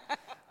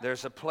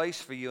 There's a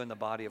place for you in the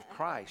body of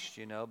Christ,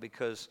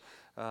 because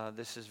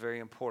this is very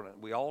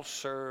important. We all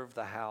serve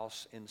the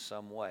house in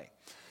some way.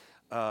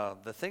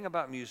 The thing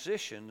about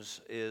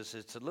musicians is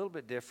it's a little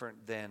bit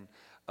different than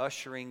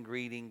ushering,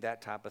 greeting,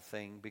 that type of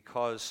thing,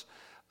 because,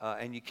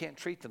 and you can't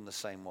treat them the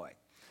same way.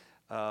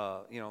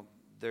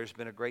 There's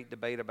been a great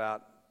debate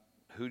about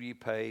who do you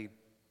pay?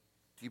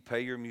 You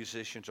pay your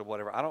musicians or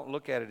whatever. I don't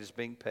look at it as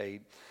being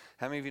paid.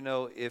 How many of you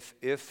know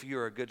if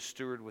you're a good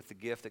steward with the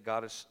gift that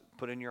God has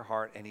put in your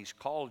heart and He's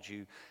called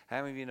you,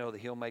 how many of you know that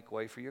He'll make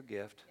way for your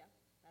gift? Yeah,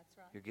 that's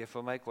right. Your gift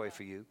will make way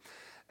for you.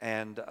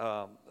 And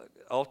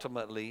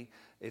ultimately,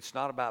 it's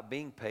not about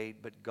being paid,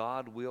 but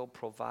God will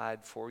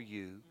provide for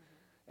you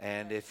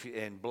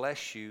and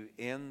bless you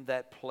in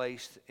that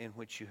place in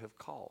which you have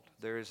called.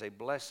 There is a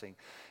blessing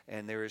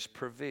and there is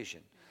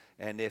provision.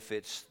 And if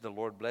it's the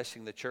Lord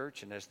blessing the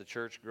church, and as the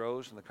church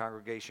grows and the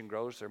congregation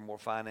grows, there are more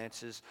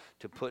finances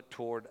to put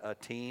toward a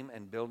team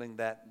and building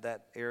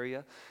that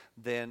area,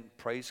 then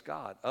praise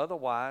God.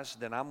 Otherwise,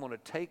 then I'm going to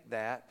take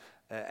that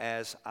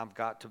as I've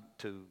got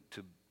to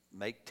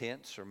make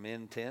tents or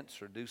mend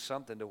tents or do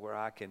something to where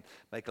I can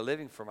make a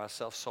living for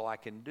myself so I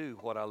can do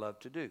what I love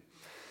to do.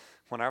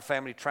 When our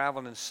family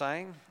traveled and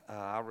sang,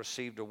 I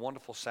received a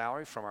wonderful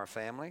salary from our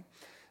family.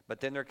 But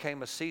then there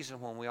came a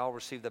season when we all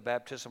received the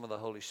baptism of the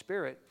Holy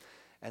Spirit.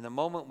 And the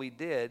moment we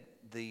did,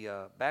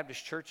 the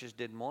Baptist churches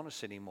didn't want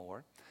us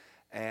anymore.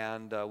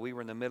 And we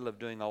were in the middle of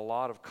doing a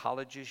lot of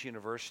colleges,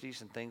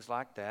 universities, and things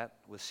like that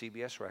with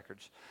CBS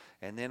Records.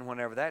 And then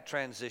whenever that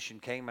transition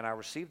came and I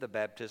received the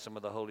baptism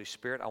of the Holy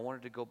Spirit, I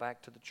wanted to go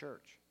back to the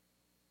church.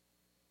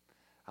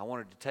 I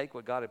wanted to take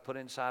what God had put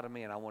inside of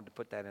me and I wanted to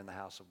put that in the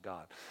house of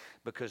God,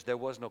 because there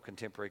was no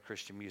contemporary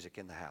Christian music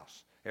in the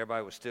house.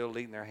 Everybody was still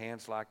leading their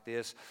hands like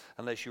this,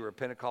 unless you were a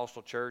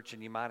Pentecostal church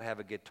and you might have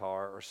a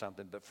guitar or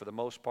something. But for the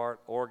most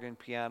part, organ,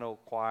 piano,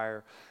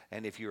 choir,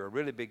 and if you're a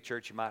really big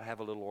church, you might have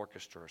a little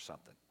orchestra or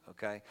something,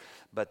 okay?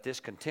 But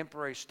this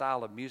contemporary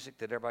style of music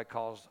that everybody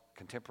calls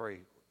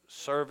contemporary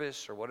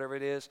service or whatever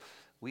it is,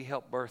 we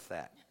helped birth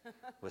that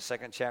with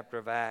second chapter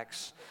of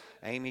Acts,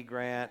 Amy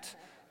Grant,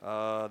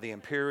 the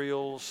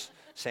Imperials,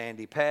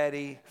 Sandy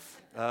Patty,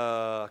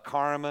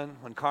 Carmen.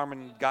 When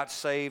Carmen got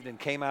saved and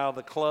came out of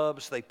the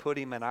clubs, they put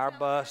him in our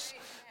bus.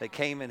 They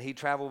came and he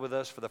traveled with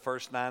us for the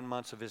first 9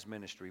 months of his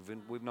ministry.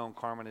 We've known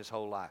Carmen his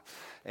whole life.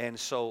 And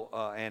so,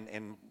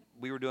 and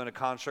we were doing a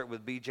concert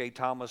with B.J.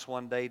 Thomas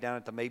one day down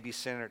at the Mabee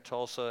Center at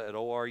Tulsa at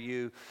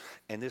ORU,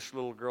 and this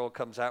little girl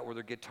comes out with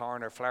her guitar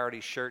and her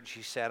flowery shirt.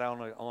 She sat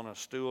on a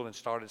stool and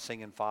started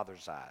singing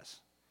Father's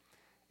Eyes.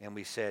 And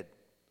we said,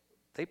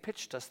 they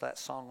pitched us that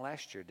song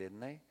last year, didn't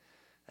they?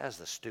 That's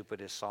the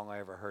stupidest song I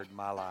ever heard in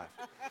my life.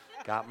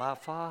 Got my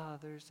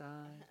father's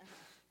eye.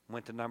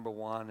 Went to number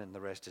 1, and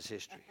the rest is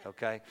history,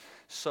 okay?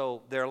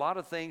 So there are a lot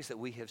of things that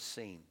we have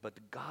seen, but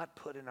God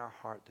put in our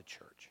heart the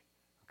church,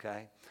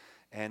 okay?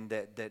 And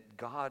that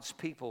God's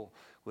people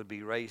would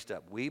be raised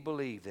up. We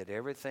believe that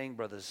everything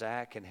Brother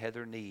Zach and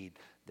Heather need,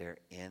 they're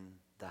in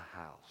the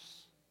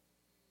house.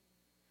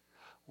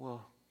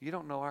 Well, you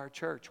don't know our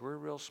church. We're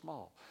real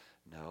small.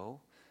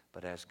 No.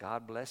 But as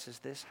God blesses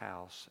this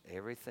house,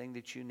 everything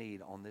that you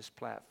need on this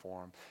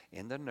platform,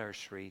 in the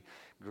nursery,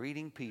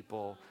 greeting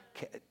people,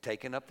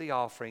 taking up the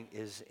offering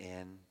is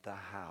in the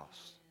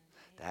house.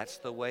 That's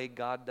the way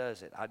God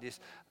does it. I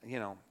just,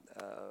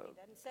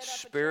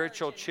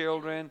 spiritual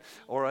children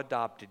or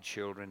adopted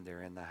children,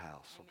 they're in the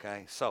house,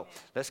 okay? So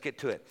let's get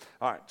to it.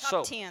 All right.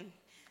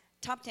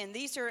 Top 10.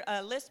 These are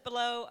a list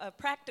below of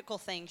practical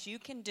things you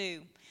can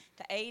do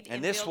to aid in building.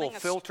 And this will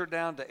filter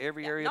down to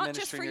every area of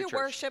ministry in your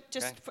church. Not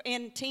just for your worship, just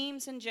in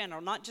teams in general,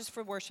 not just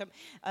for worship.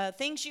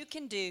 Things you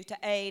can do to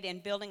aid in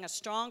building a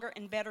stronger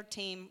and better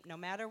team no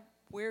matter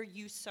where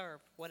you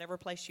serve, whatever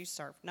place you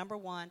serve. Number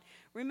 1,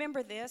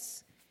 remember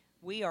this,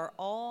 we are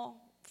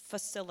all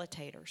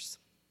facilitators.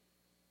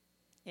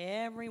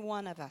 Every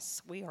one of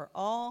us, we are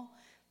all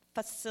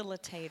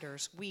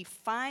facilitators. We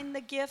find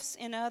the gifts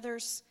in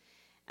others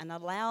and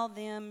allow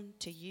them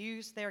to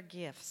use their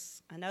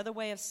gifts. Another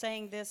way of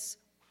saying this,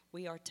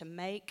 we are to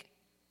make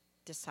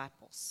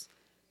disciples.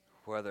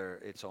 Whether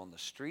it's on the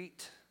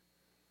street,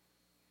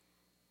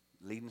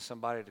 leading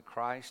somebody to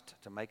Christ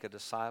to make a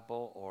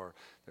disciple, or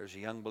there's a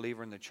young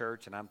believer in the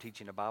church and I'm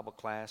teaching a Bible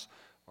class,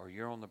 or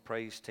you're on the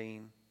praise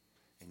team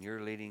and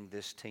you're leading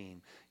this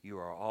team, you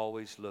are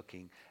always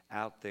looking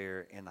out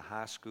there in the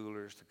high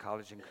schoolers, the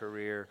college and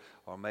career,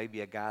 or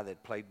maybe a guy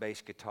that played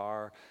bass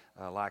guitar,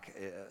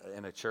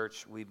 in a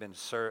church we've been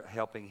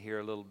helping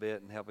here a little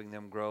bit and helping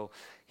them grow.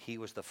 He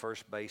was the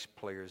first bass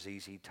player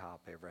ZZ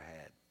Top ever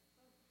had.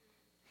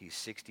 He's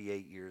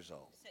 68 years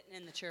old. Sitting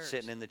in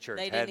the church.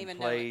 They didn't even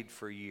played know it.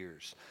 for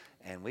years.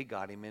 And we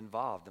got him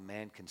involved. The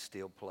man can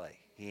still play.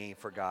 He ain't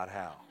forgot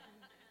how.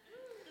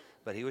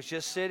 But he was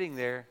just sitting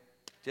there.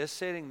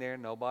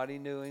 Nobody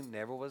knew him,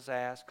 never was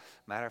asked.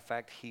 Matter of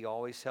fact, he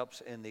always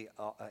helps in the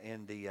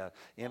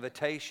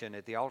invitation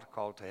at the altar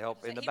call to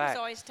help in the back.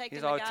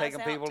 He's always taking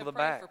people to the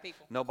back.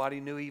 People. Nobody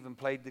knew he even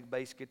played the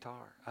bass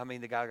guitar. I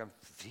mean, the guy going.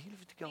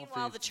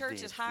 Meanwhile, the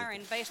church is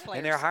hiring bass players.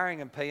 And they're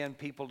hiring and paying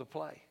people to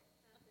play.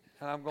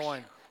 And I'm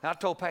going. And I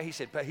told Pat. He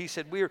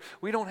said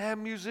we don't have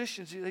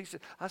musicians.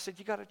 I said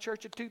you got a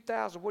church of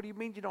 2,000. What do you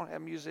mean you don't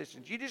have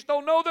musicians? You just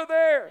don't know they're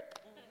there.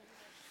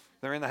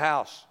 They're in the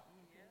house.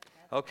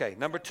 Okay,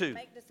 number 2.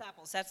 Make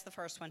disciples. That's the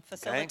first one.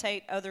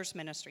 Facilitate others'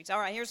 ministries. All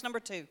right, here's number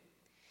 2.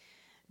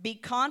 Be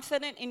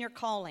confident in your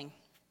calling,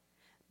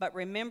 but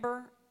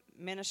remember,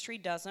 ministry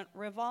doesn't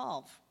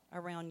revolve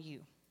around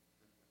you.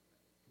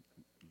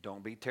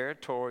 Don't be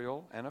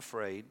territorial and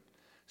afraid.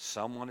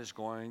 Someone is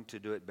going to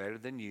do it better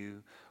than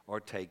you or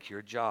take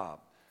your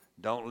job.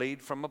 Don't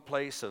lead from a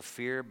place of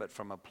fear, but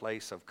from a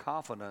place of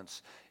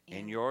confidence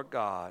in your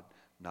God,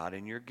 not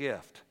in your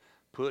gift.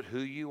 Put who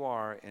you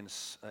are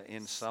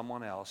in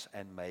someone else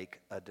and make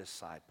a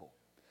disciple.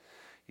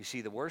 You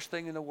see, the worst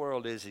thing in the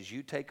world is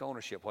you take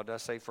ownership. What did I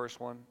say first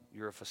one?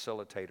 You're a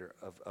facilitator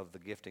of the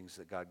giftings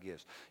that God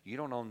gives. You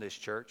don't own this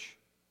church.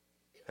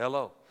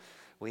 Hello.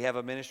 We have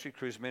a ministry,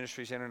 Cruise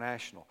Ministries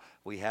International.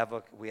 We had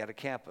a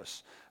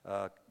campus,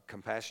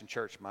 Compassion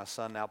Church. My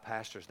son now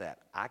pastors that.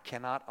 I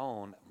cannot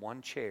own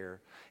one chair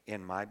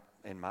in my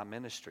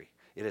ministry.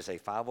 It is a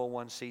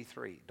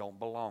 501c3. Don't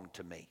belong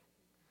to me.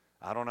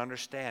 I don't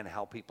understand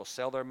how people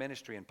sell their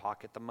ministry and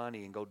pocket the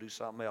money and go do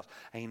something else.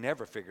 I ain't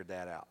never figured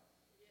that out.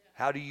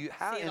 How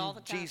in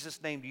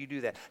Jesus' name do you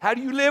do that? How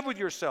do you live with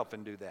yourself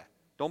and do that?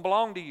 Don't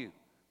belong to you.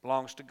 It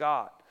belongs to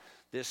God.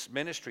 This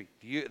ministry,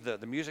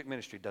 the music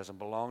ministry doesn't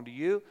belong to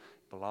you.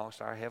 It belongs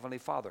to our Heavenly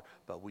Father.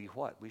 But we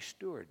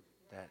steward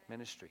that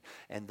ministry.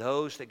 And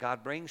those that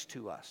God brings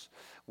to us.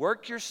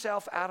 Work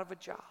yourself out of a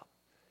job.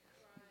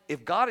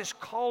 If God has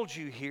called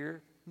you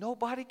here,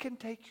 nobody can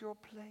take your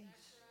place.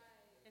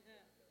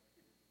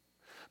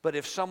 But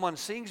if someone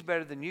sings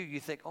better than you, you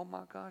think, oh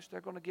my gosh,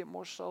 they're going to get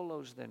more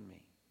solos than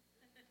me.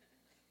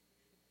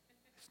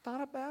 It's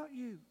not about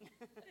you.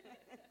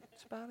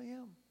 It's about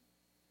Him.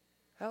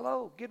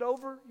 Hello, get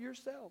over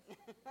yourself.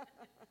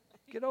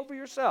 Get over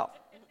yourself.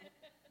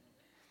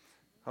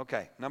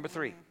 Okay, number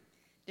 3.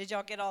 Did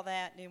y'all get all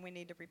that? Do we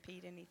need to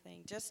repeat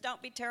anything? Just don't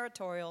be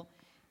territorial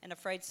and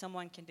afraid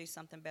someone can do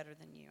something better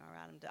than you. All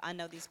right, I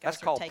know these guys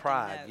That's called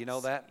pride. Notes. You know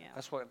that? Yeah.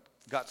 That's what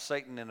got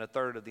Satan and a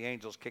third of the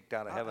angels kicked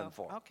out of heaven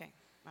for. Okay,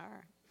 all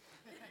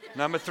right.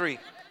 Number 3,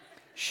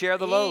 share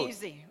the load.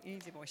 Easy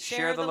boy.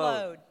 Share the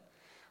load.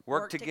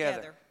 Work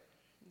together.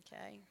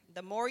 Okay.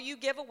 The more you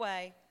give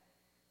away,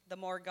 the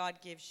more God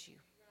gives you.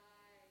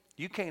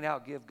 You can't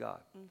outgive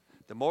God.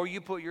 The more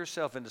you put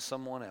yourself into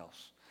someone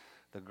else,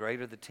 the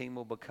greater the team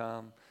will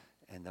become,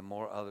 and the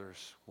more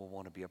others will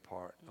want to be a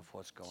part of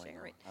what's going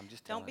Share on. it. I'm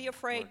just telling Don't be you, it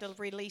afraid to works.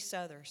 release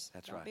others.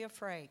 That's Don't right. be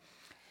afraid.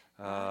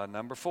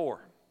 Number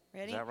 4.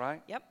 Ready? Is that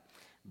right? Yep.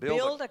 Build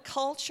Build a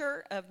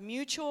culture of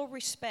mutual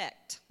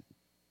respect.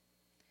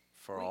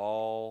 for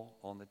all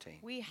on the team.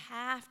 We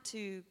have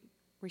to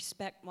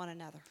respect one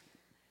another.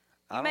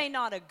 I You don't- may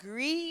not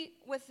agree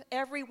with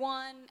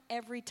everyone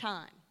every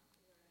time,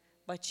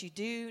 but you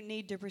do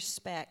need to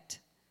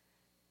respect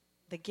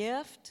the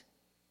gift,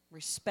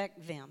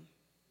 respect them.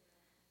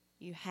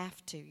 You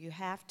have to. You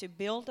have to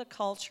build a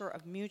culture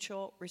of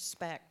mutual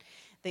respect.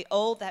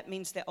 That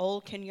means the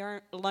old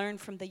can learn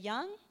from the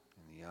young,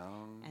 And the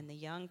young, and the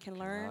young can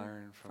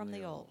learn from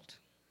the old.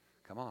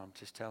 Come on, I'm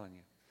just telling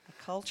you.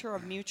 A culture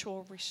of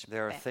mutual respect.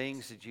 There are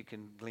things that you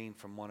can glean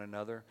from one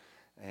another,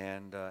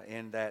 and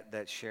in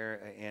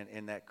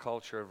that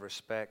culture of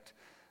respect,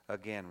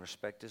 again,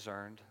 respect is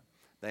earned.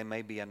 They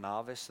may be a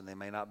novice and they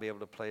may not be able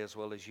to play as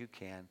well as you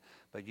can,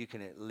 but you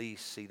can at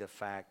least see the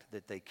fact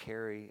that they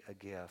carry a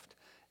gift,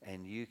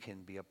 and you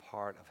can be a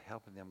part of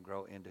helping them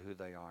grow into who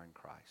they are in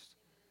Christ.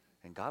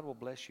 And God will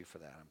bless you for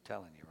that. I'm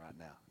telling you right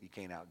now. You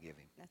can't outgive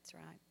Him. That's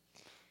right.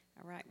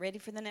 All right, ready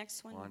for the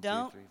next one? 1, 2,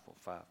 3, 4,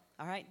 5.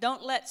 All right,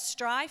 don't let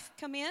strife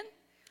come in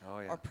Oh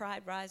yeah. or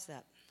pride rise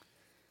up.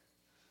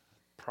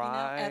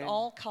 Pride At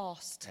all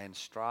cost. and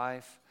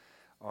strife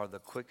are the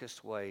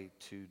quickest way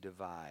to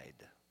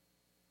divide.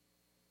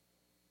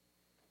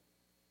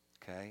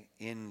 Okay?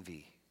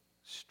 Envy,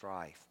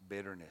 strife,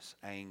 bitterness,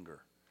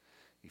 anger.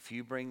 If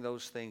you bring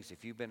those things,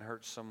 if you've been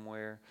hurt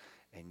somewhere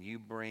and you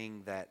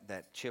bring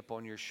that chip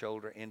on your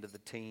shoulder into the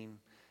team,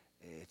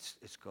 it's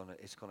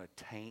gonna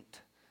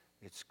taint.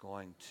 It's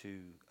going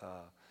to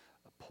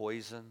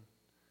poison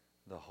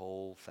the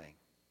whole thing.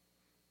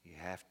 You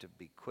have to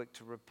be quick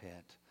to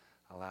repent.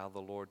 Allow the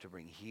Lord to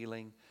bring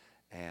healing,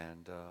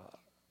 and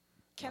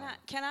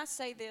Can I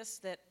say this,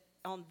 that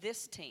on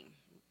this team,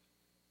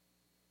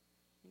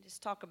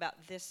 just talk about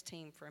this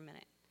team for a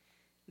minute.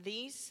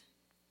 These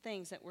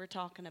things that we're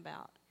talking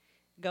about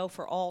go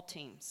for all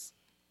teams.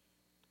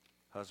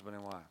 husband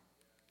and wife.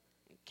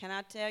 Can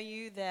I tell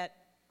you that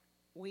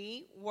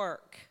we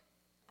work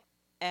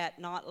at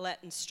not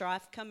letting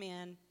strife come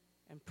in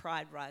and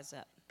pride rise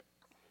up?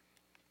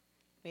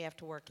 We have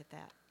to work at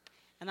that.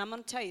 And I'm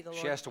going to tell you, the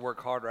Lord... She has to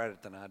work harder at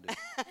it than I do.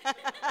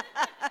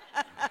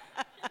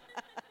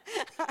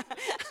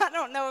 I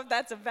don't know if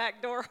that's a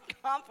backdoor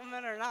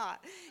compliment or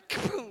not.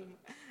 Boom.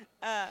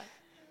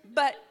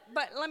 But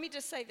let me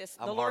just say this.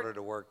 I'm harder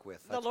to work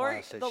with. That's why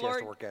I said she has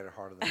to work at it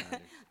harder than I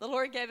do. The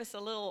Lord gave us a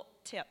little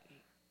tip.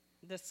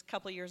 This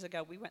couple of years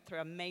ago, we went through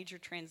a major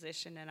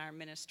transition in our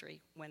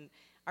ministry when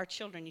our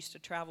children used to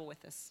travel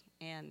with us.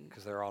 And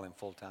Because they're all in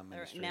full-time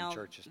ministry in now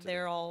churches today.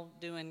 they're all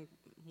doing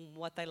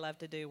what they love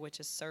to do, which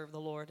is serve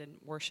the Lord and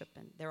worship.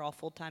 And they're all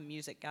full-time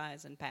music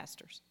guys and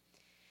pastors.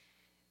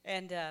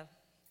 And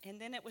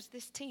then it was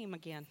this team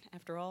again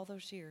after all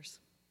those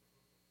years.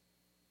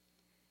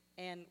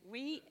 And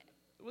we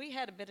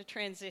had a bit of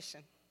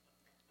transition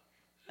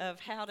of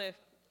how to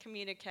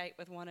communicate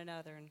with one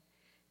another and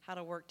how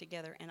to work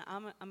together. And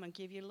I'm going to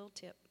give you a little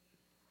tip.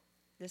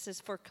 This is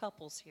for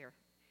couples here.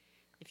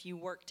 If you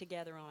work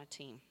together on a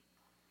team,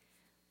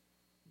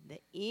 the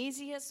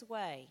easiest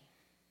way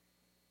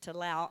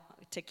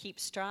to keep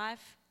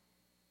strife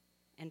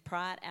and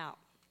pride out.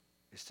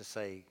 Is to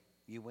say,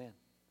 you win.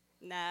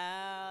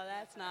 No,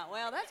 that's not.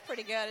 Well, that's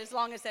pretty good as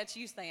long as that's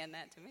you saying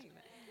that to me.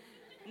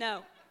 But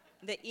no,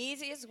 the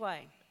easiest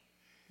way.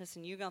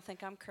 Listen, you're going to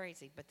think I'm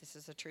crazy, but this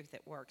is the truth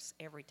that works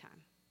every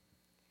time.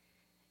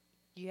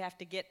 You have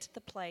to get to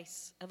the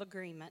place of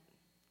agreement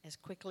as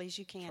quickly as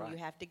you can. Right. You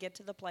have to get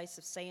to the place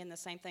of saying the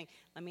same thing.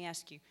 Let me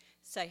ask you.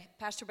 Say,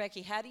 Pastor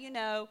Becky, how do you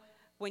know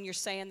when you're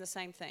saying the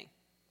same thing?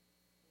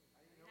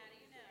 How do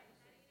you know?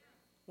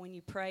 When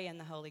you pray in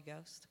the Holy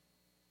Ghost.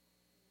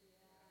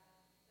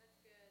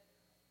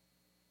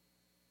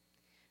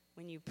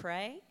 When you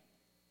pray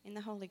in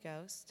the Holy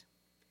Ghost,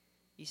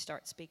 you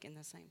start speaking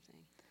the same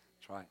thing.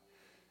 That's right.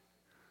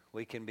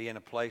 We can be in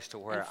a place to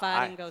where And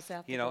fighting goes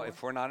out the door.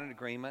 if we're not in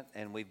agreement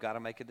and we've got to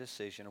make a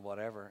decision or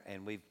whatever,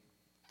 and we've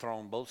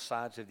thrown both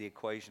sides of the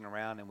equation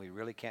around and we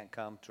really can't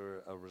come to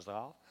a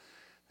resolve,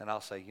 then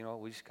I'll say,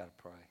 we just got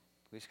to pray.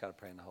 We just got to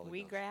pray in the Holy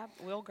Ghost.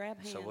 We'll grab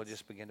hands. So we'll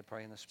just begin to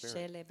pray in the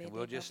Spirit. And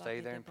we'll just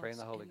stay there and pray in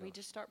the Holy And we Ghost.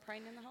 just start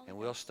praying in the Holy And Ghost.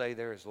 we'll stay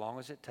there as long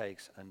as it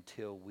takes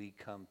until we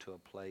come to a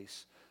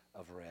place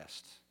of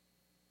rest.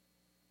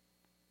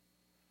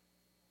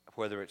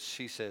 Whether it's,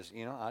 she says,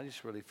 I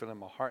just really feel in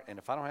my heart. And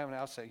if I don't have an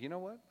I'll say, you know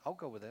what? I'll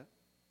go with that.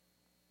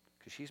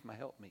 Because she's my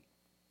helpmeet.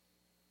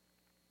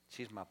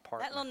 She's my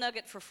partner. That little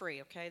nugget for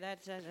free, okay?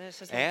 That's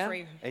just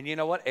free. And you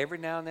know what? Every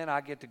now and then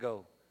I get to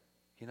go,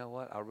 you know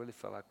what? I really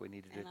feel like we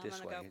need to do And it I'm this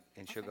gonna way. go,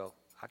 And she'll okay. go,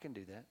 I can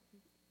do that.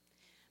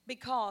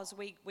 Because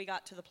we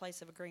got to the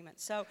place of agreement.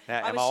 So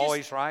Now, I am was I just,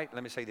 always right?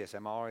 Let me say this.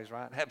 Am I always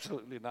right?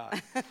 Absolutely not.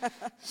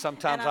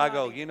 Sometimes And I I'm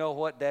go, not you know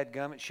what,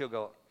 dadgummit? She'll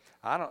go,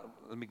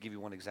 let me give you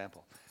one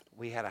example.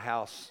 We had a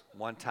house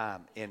one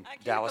time in I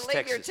can't Dallas, believe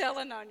Texas. you're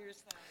telling on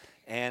yourself.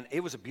 And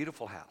it was a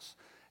beautiful house.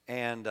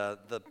 And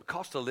the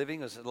cost of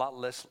living was a lot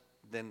less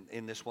than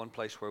in this one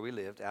place where we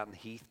lived, out in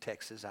Heath,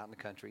 Texas, out in the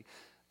country.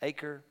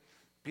 Acre,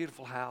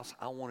 beautiful house.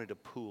 I wanted a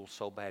pool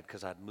so bad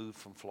because I'd moved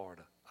from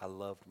Florida. I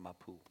loved my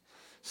pool.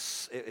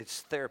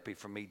 It's therapy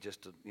for me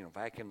just to,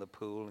 vacuum the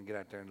pool and get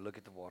out there and look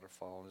at the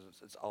waterfall.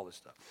 It's all this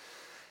stuff.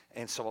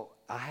 And so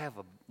I have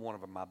one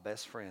of my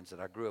best friends that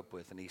I grew up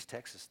with in East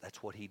Texas.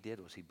 That's what he did,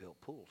 was he built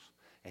pools.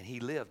 And he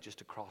lived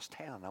just across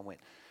town. And I went,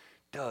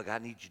 Doug, I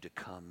need you to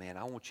come, man.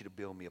 I want you to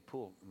build me a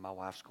pool. And my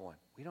wife's going,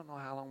 we don't know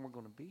how long we're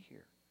going to be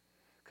here.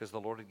 Because the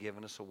Lord had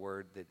given us a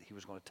word that he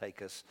was going to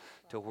take us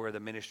to where the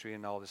ministry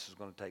and all this is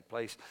going to take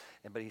place.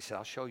 But he said,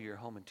 I'll show you your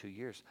home in 2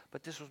 years.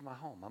 But this was my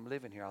home. I'm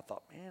living here. I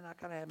thought, man, I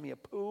got to have me a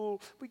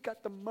pool. We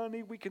got the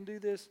money. We can do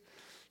this.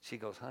 She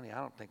goes, honey, I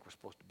don't think we're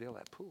supposed to build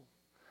that pool.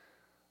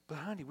 But,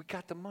 honey, we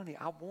got the money.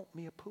 I want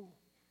me a pool.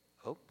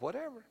 Oh,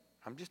 whatever.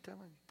 I'm just telling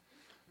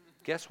you.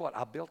 Guess what?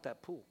 I built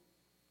that pool.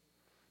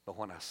 But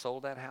when I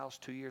sold that house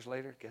 2 years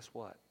later, guess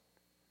what?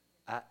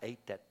 I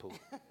ate that pool.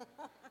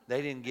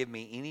 They didn't give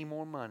me any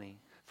more money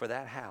for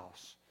that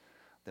house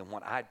than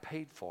what I'd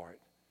paid for it.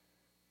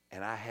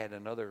 And I had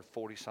another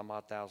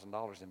 $40-some-odd thousand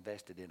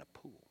invested in a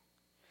pool.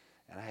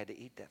 And I had to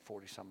eat that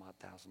 $40-some-odd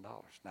thousand.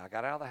 Now, I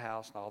got out of the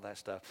house and all that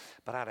stuff,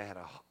 but I'd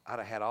have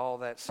had all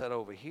that set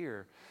over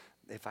here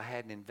if I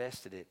hadn't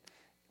invested it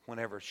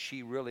whenever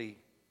she really,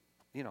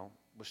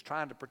 was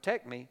trying to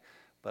protect me.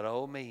 But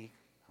oh me,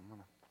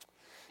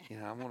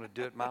 I'm going to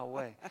do it my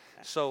way.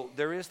 So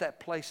there is that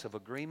place of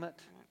agreement,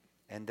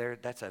 and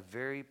that's a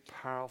very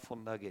powerful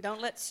nugget.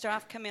 Don't let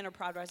strife come in or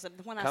pride rise up.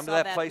 When I Come to saw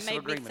that that, place it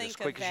of made me agreement as think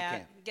quick of as you that.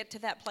 can. Get to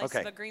that place Okay.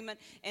 of agreement,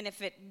 and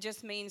if it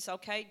just means,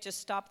 okay, just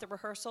stop the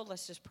rehearsal,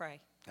 let's just pray.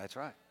 That's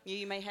right.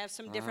 You may have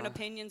some different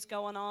opinions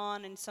going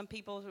on, and some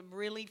people are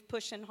really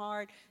pushing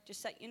hard.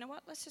 Just say, you know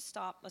what, let's just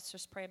stop. Let's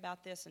just pray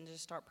about this and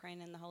just start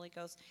praying in the Holy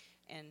Ghost,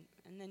 and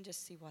then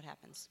just see what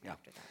happens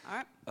after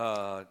that.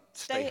 All right?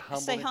 Stay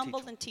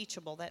humble and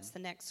teachable. That's the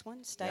next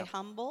one. Stay Yep.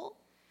 humble.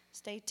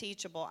 Stay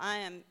teachable. I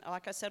am,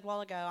 like I said a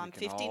while ago, I'm can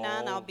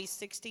 59. I'll all- be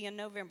 60 in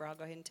November. I'll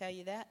go ahead and tell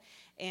you that.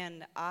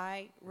 And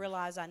I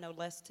realize I know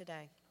less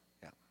today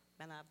Yeah.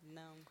 than I've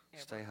known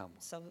ever. Stay humble.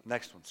 So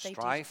Next one, stay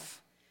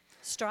strife.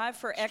 Strive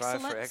for Strive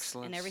for excellence,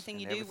 excellence in everything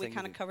in you do. We everything you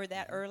kind of do. covered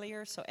that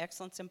earlier, so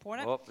excellence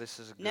important. Well, this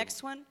is a good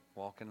Next one. one,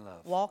 Walk in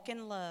love. walk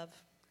in love,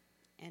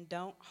 and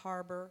don't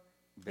harbor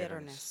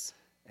bitterness.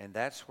 And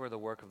that's where the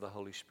work of the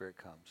Holy Spirit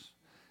comes.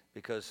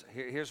 Because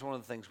here's one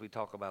of the things we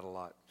talk about a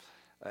lot.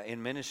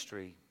 In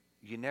ministry,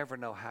 you never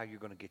know how you're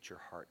going to get your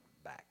heart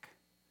back.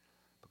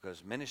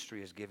 Because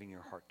ministry is giving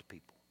your heart to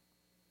people.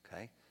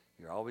 Okay?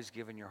 You're always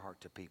giving your heart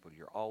to people.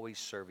 You're always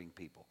serving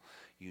people.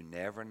 You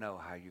never know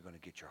how you're going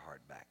to get your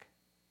heart back.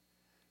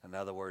 In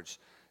other words,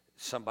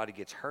 somebody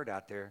gets hurt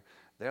out there,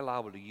 they're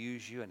liable to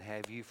use you and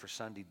have you for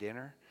Sunday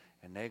dinner,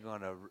 and they're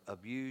going to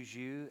abuse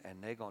you,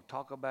 and they're going to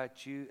talk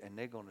about you, and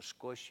they're going to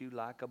squish you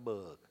like a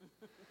bug.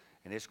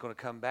 And it's going to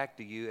come back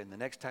to you, and the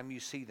next time you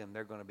see them,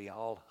 they're going to be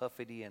all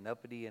huffity and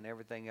uppity and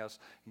everything else.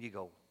 And you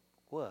go,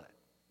 what?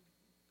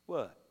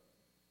 What?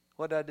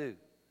 What did I do?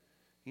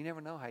 You never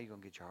know how you're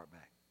going to get your heart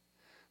back.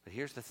 But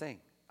here's the thing.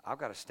 I've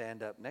got to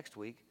stand up next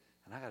week,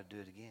 and I've got to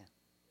do it again.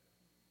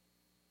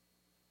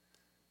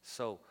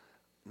 So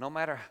no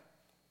matter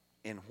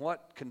in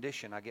what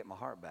condition I get my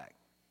heart back,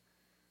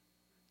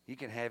 you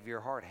can have your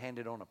heart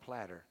handed on a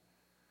platter.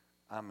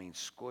 I mean,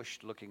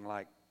 squished looking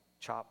like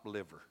chopped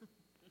liver.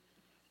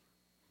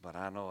 But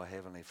I know a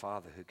Heavenly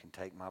Father who can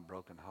take my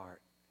broken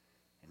heart,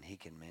 and He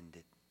can mend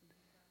it,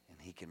 and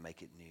He can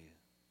make it new,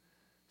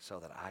 so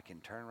that I can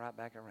turn right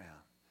back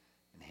around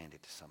and hand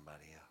it to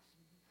somebody else.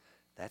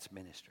 That's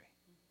ministry.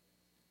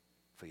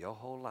 For your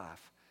whole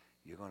life,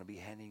 you're going to be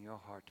handing your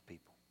heart to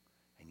people,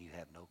 and you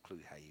have no clue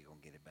how you're going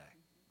to get it back.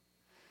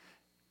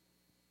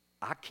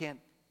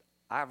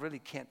 I really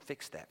can't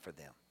fix that for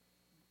them.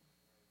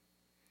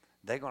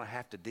 They're going to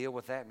have to deal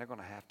with that, and they're going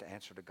to have to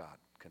answer to God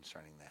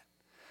concerning that.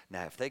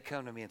 Now, if they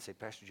come to me and say,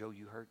 Pastor Joe,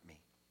 you hurt me,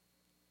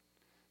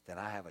 then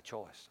I have a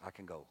choice. I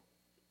can go,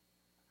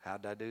 how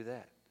did I do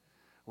that?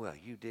 Well,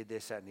 you did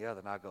this, that, and the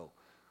other. And I go,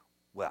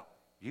 well,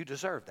 you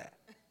deserve that.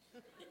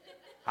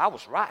 I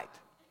was right.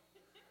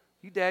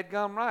 You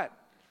dadgum right.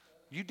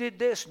 You did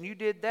this and you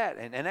did that.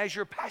 And as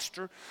your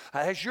pastor,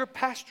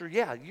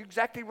 yeah, you're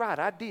exactly right.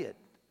 I did.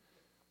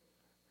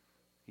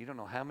 You don't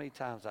know how many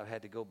times I've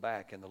had to go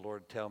back and the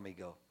Lord tell me,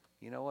 go,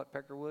 you know what,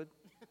 Peckerwood?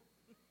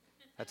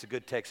 That's a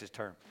good Texas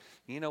term.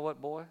 You know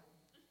what, boy?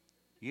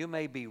 You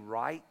may be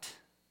right,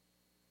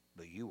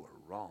 but you were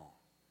wrong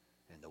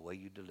in the way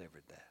you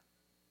delivered that.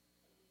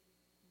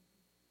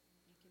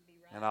 You can be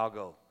right. And I'll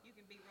go, You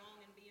can be wrong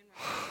and being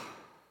right.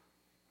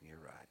 you're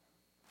right.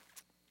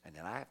 And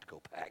then I have to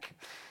go back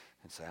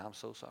and say, I'm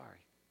so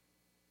sorry.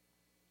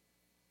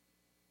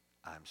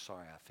 I'm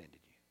sorry I offended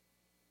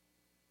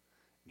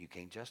you. You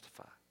can't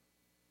justify.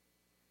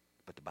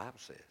 But the Bible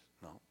says,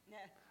 no,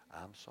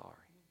 I'm sorry.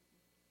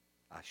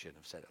 I shouldn't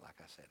have said it like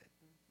I said it.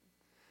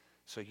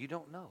 So you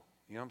don't know.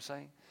 You know what I'm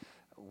saying?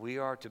 We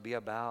are to be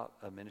about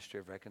a ministry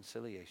of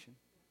reconciliation.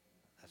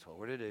 That's what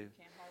we're to do.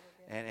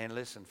 And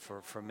listen,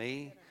 for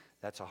me,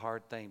 that's a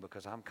hard thing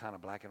because I'm kind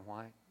of black and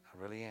white.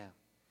 I really am.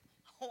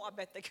 Oh, I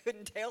bet they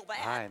couldn't tell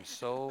that. I am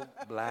so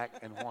black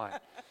and white.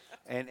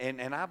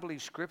 And I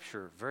believe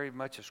Scripture, very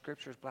much of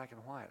Scripture is black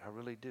and white. I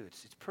really do.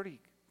 It's pretty,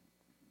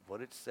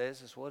 what it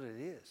says is what it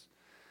is.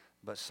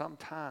 But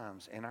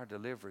sometimes in our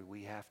delivery,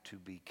 we have to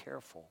be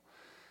careful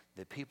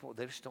that people,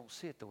 they just don't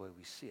see it the way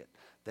we see it.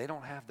 They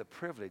don't have the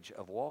privilege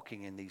of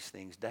walking in these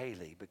things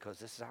daily because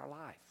this is our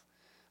life.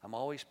 I'm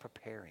always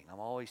preparing. I'm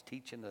always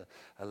teaching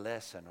a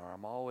lesson, or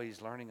I'm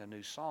always learning a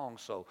new song.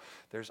 So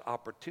there's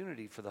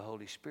opportunity for the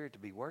Holy Spirit to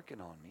be working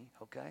on me,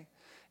 okay,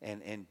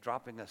 and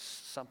dropping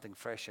something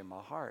fresh in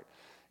my heart.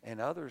 And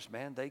others,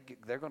 man,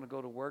 they're going to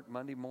go to work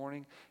Monday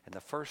morning, and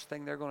the first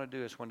thing they're going to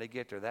do is when they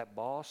get there, that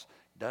boss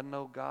doesn't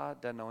know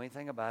God, doesn't know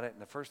anything about it,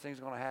 and the first thing that's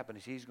going to happen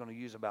is he's going to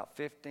use about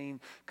 15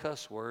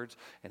 cuss words,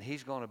 and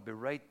he's going to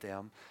berate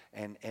them,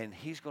 and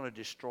he's going to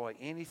destroy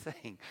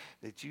anything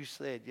that you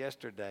said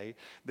yesterday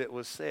that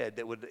was said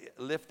that would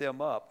lift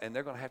them up, and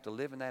they're going to have to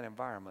live in that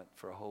environment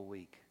for a whole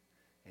week.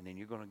 And then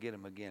you're going to get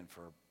them again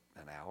for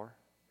an hour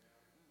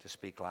to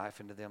speak life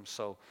into them.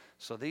 So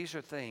these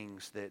are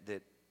things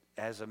that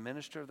as a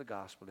minister of the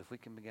gospel, if we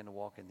can begin to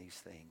walk in these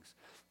things,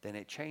 then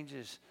it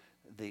changes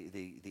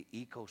the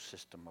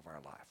ecosystem of our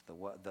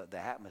life, the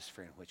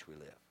atmosphere in which we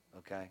live,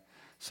 okay?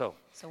 So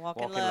walk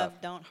in love,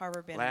 don't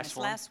harbor bitterness.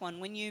 Last one,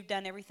 when you've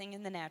done everything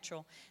in the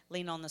natural,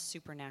 lean on the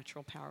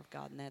supernatural power of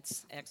God, and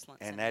that's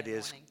excellent. And that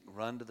is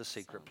run to the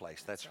secret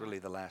place. That's really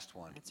the last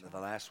one. The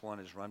last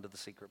one is run to the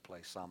secret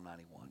place, Psalm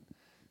 91,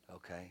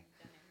 okay?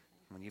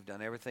 When you've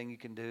done everything you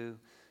can do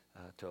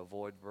to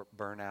avoid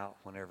burnout,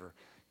 whenever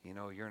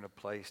you're in a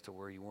place to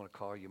where you want to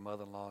call your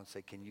mother-in-law and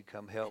say, can you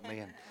come help me?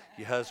 And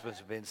your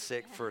husband's been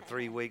sick for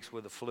 3 weeks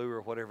with the flu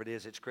or whatever it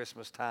is. It's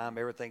Christmas time.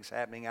 Everything's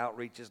happening,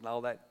 outreaches and all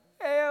that.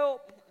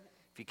 Help!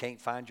 If you can't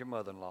find your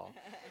mother-in-law,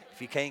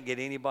 if you can't get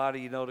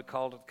anybody to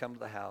call to come to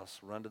the house,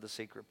 run to the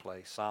secret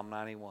place. Psalm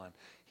 91,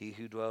 he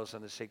who dwells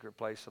in the secret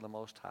place of the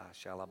Most High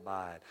shall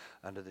abide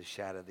under the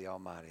shadow of the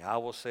Almighty. I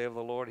will say of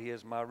the Lord, he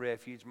is my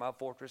refuge, my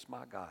fortress,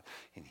 my God.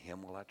 In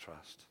him will I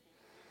trust.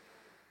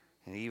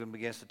 And he even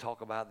begins to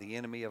talk about the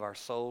enemy of our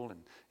soul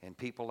and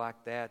people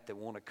like that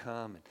want to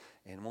come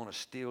and want to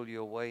steal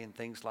you away and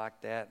things like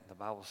that. The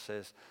Bible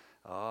says,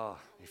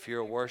 if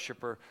you're a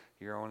worshiper,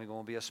 you're only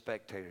going to be a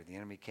spectator. The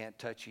enemy can't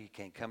touch you. He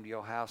can't come to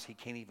your house. He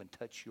can't even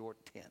touch your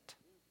tent.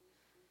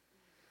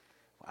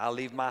 I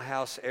leave my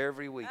house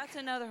every week. That's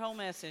another whole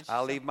message.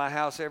 I leave my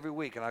house every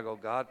week, and I go,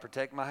 God,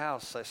 protect my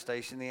house. I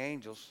station the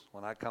angels.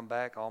 When I come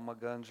back, all my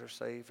guns are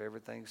safe.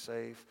 Everything's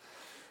safe.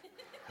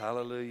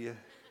 Hallelujah.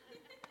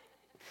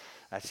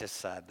 That's just a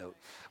side note.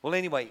 Well,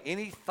 anyway,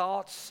 any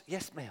thoughts?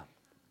 Yes, ma'am.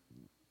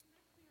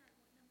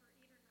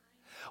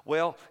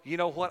 Well, you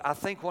know what? I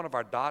think one of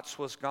our dots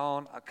was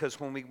gone because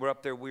when we were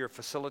up there, we were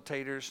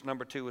facilitators.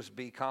 Number 2 was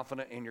be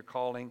confident in your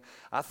calling.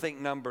 I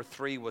think number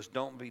 3 was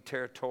don't be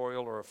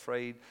territorial or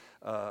afraid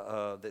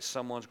that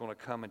someone's going to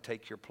come and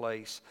take your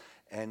place.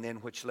 And then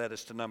which led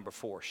us to number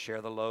 4,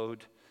 share the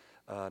load.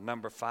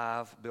 Number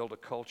 5, build a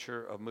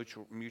culture of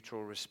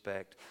mutual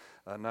respect.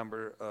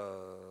 Number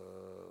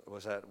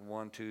was that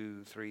 1,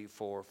 2, 3,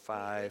 4,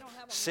 5.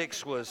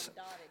 6 was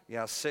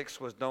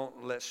 6 was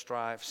don't let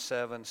strife.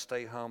 7,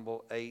 stay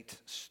humble. 8,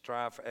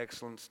 strive for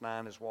excellence.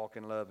 9 is walk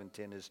in love, and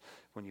 10 is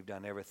when you've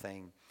done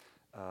everything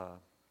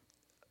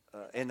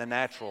in the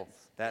natural.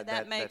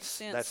 That makes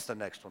sense. That's the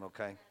next one.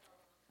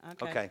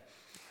 Okay.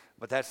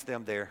 But that's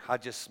them there. I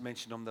just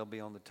mentioned them. They'll be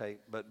on the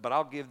tape. But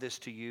I'll give this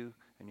to you,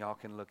 and y'all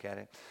can look at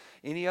it.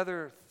 Any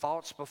other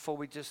thoughts before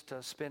we just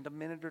spend a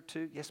minute or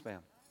two? Yes,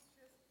 ma'am.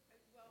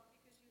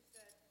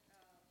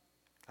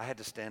 I had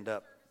to stand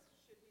up.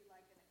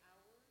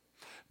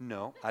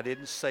 No, I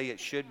didn't say it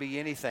should be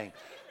anything.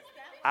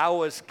 I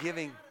was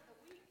giving,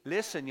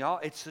 listen, y'all,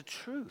 it's the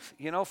truth.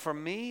 For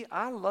me,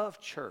 I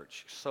love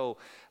church. So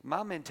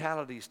my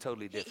mentality is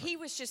totally different. He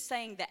was just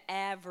saying the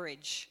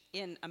average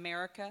in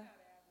America.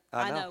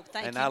 I know.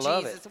 Thank and you, I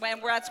love Jesus. it.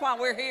 That's why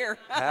we're here.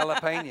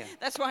 Jalapeno.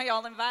 That's why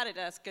y'all invited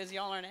us, because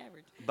y'all aren't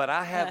average. But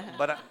I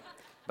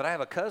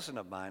have a cousin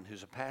of mine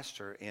who's a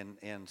pastor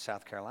in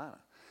South Carolina.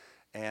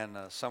 And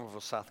Somerville,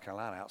 South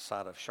Carolina,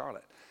 outside of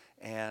Charlotte.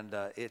 And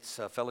it's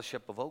a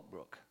Fellowship of Oak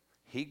Brook.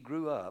 He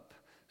grew up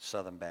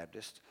Southern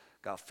Baptist,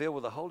 got filled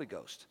with the Holy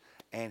Ghost.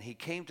 And he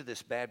came to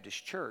this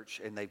Baptist church,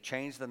 and they've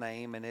changed the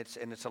name, and it's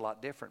a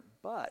lot different.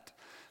 But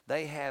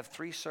they have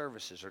 3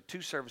 services, or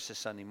 2 services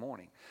Sunday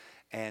morning.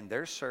 And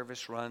their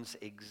service runs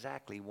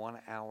exactly 1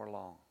 hour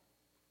long.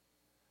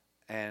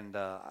 And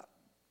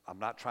I'm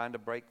not trying to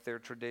break their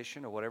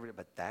tradition or whatever,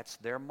 but that's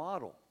their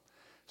model.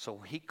 So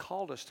he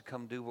called us to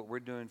come do what we're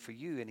doing for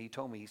you, and he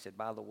told me, he said,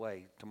 by the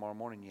way, tomorrow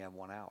morning you have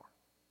 1 hour.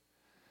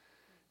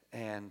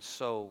 And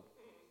so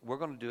we're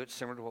going to do it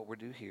similar to what we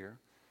do here,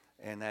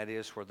 and that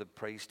is where the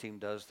praise team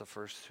does the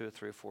first 2 or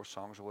 3 or 4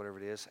 songs or whatever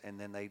it is, and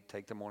then they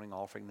take the morning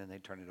offering, and then they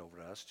turn it over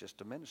to us just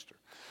to minister.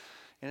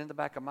 And in the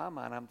back of my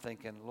mind, I'm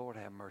thinking, Lord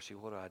have mercy,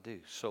 what do I do?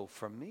 So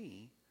for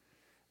me,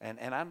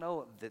 And I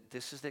know that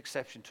this is the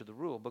exception to the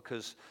rule,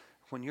 because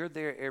when you're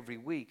there every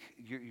week,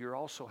 you're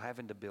also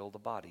having to build the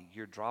body.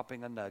 You're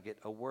dropping a nugget,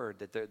 a word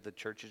that the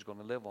church is going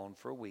to live on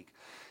for a week.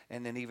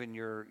 And then even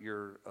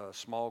your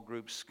small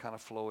groups kind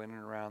of flow in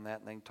and around that,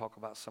 and they can talk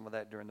about some of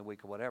that during the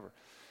week or whatever.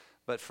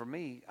 But for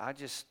me, I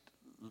just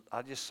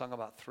sung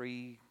about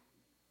 3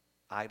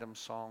 item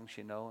songs,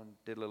 and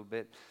did a little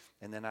bit.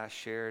 And then I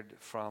shared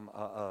from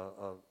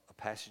a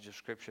passage of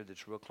Scripture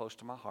that's real close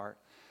to my heart.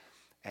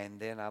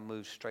 And then I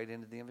moved straight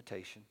into the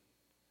invitation.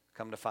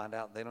 Come to find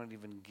out, they don't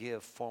even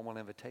give formal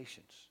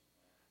invitations.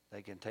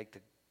 They can take the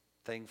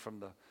thing from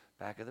the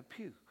back of the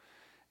pew.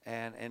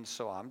 And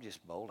so I'm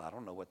just bold. I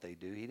don't know what they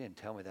do. He didn't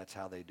tell me that's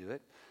how they do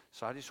it.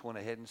 So I just went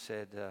ahead and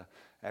said,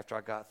 after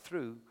I got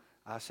through,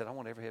 I said, I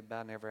want every head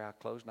bowed and every eye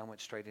closed, and I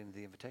went straight into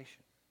the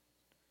invitation.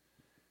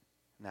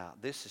 Now,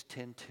 this is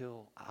 10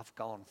 till, I've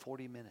gone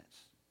 40 minutes.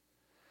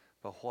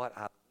 But what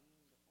I...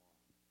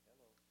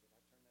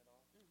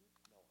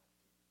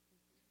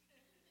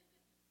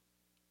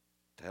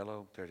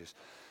 Hello, there it is.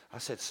 I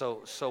said,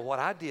 so what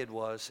I did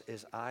was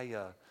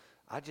I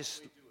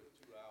just,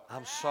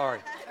 I'm sorry.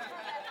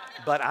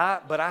 But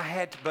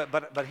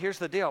here's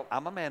the deal.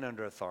 I'm a man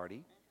under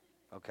authority.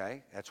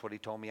 Okay? That's what he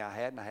told me I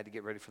had, and I had to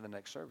get ready for the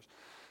next service.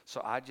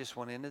 So I just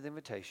went into the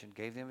invitation,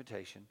 gave the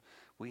invitation.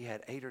 We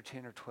had 8 or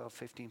 10 or 12,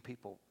 15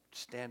 people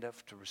stand up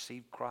to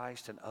receive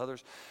Christ, and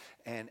others.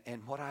 And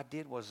what I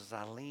did was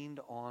I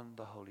leaned on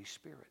the Holy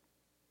Spirit.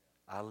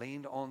 I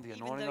leaned on the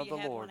anointing of the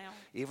Lord.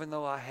 Even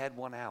though I had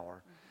 1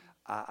 hour,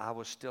 I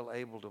was still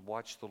able to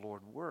watch the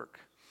Lord work.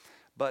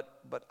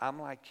 But I'm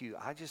like you.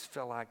 I just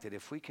feel like that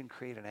if we can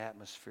create an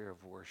atmosphere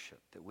of worship,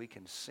 that we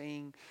can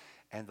sing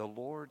and the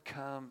Lord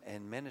come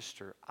and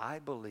minister, I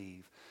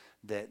believe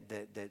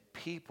that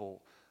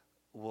people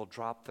will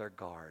drop their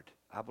guard.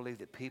 I believe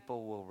that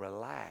people will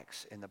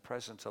relax in the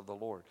presence of the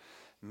Lord.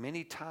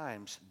 Many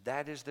times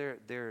that is their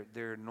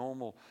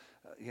normal.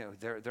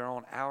 They're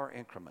on hour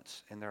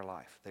increments in their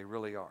life. They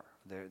really are.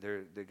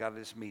 They got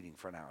this meeting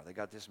for an hour. They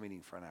got this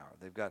meeting for an hour.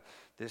 They've got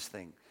this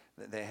thing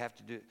that they have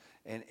to do.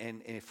 And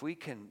if we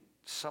can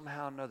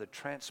somehow or another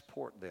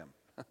transport them,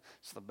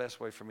 it's the best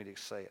way for me to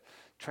say it,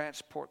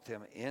 transport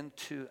them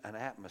into an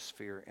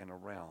atmosphere and a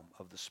realm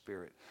of the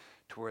Spirit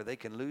to where they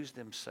can lose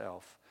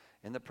themselves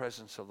in the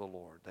presence of the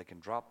Lord. They can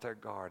drop their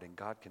guard and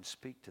God can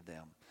speak to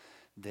them.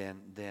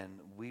 Then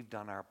we've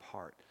done our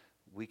part.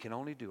 We can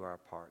only do our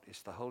part.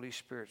 It's the Holy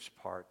Spirit's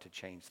part to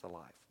change the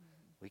life.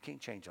 We can't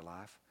change a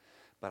life,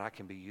 but I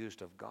can be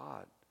used of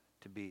God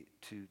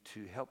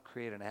to help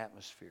create an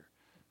atmosphere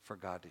for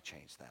God to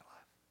change that life.